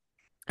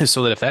is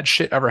so that if that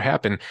shit ever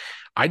happened,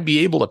 I'd be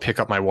able to pick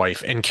up my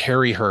wife and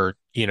carry her,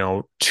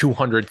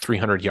 200,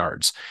 300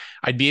 yards.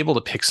 I'd be able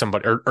to pick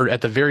somebody, or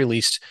at the very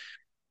least,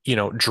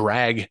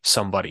 drag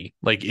somebody.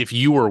 Like if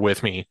you were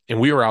with me and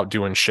we were out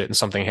doing shit and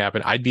something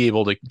happened, I'd be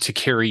able to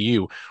carry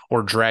you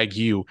or drag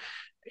you.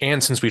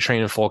 And since we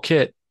train in full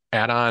kit,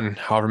 add on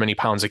however many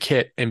pounds of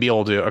kit and be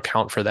able to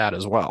account for that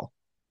as well.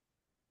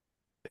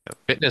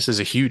 Fitness is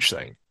a huge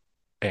thing.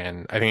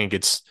 And I think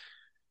it's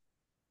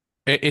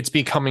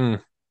becoming,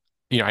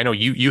 I know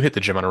you hit the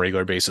gym on a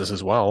regular basis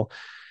as well.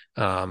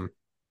 Um,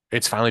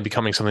 it's finally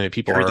becoming something that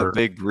people You're the are,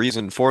 big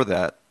reason for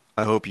that.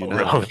 I hope you oh,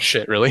 know. oh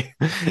shit, really?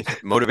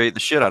 Motivate the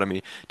shit out of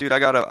me. Dude, I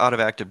got out of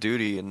active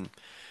duty and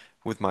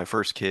with my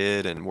first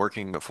kid and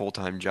working a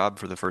full-time job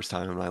for the first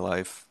time in my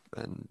life.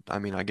 And I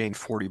mean, I gained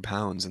 40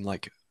 pounds in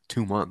like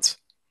 2 months.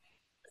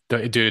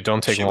 Dude, it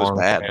don't take Shit was long,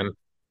 bad. man.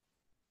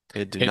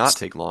 It did not It's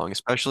take long,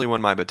 especially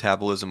when my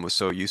metabolism was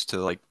so used to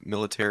like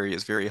military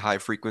is very high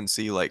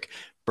frequency, like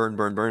burn,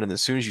 burn, burn. And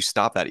as soon as you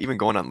stop that, even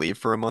going on leave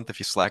for a month, if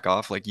you slack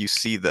off, like you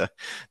see the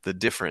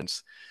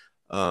difference.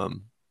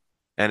 Um,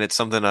 and it's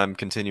something I'm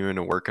continuing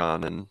to work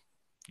on and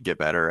get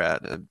better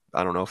at.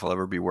 I don't know if I'll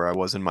ever be where I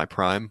was in my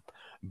prime,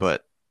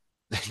 but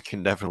it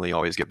can definitely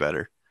always get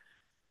better.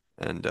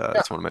 And yeah,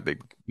 that's one of my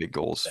big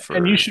goals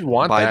and you for should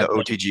want by the that.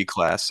 Like, OTG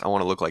class. I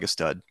want to look like a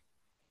stud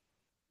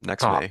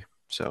next oh, May.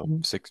 So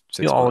six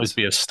you'll six always months.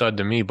 be a stud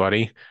to me,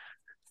 buddy.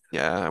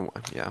 Yeah,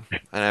 yeah.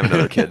 And I have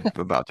another kid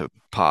about to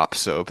pop,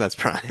 so that's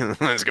probably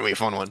that's gonna be a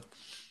fun one.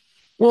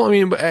 Well, I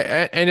mean,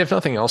 and if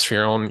nothing else, for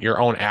your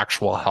own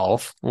actual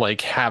health,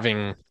 like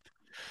having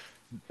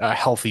a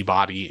healthy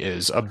body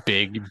is a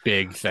big,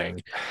 big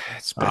thing.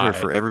 It's better Uh,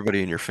 for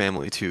everybody in your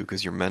family too,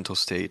 because your mental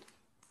state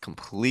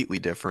completely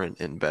different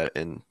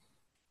and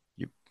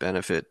you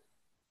benefit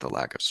the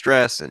lack of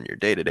stress and your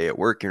day to day at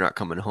work. You're not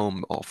coming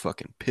home all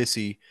fucking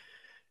pissy,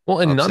 well,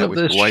 and none upset of with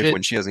this your wife shit.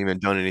 when she hasn't even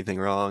done anything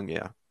wrong.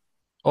 Yeah.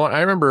 Well,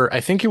 I remember,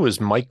 I think it was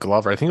Mike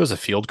Glover. I think it was a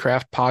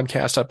Fieldcraft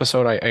podcast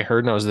episode I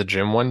heard, and I was at the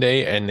gym one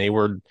day, and they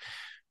were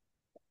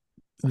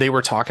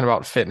talking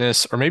about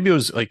fitness, or maybe it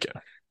was like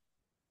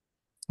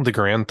the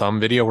Grand Thumb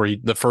video where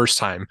the first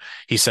time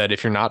he said,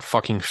 "If you're not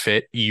fucking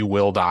fit, you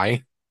will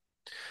die."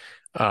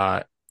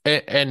 Uh,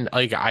 and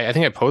like I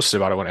think I posted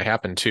about it when it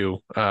happened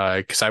too,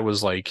 because I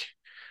was like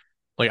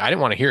I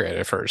didn't want to hear it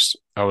at first.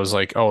 I was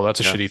like, "Oh, that's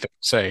a Yeah. shitty thing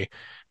to say,"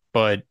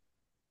 but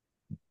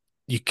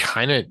you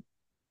kind of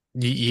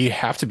you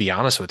have to be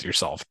honest with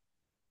yourself.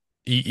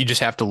 You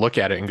just have to look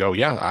at it and go,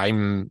 "Yeah,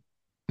 I'm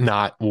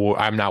not where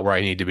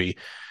I need to be."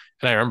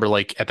 And I remember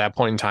like at that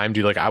point in time,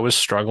 dude, like I was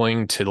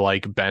struggling to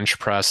like bench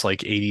press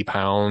like 80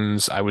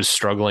 pounds. I was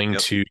struggling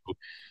Yep.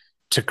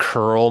 to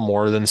curl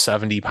more than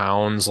 70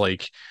 pounds.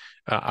 Like,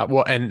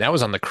 well, and that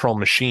was on the curl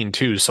machine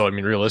too. So, I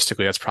mean,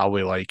 realistically, that's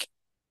probably like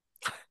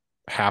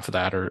half of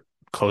that or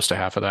close to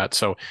half of that.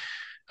 So,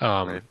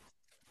 um,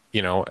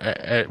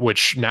 Right.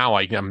 which now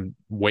I'm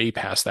way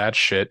past that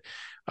shit.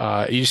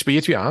 But you have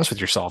to be honest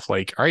with yourself.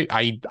 Like, all right,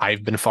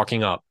 I've been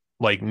fucking up.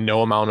 Like,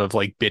 no amount of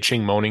like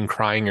bitching, moaning,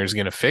 crying is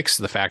going to fix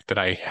the fact that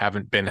I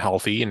haven't been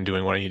healthy and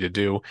doing what I need to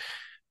do.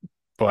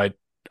 But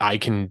I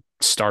can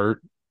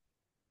start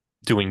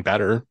doing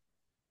better.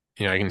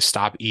 I can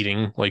stop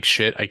eating like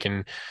shit. I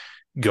can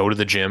go to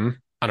the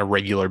gym on a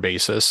regular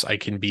basis. I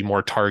can be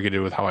more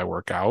targeted with how I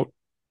work out.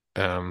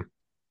 Um,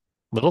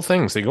 Little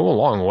things, they go a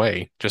long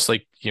way. Just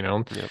like,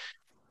 Yep.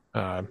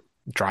 uh,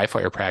 dry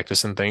fire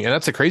practice and thing. And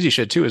that's the crazy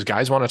shit too, is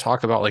guys want to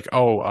talk about like,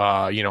 oh,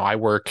 I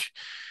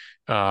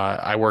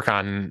work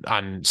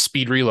on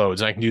speed reloads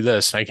and I can do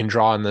this and I can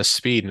draw in this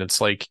speed. And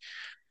it's like,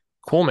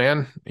 cool,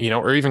 man.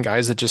 Or even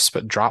guys that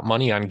just drop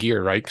money on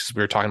gear, right? Because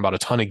we were talking about a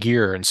ton of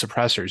gear and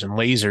suppressors and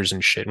lasers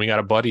and shit. And we got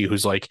a buddy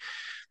who's like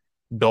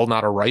building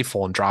out a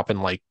rifle and dropping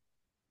like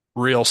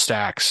real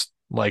stacks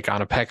like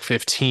on a PEC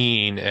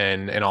 15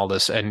 and all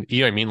this. And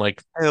you know what I mean?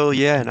 Like, Hell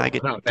yeah, and I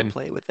get to and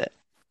play with it.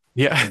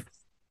 yeah.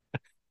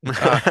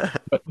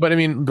 But I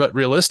mean, but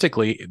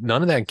realistically,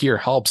 none of that gear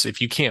helps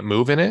if you can't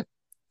move in it,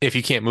 if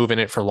you can't move in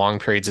it for long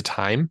periods of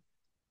time,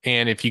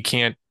 and if you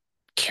can't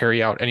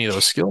carry out any of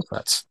those skill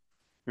sets.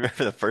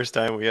 Remember the first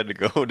time we had to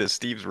go to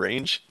Steve's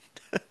range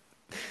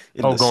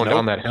in Oh, the going snow?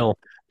 down that hill.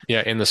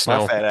 Yeah, in the My snow.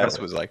 fat ass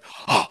was like,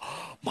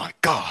 "Oh my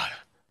God."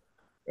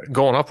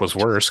 Going up was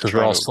worse Just because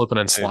we're trying all to, slipping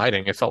and I,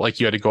 sliding. It felt like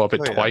you had to go up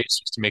it oh yeah. twice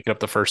just to make it up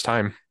the first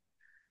time.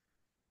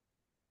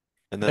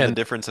 And then the And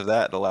difference of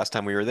that, the last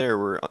time we were there,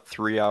 we're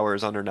 3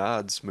 hours under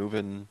nods,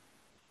 moving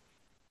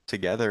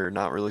together,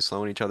 not really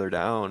slowing each other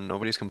down.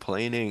 Nobody's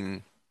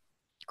complaining.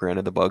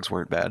 Granted, the bugs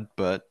weren't bad,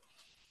 but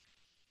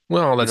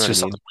well, you know that's what I just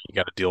mean. something you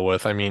got to deal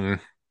with. I mean,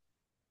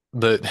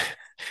 the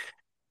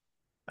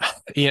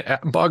yeah,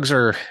 bugs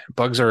are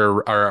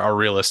a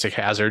realistic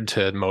hazard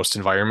to most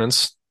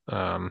environments.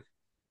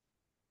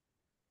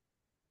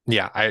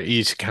 Yeah,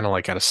 you kind of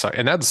like got to suck,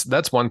 and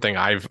that's one thing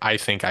I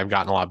think I've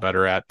gotten a lot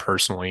better at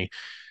personally,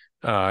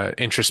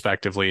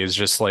 introspectively, is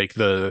just like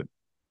the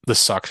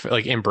suck,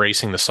 like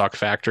embracing the suck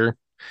factor.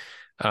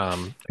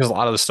 Because a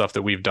lot of the stuff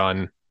that we've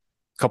done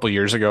a couple of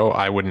years ago,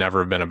 I would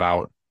never have been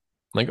about.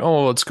 Like,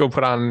 oh, let's go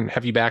put on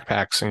heavy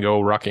backpacks and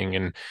go rucking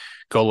and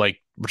go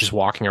like just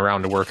walking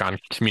around to work on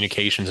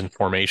communications and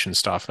formation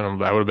stuff.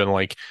 And I would have been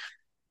like,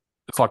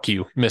 fuck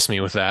you, miss me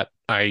with that.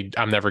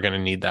 I'm never gonna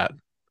need that.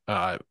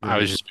 I Hmm.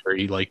 was just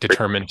very like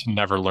determined to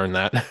never learn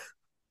that.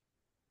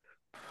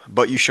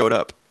 But you showed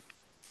up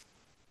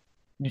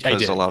I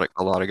because a did. lot of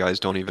a lot of guys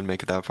don't even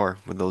make it that far.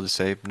 When they'll just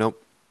say,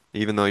 "Nope."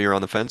 Even though you're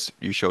on the fence,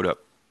 you showed up.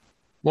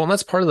 Well, and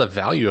that's part of the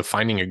value of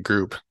finding a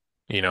group,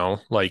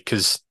 like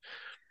because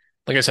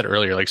like I said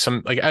earlier, like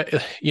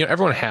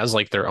everyone has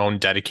like their own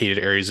dedicated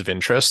areas of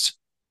interest,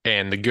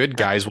 and the good Right.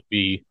 guys will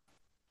be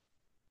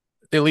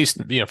at least,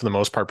 for the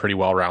most part, pretty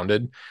well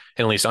rounded, and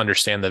at least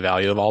understand the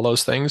value of all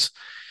those things.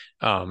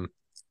 Um,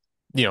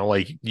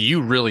 like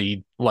you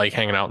really like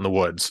hanging out in the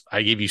woods.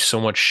 I gave you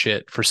so much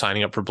shit for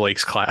signing up for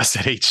Blake's class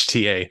at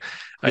HTA.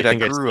 I Dude, I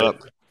think I grew said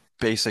up it.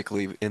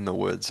 basically in the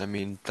woods. I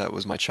mean, that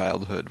was my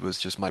childhood, was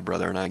just my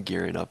brother and I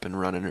gearing up and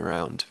running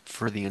around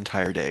for the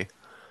entire day.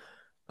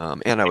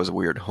 And I was a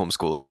weird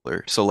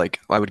homeschooler. So like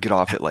I would get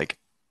off at like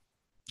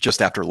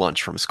just after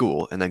lunch from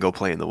school and then go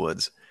play in the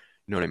woods.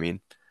 You know what I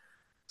mean?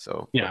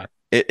 So Yeah.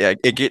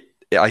 it get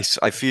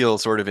I feel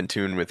sort of in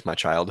tune with my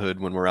childhood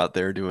when we're out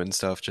there doing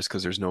stuff just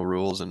because there's no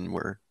rules and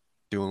we're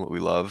doing what we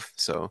love.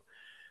 So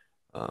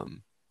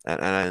um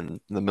and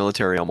the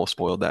military almost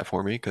spoiled that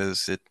for me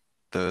because it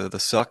the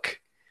suck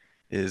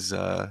is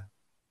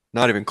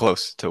not even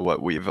close to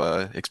what we've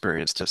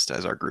experienced just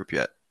as our group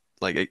yet.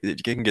 Like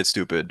it can get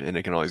stupid and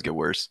it can always get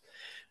worse.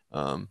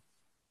 Um,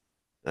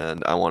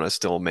 and I want to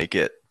still make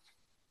it.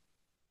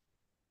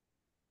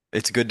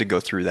 It's good to go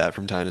through that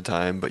from time to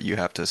time, but you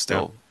have to Yeah.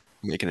 still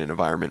make it an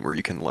environment where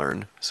you can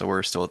learn. So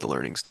we're still at the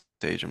learning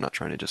stage. I'm not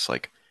trying to just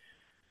like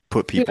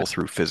put Yeah. people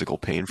through physical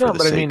pain for No, the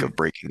but I sake mean, of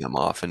breaking them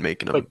off and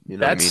making but them, you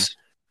know what I mean?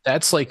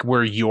 that's like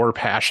where your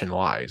passion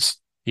lies.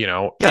 You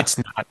know, Yeah. it's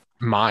not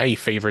my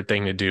favorite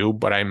thing to do,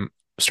 but I'm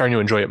starting to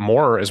enjoy it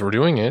more as we're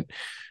doing it.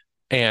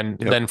 And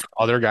Yep. then for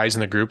other guys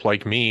in the group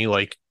like me,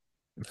 like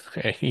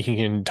you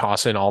can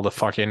toss in all the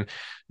fucking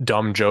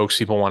dumb jokes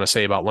people want to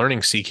say about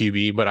learning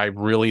CQB, but I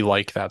really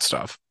like that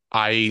stuff.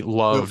 I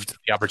Yep. loved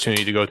the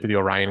opportunity to go through the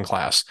Orion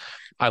class.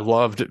 I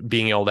loved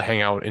being able to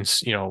hang out and,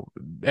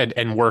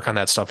 and work on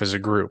that stuff as a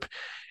group.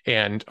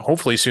 And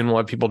hopefully soon we'll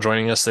have people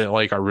joining us that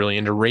like are really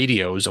into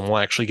radios and we'll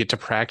actually get to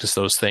practice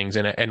those things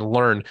and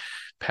learn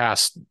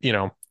past,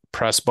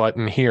 press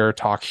button here,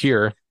 talk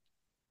here,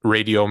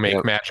 radio make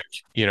Yep. magic,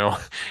 you know.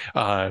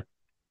 Uh,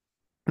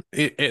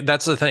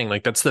 that's the thing.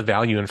 Like that's the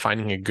value in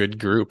finding a good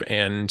group,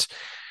 and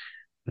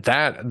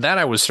that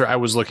I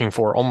was looking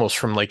for almost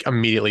from like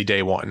immediately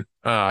day one.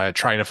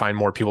 Trying to find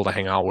more people to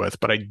hang out with,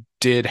 but I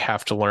did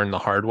have to learn the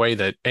hard way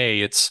that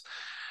it's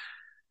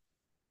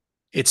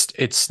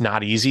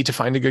not easy to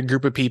find a good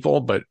group of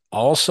people, but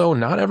also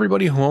not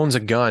everybody who owns a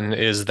gun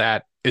is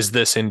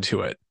this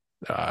into it.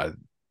 Uh,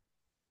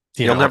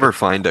 you You'll know, never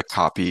find a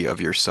copy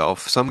of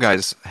yourself. Some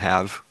guys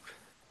have,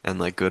 and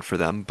like good for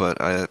them.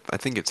 But I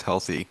think it's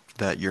healthy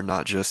that you're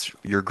not just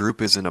your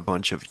group isn't a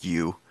bunch of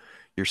you.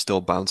 You're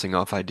still bouncing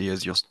off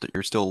ideas.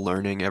 You're still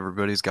learning.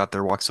 Everybody's got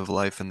their walks of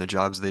life and the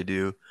jobs they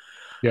do.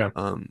 yeah.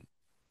 Um,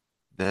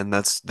 and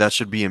that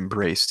should be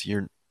embraced.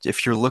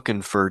 If you're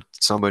looking for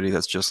somebody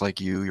that's just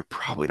like you're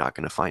probably not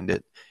going to find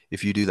it.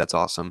 If you do, that's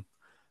awesome.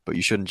 But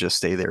you shouldn't just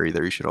stay there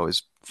either. You should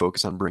always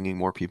focus on bringing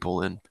more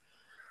people in.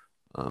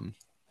 Um,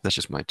 that's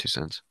just my 2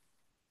 cents.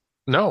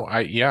 No,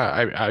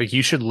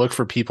 you should look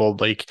for people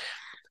like,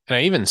 and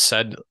I even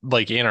said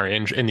like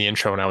in the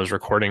intro when I was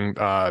recording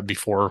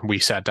before we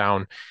sat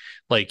down,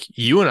 like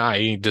you and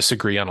I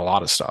disagree on a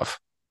lot of stuff.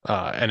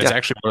 And it's Yeah,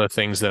 actually one of the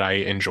things that I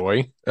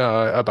enjoy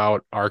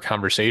about our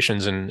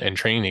conversations and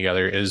training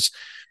together is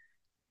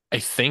I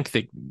think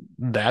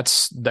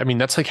that's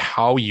like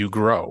how you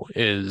grow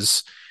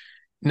is,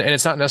 and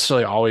it's not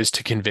necessarily always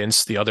to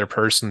convince the other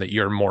person that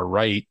you're more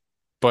right,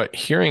 but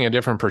hearing a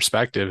different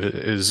perspective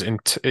it's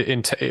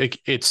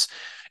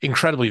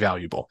incredibly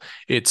valuable.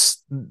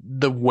 It's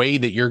the way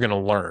that you're going to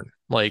learn.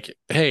 Like,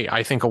 hey,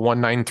 I think a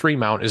 193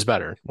 mount is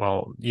better.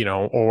 Well,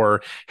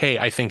 or hey,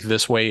 I think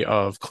this way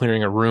of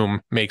clearing a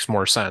room makes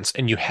more sense.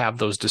 And you have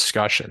those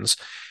discussions.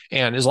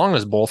 And as long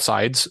as both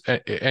sides,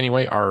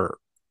 anyway, are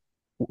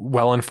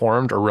well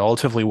informed or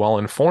relatively well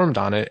informed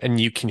on it, and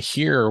you can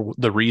hear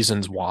the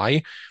reasons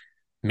why,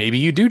 maybe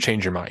you do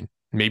change your mind.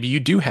 Maybe you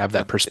do have yeah,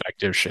 that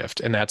perspective shift.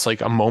 And that's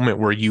like a moment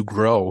where you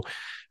grow.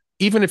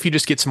 Even if you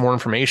just get some more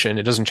information,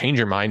 it doesn't change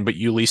your mind, but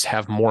you at least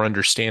have more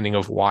understanding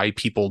of why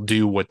people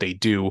do what they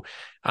do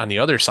on the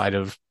other side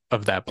of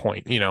that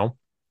point,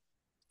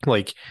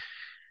 Like,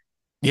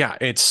 yeah,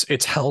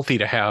 it's healthy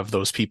to have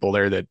those people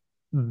there that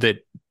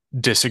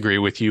disagree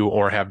with you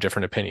or have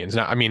different opinions.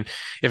 Now, I mean,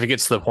 if it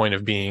gets to the point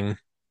of being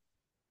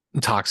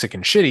toxic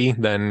and shitty,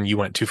 then you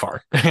went too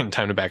far and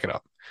time to back it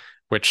up,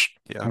 which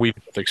yeah. we've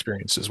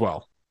experienced as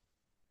well.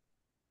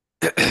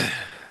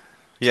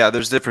 Yeah,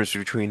 there's a difference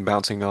between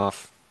bouncing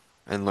off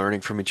and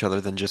learning from each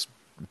other than just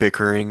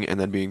bickering and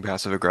then being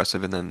passive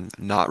aggressive and then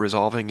not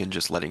resolving and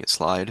just letting it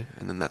slide.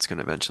 And then that's going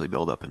to eventually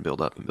build up and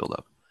build up and build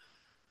up.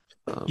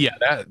 Yeah, Um,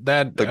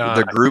 that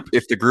the group,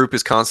 if the group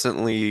is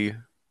constantly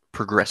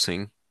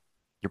progressing,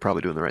 you're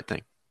probably doing the right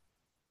thing,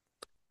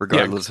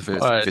 yeah, regardless if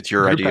it's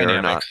your group idea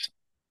or not. dynamics.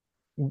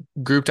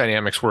 Group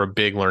dynamics were a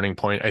big learning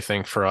point, I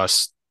think, for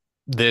us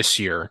this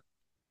year.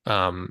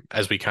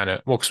 As we kind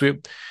of, well, because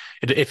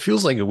it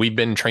feels like we've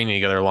been training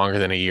together longer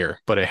than a year,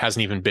 but it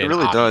hasn't even It been really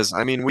obvious. does.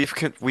 I mean,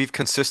 we've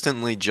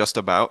consistently just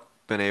about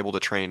been able to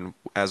train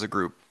as a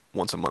group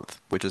once a month,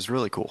 which is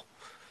really cool.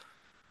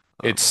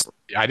 Um, It's,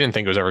 I didn't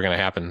think it was ever going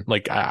to happen.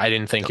 Like, I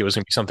didn't think it was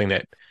going to be something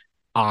that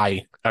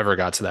I ever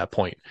got to that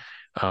point.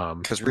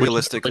 because Which is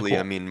really realistically, I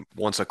cool. mean,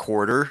 once a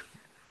quarter,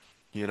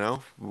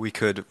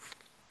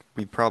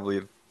 we probably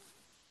have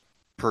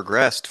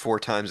progressed 4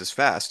 times as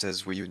fast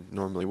as we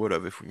normally would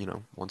have if,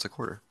 once a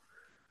quarter.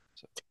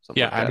 So something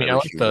Yeah, like I that mean, I every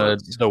like few the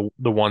months. the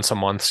the once a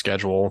month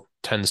schedule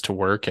tends to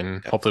work,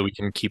 and Yeah. hopefully we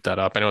can keep that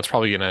up. I know it's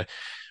probably gonna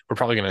we're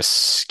probably going to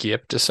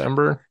skip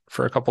December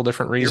for a couple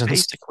different You're reasons.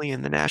 basically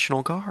in the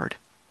National Guard.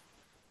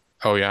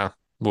 Oh yeah,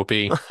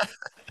 whoopee.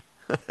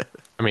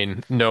 I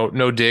mean,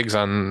 no digs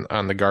on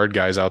the guard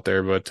guys out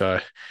there,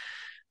 but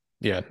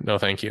yeah, no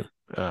thank you.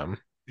 Um,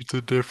 It's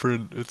a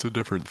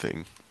different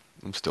thing.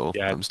 I'm still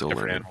yeah, I'm still different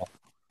learning. animal.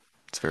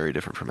 It's very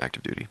different from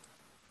active duty,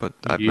 but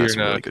I've met You're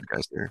some gonna really good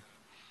guys there.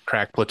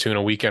 crack platoon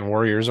of weekend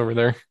warriors over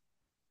there.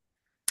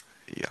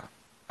 Yeah.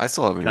 I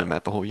still haven't No. even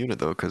met the whole unit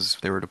though, because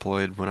they were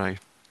deployed when I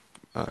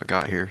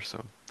got here.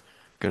 So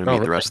gonna Oh,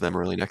 meet the really? rest of them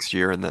early next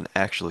year, and then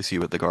actually see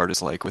what the guard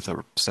is like with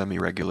a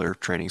semi-regular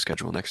training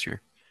schedule next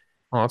year.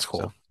 Oh, that's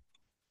So cool.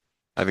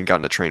 I haven't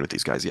gotten to train with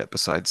these guys yet,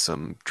 besides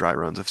some dry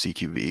runs of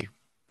CQV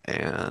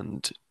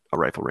and a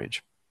rifle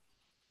range,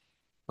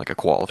 like a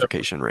So,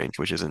 qualification range,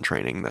 which isn't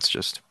training. That's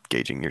just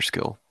gauging your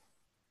skill.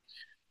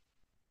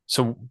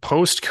 so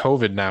post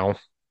COVID now,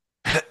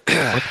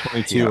 Yeah.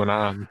 2022 and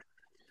on.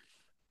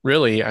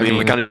 Really, I I mean,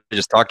 we mean, kind of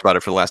just talked about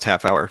it for the last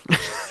half hour.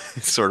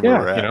 It's sort of where yeah,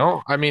 we're at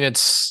I mean,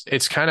 it's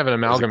kind of an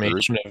as a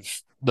group. amalgamation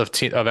of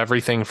of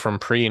everything from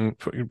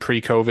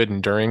pre-COVID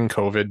and during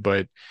COVID,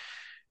 but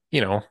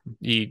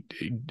you,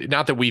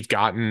 not that we've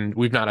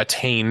not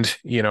attained,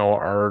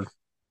 our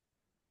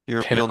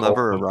You'll pinnacle.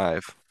 never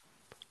arrive.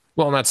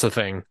 Well, and that's the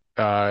thing.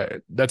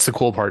 That's the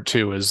cool part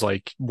too, is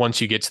like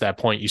once you get to that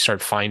point, you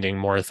start finding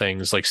more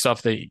things, like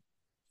stuff that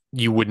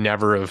you would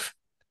never have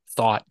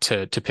thought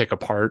to pick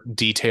apart,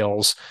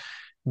 details,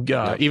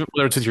 Yep. even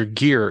whether it's with your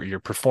gear, your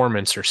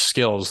performance, or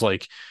skills.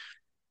 Like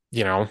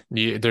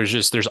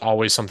there's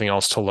always something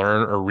else to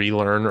learn or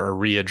relearn or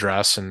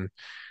readdress, and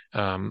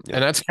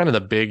Yep.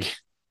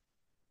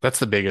 that's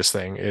the biggest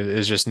thing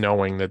is just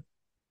knowing that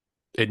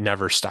it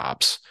never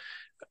stops.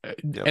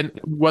 Yep. And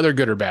whether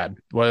good or bad,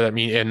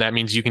 and that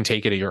means you can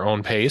take it at your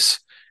own pace.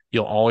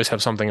 You'll always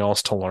have something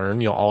else to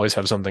learn. You'll always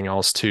have something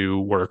else to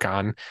work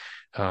on.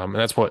 And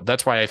that's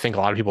why I think a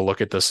lot of people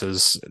look at this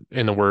as,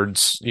 in the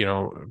words,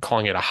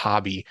 calling it a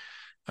hobby,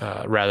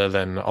 rather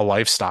than a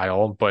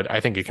lifestyle. But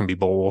I think it can be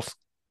both.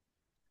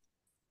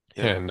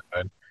 Yeah. And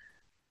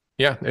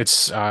yeah,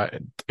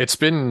 it's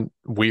been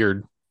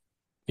weird.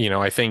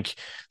 I think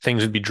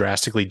things would be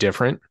drastically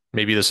different.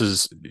 Maybe this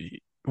is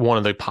one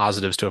of the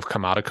positives to have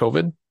come out of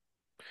COVID.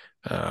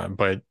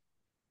 But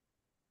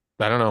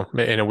I don't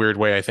know. In a weird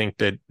way, I think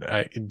that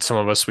some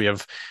of us, we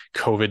have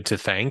COVID to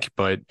thank,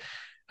 but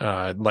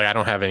like I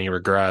don't have any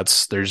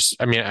regrets.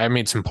 I mean, I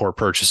made some poor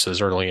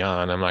purchases early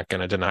on. I'm not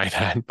going to deny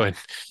that, but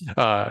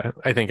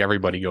I think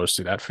everybody goes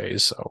through that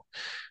phase. So,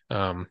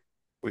 um,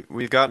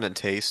 We've gotten a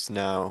taste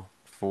now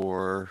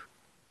for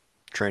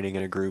training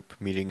in a group,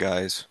 meeting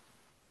guys,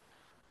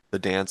 the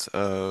dance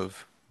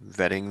of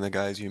vetting the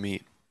guys you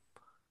meet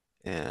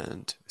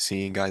and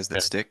seeing guys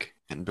that yeah, stick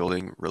and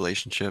building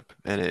relationship.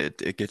 And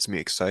it gets me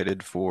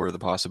excited for the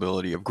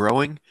possibility of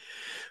growing.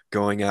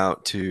 Going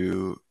out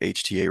to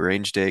HTA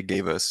Range Day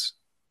gave us,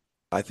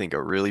 I think,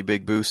 a really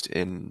big boost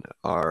in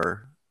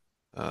our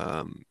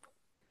um,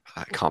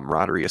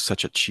 camaraderie is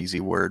such a cheesy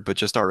word, but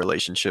just our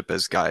relationship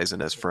as guys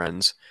and as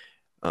friends.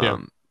 yeah,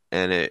 Um,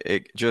 and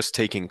it just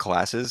taking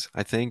classes,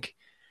 I think,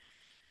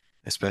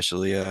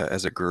 especially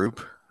as a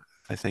group,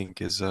 I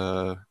think is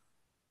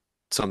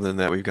something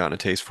that we've gotten a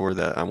taste for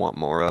that I want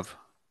more of.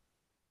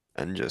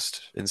 And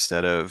just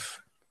instead of,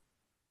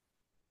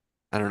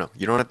 I don't know,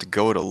 you don't have to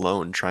go it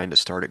alone trying to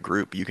start a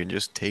group. You can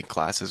just take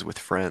classes with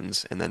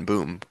friends and then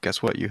boom,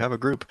 guess what? You have a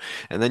group.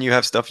 And then you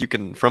have stuff you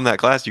can, from that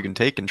class, you can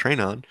take and train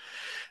on.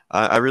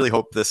 I really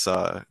hope this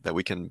that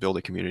we can build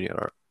a community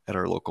at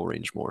our local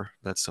range more.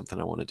 That's something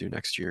I want to do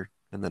next year.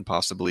 And then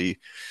possibly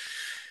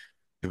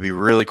it'd be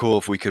really cool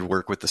if we could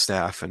work with the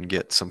staff and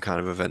get some kind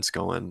of events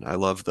going. I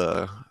love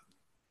the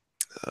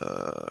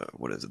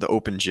what is it, the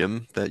open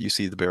gym that you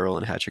see the barrel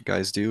and hatchet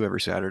guys do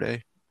every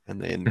Saturday,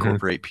 and they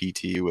hmm incorporate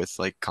PT with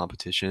like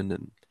competition,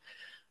 and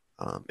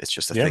it's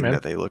just a yeah, thing man.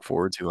 that they look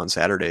forward to on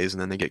Saturdays,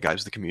 and then they get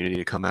guys in the community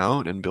to come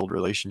out and build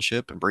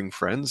relationship and bring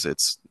friends.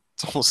 It's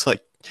almost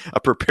like a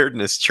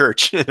preparedness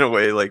church in a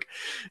way, like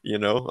you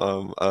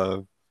know,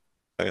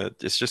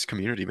 it's just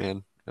community,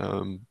 man.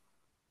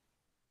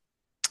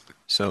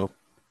 So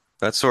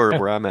that's sort of Yeah,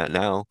 where I'm at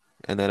now,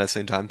 and then at the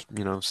same time,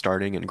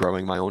 starting and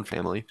growing my own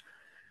family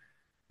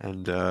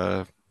and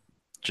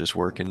just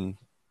working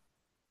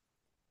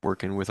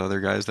with other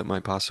guys that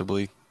might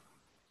possibly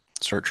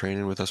start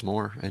training with us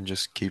more and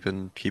just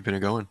keeping it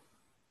going.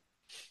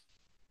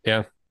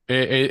 yeah.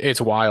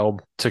 It's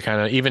wild to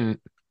kind of even.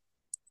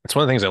 It's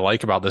one of the things I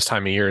like about this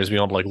time of year is being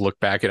able to like look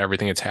back at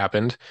everything that's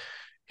happened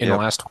in the Yep.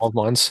 last 12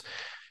 months.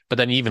 But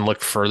then even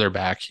look further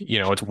back,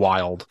 it's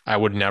wild. I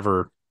would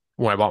never,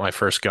 when I bought my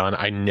first gun,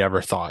 I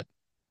never thought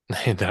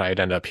that I'd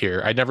end up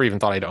here. I never even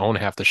thought I'd own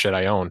half the shit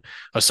I own,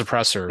 a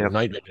suppressor, Yep.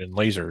 night vision,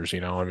 lasers,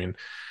 I mean,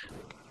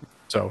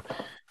 so,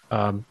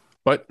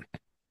 but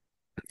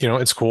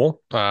it's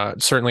cool.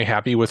 Certainly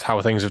happy with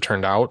how things have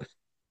turned out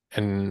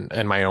and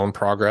my own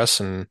progress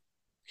and,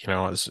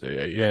 as,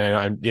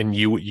 yeah, and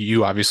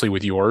you obviously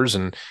with yours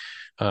and,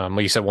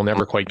 like you said, we'll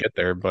never quite get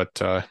there,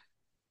 but,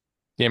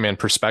 yeah, man,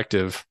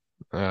 perspective,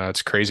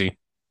 it's crazy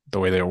the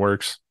way that it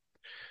works.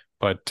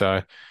 But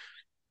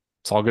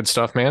it's all good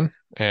stuff, man.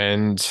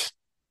 And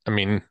I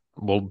mean,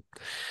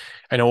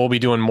 I know we'll be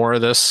doing more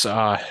of this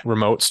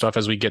remote stuff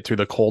as we get through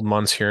the cold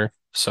months here.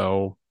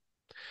 So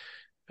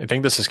I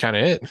think this is kind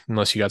of it,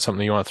 unless you got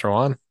something you want to throw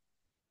on.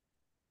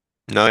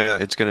 No, yeah,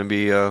 it's gonna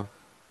be the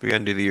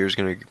end of the year is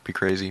gonna be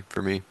crazy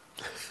for me.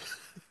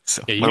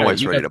 So Yeah, my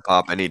wife's ready to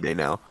pop any day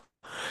now.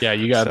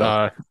 you got,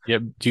 So yeah.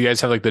 Do you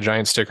guys have like the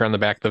giant sticker on the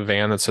back of the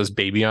van that says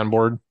baby on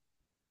board?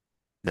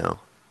 no,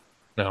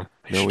 No,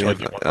 you no, should we totally have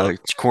get one of a those.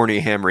 corny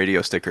ham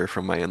radio sticker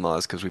from my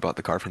in-laws because we bought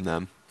the car from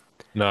them.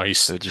 No,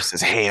 So it just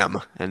says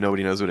ham, and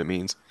nobody knows what it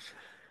means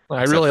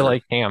I except really for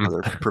like ham.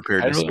 other I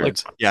preparedness really like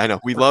nerds. Yeah, I know.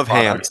 We pork love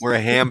ham. products. We're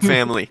a ham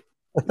family.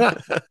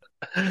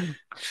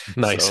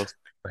 Nice. So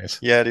Nice.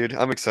 yeah, dude,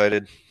 I'm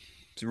excited.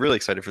 Really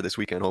excited for this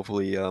weekend.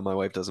 Hopefully, my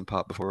wife doesn't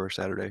pop before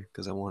Saturday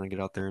because I want to get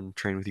out there and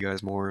train with you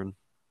guys more and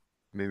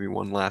maybe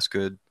one last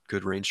good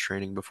range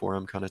training before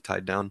I'm kind of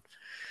tied down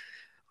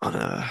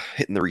on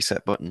hitting the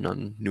reset button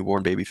on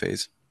newborn baby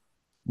phase,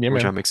 Yeah,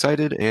 which man. I'm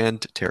excited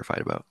and terrified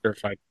about.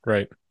 Verified.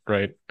 Right.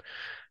 Right.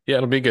 Yeah,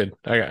 it'll be good.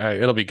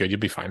 It'll be good. You'll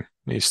be fine.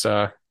 Just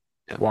Yeah,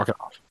 walk it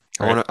off.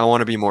 I Right.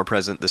 want to be more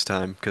present this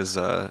time because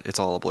it's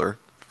all a blur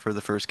for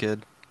the first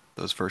kid.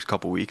 Those first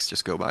couple weeks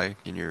just go by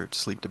and you're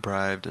sleep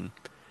deprived, and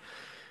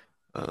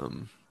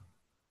um,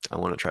 I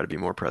want to try to be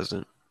more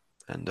present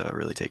and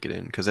really take it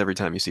in because every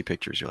time you see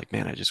pictures, you're like,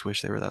 man, I just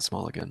wish they were that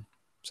small again.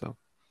 So,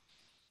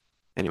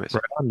 anyways,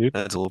 Right on, dude.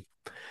 that's a little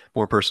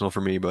more personal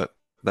for me, but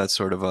that's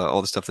sort of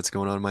all the stuff that's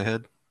going on in my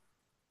head.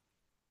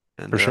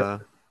 For And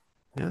sure.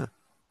 yeah,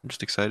 I'm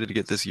just excited to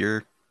get this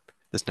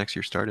next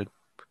year started.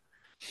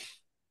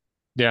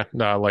 Yeah,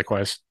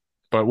 likewise.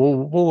 But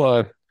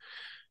we'll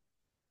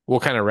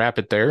kind of wrap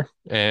it there,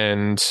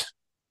 and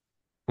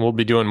we'll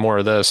be doing more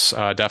of this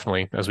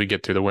definitely as we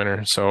get through the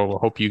winter. So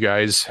hope you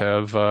guys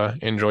have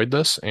enjoyed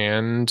this,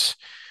 and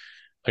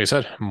like I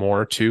said,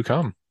 more to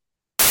come.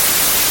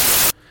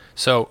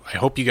 So I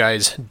hope you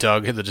guys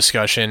dug the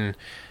discussion.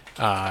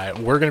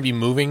 We're going to be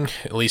moving,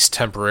 at least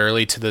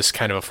temporarily, to this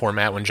kind of a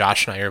format when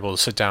Josh and I are able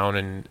to sit down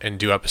and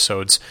do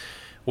episodes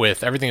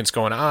with everything that's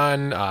going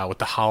on with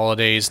the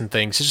holidays and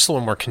things. It's just a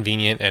little more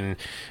convenient. And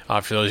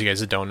for those of you guys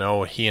that don't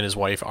know, he and his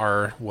wife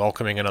are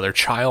welcoming another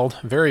child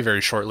very,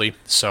 very shortly.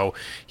 So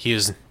he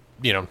is,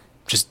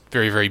 just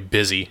very, very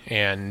busy.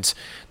 And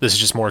this is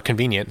just more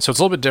convenient. So it's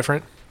a little bit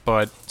different,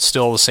 but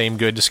still the same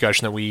good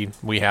discussion that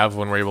we have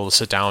when we're able to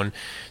sit down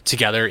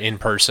together in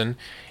person.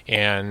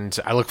 And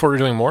I look forward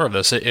to doing more of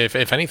this.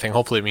 If anything,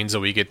 hopefully it means that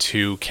we get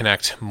to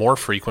connect more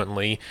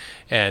frequently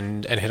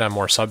and hit on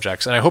more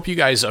subjects. And I hope you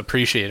guys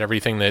appreciate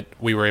everything that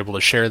we were able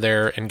to share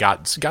there and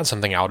got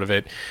something out of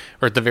it,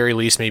 or at the very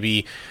least,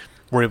 maybe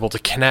we're able to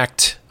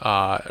connect,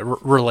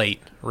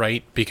 relate,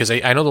 right? Because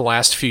I know the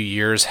last few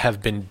years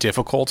have been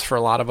difficult for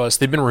a lot of us.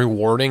 They've been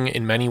rewarding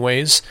in many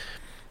ways.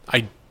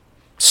 I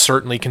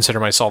certainly consider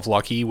myself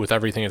lucky with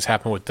everything that's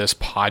happened with this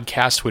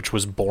podcast, which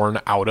was born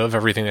out of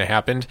everything that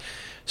happened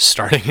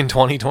starting in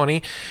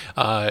 2020.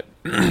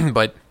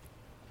 But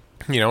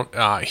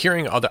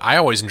hearing I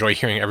always enjoy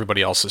hearing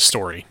everybody else's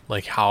story.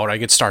 Like, how did I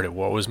get started?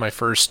 What was my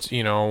first,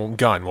 gun?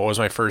 What was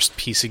my first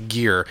piece of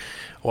gear?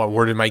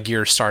 Where did my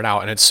gear start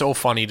out? And it's so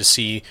funny to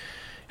see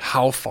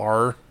how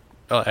far.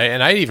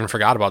 And I even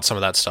forgot about some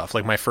of that stuff.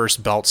 Like my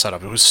first belt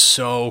setup, it was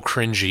so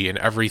cringy, and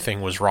everything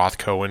was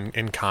Rothco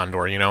and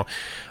Condor,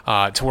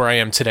 to where I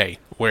am today,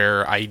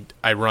 where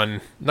I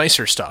run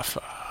nicer stuff,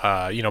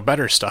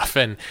 better stuff,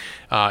 and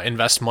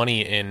invest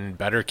money in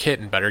better kit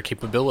and better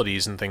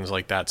capabilities and things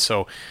like that.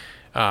 So,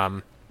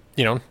 I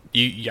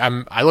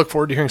look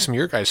forward to hearing some of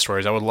your guys'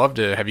 stories. I would love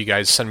to have you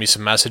guys send me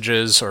some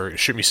messages or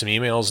shoot me some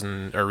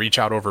emails or reach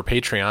out over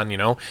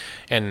Patreon,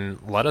 and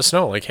let us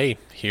know, like, hey,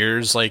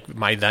 here's like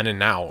my then and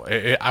now.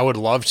 I would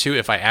love to,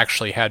 if I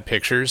actually had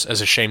pictures,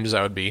 as ashamed as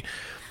I would be,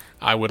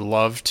 I would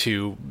love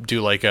to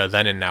do like a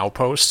then and now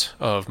post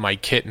of my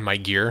kit and my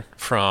gear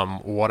from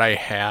what I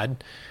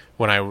had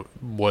when I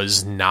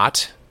was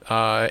not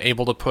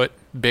able to put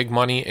big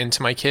money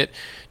into my kit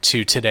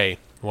to today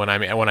when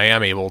I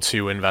am able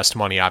to invest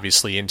money,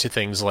 obviously, into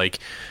things like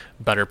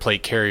better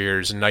plate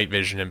carriers and night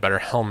vision and better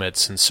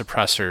helmets and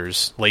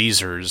suppressors,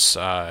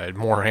 lasers,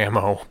 more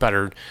ammo,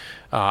 better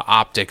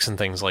optics and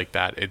things like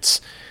that.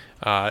 It's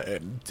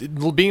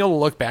being able to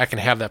look back and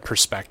have that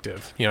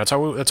perspective. That's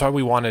why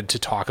we wanted to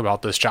talk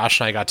about this.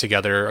 Josh and I got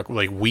together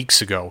like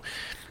weeks ago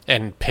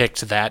and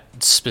picked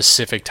that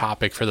specific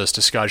topic for this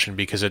discussion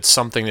because it's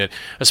something that,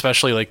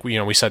 especially like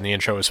we said in the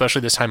intro,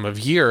 especially this time of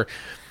year,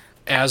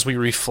 as we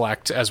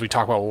reflect, as we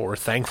talk about what we're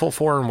thankful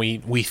for, and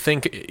we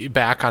think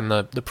back on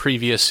the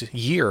previous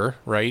year,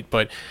 right?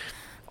 But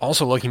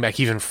also looking back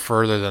even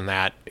further than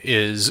that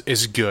is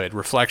good.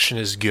 Reflection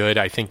is good.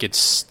 I think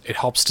it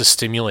helps to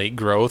stimulate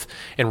growth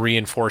and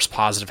reinforce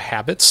positive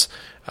habits.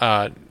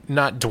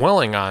 Not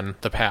dwelling on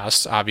the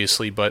past,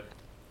 obviously, but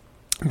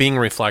being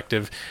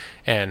reflective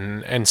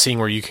and seeing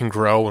where you can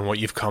grow and what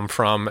you've come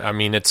from. I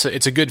mean, it's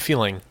a good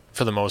feeling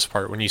for the most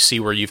part when you see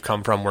where you've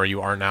come from, where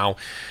you are now.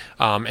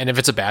 And if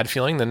it's a bad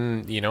feeling,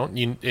 then,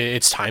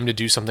 it's time to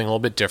do something a little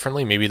bit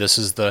differently. Maybe this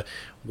is the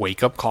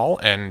wake up call.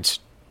 And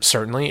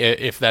certainly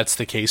if that's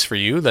the case for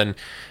you, then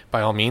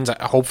by all means,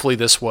 hopefully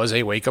this was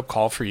a wake up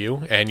call for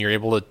you and you're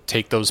able to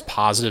take those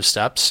positive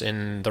steps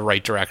in the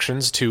right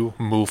directions to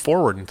move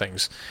forward in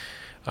things.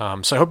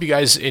 So I hope you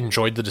guys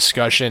enjoyed the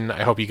discussion.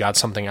 I hope you got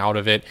something out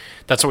of it.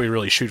 That's what we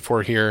really shoot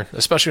for here,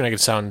 especially when I get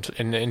sound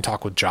and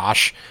talk with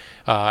Josh.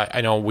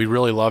 I know we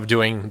really love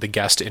doing the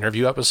guest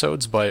interview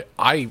episodes, but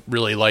I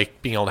really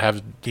like being able to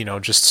have,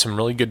 just some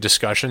really good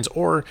discussions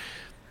or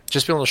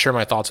just be able to share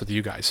my thoughts with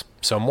you guys.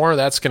 So more of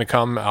that's going to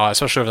come,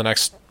 especially over the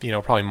next,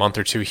 probably month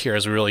or two here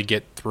as we really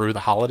get through the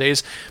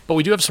holidays. But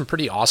we do have some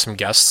pretty awesome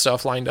guest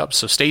stuff lined up,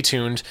 so stay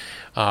tuned.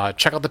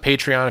 Check out the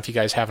Patreon if you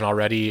guys haven't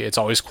already. It's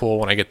always cool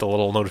when I get the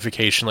little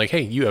notification like,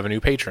 hey, you have a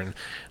new patron.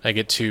 I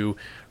get to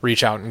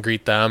reach out and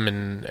greet them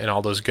and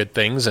all those good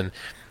things, and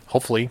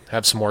hopefully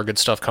have some more good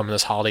stuff coming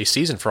this holiday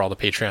season for all the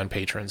Patreon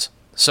patrons.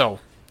 So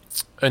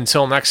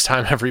until next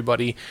time,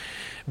 everybody,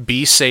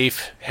 be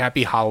safe,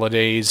 happy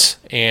holidays,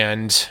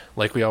 and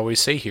like we always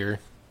say here,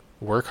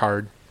 work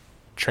hard,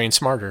 train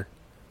smarter,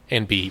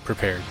 and be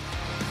prepared.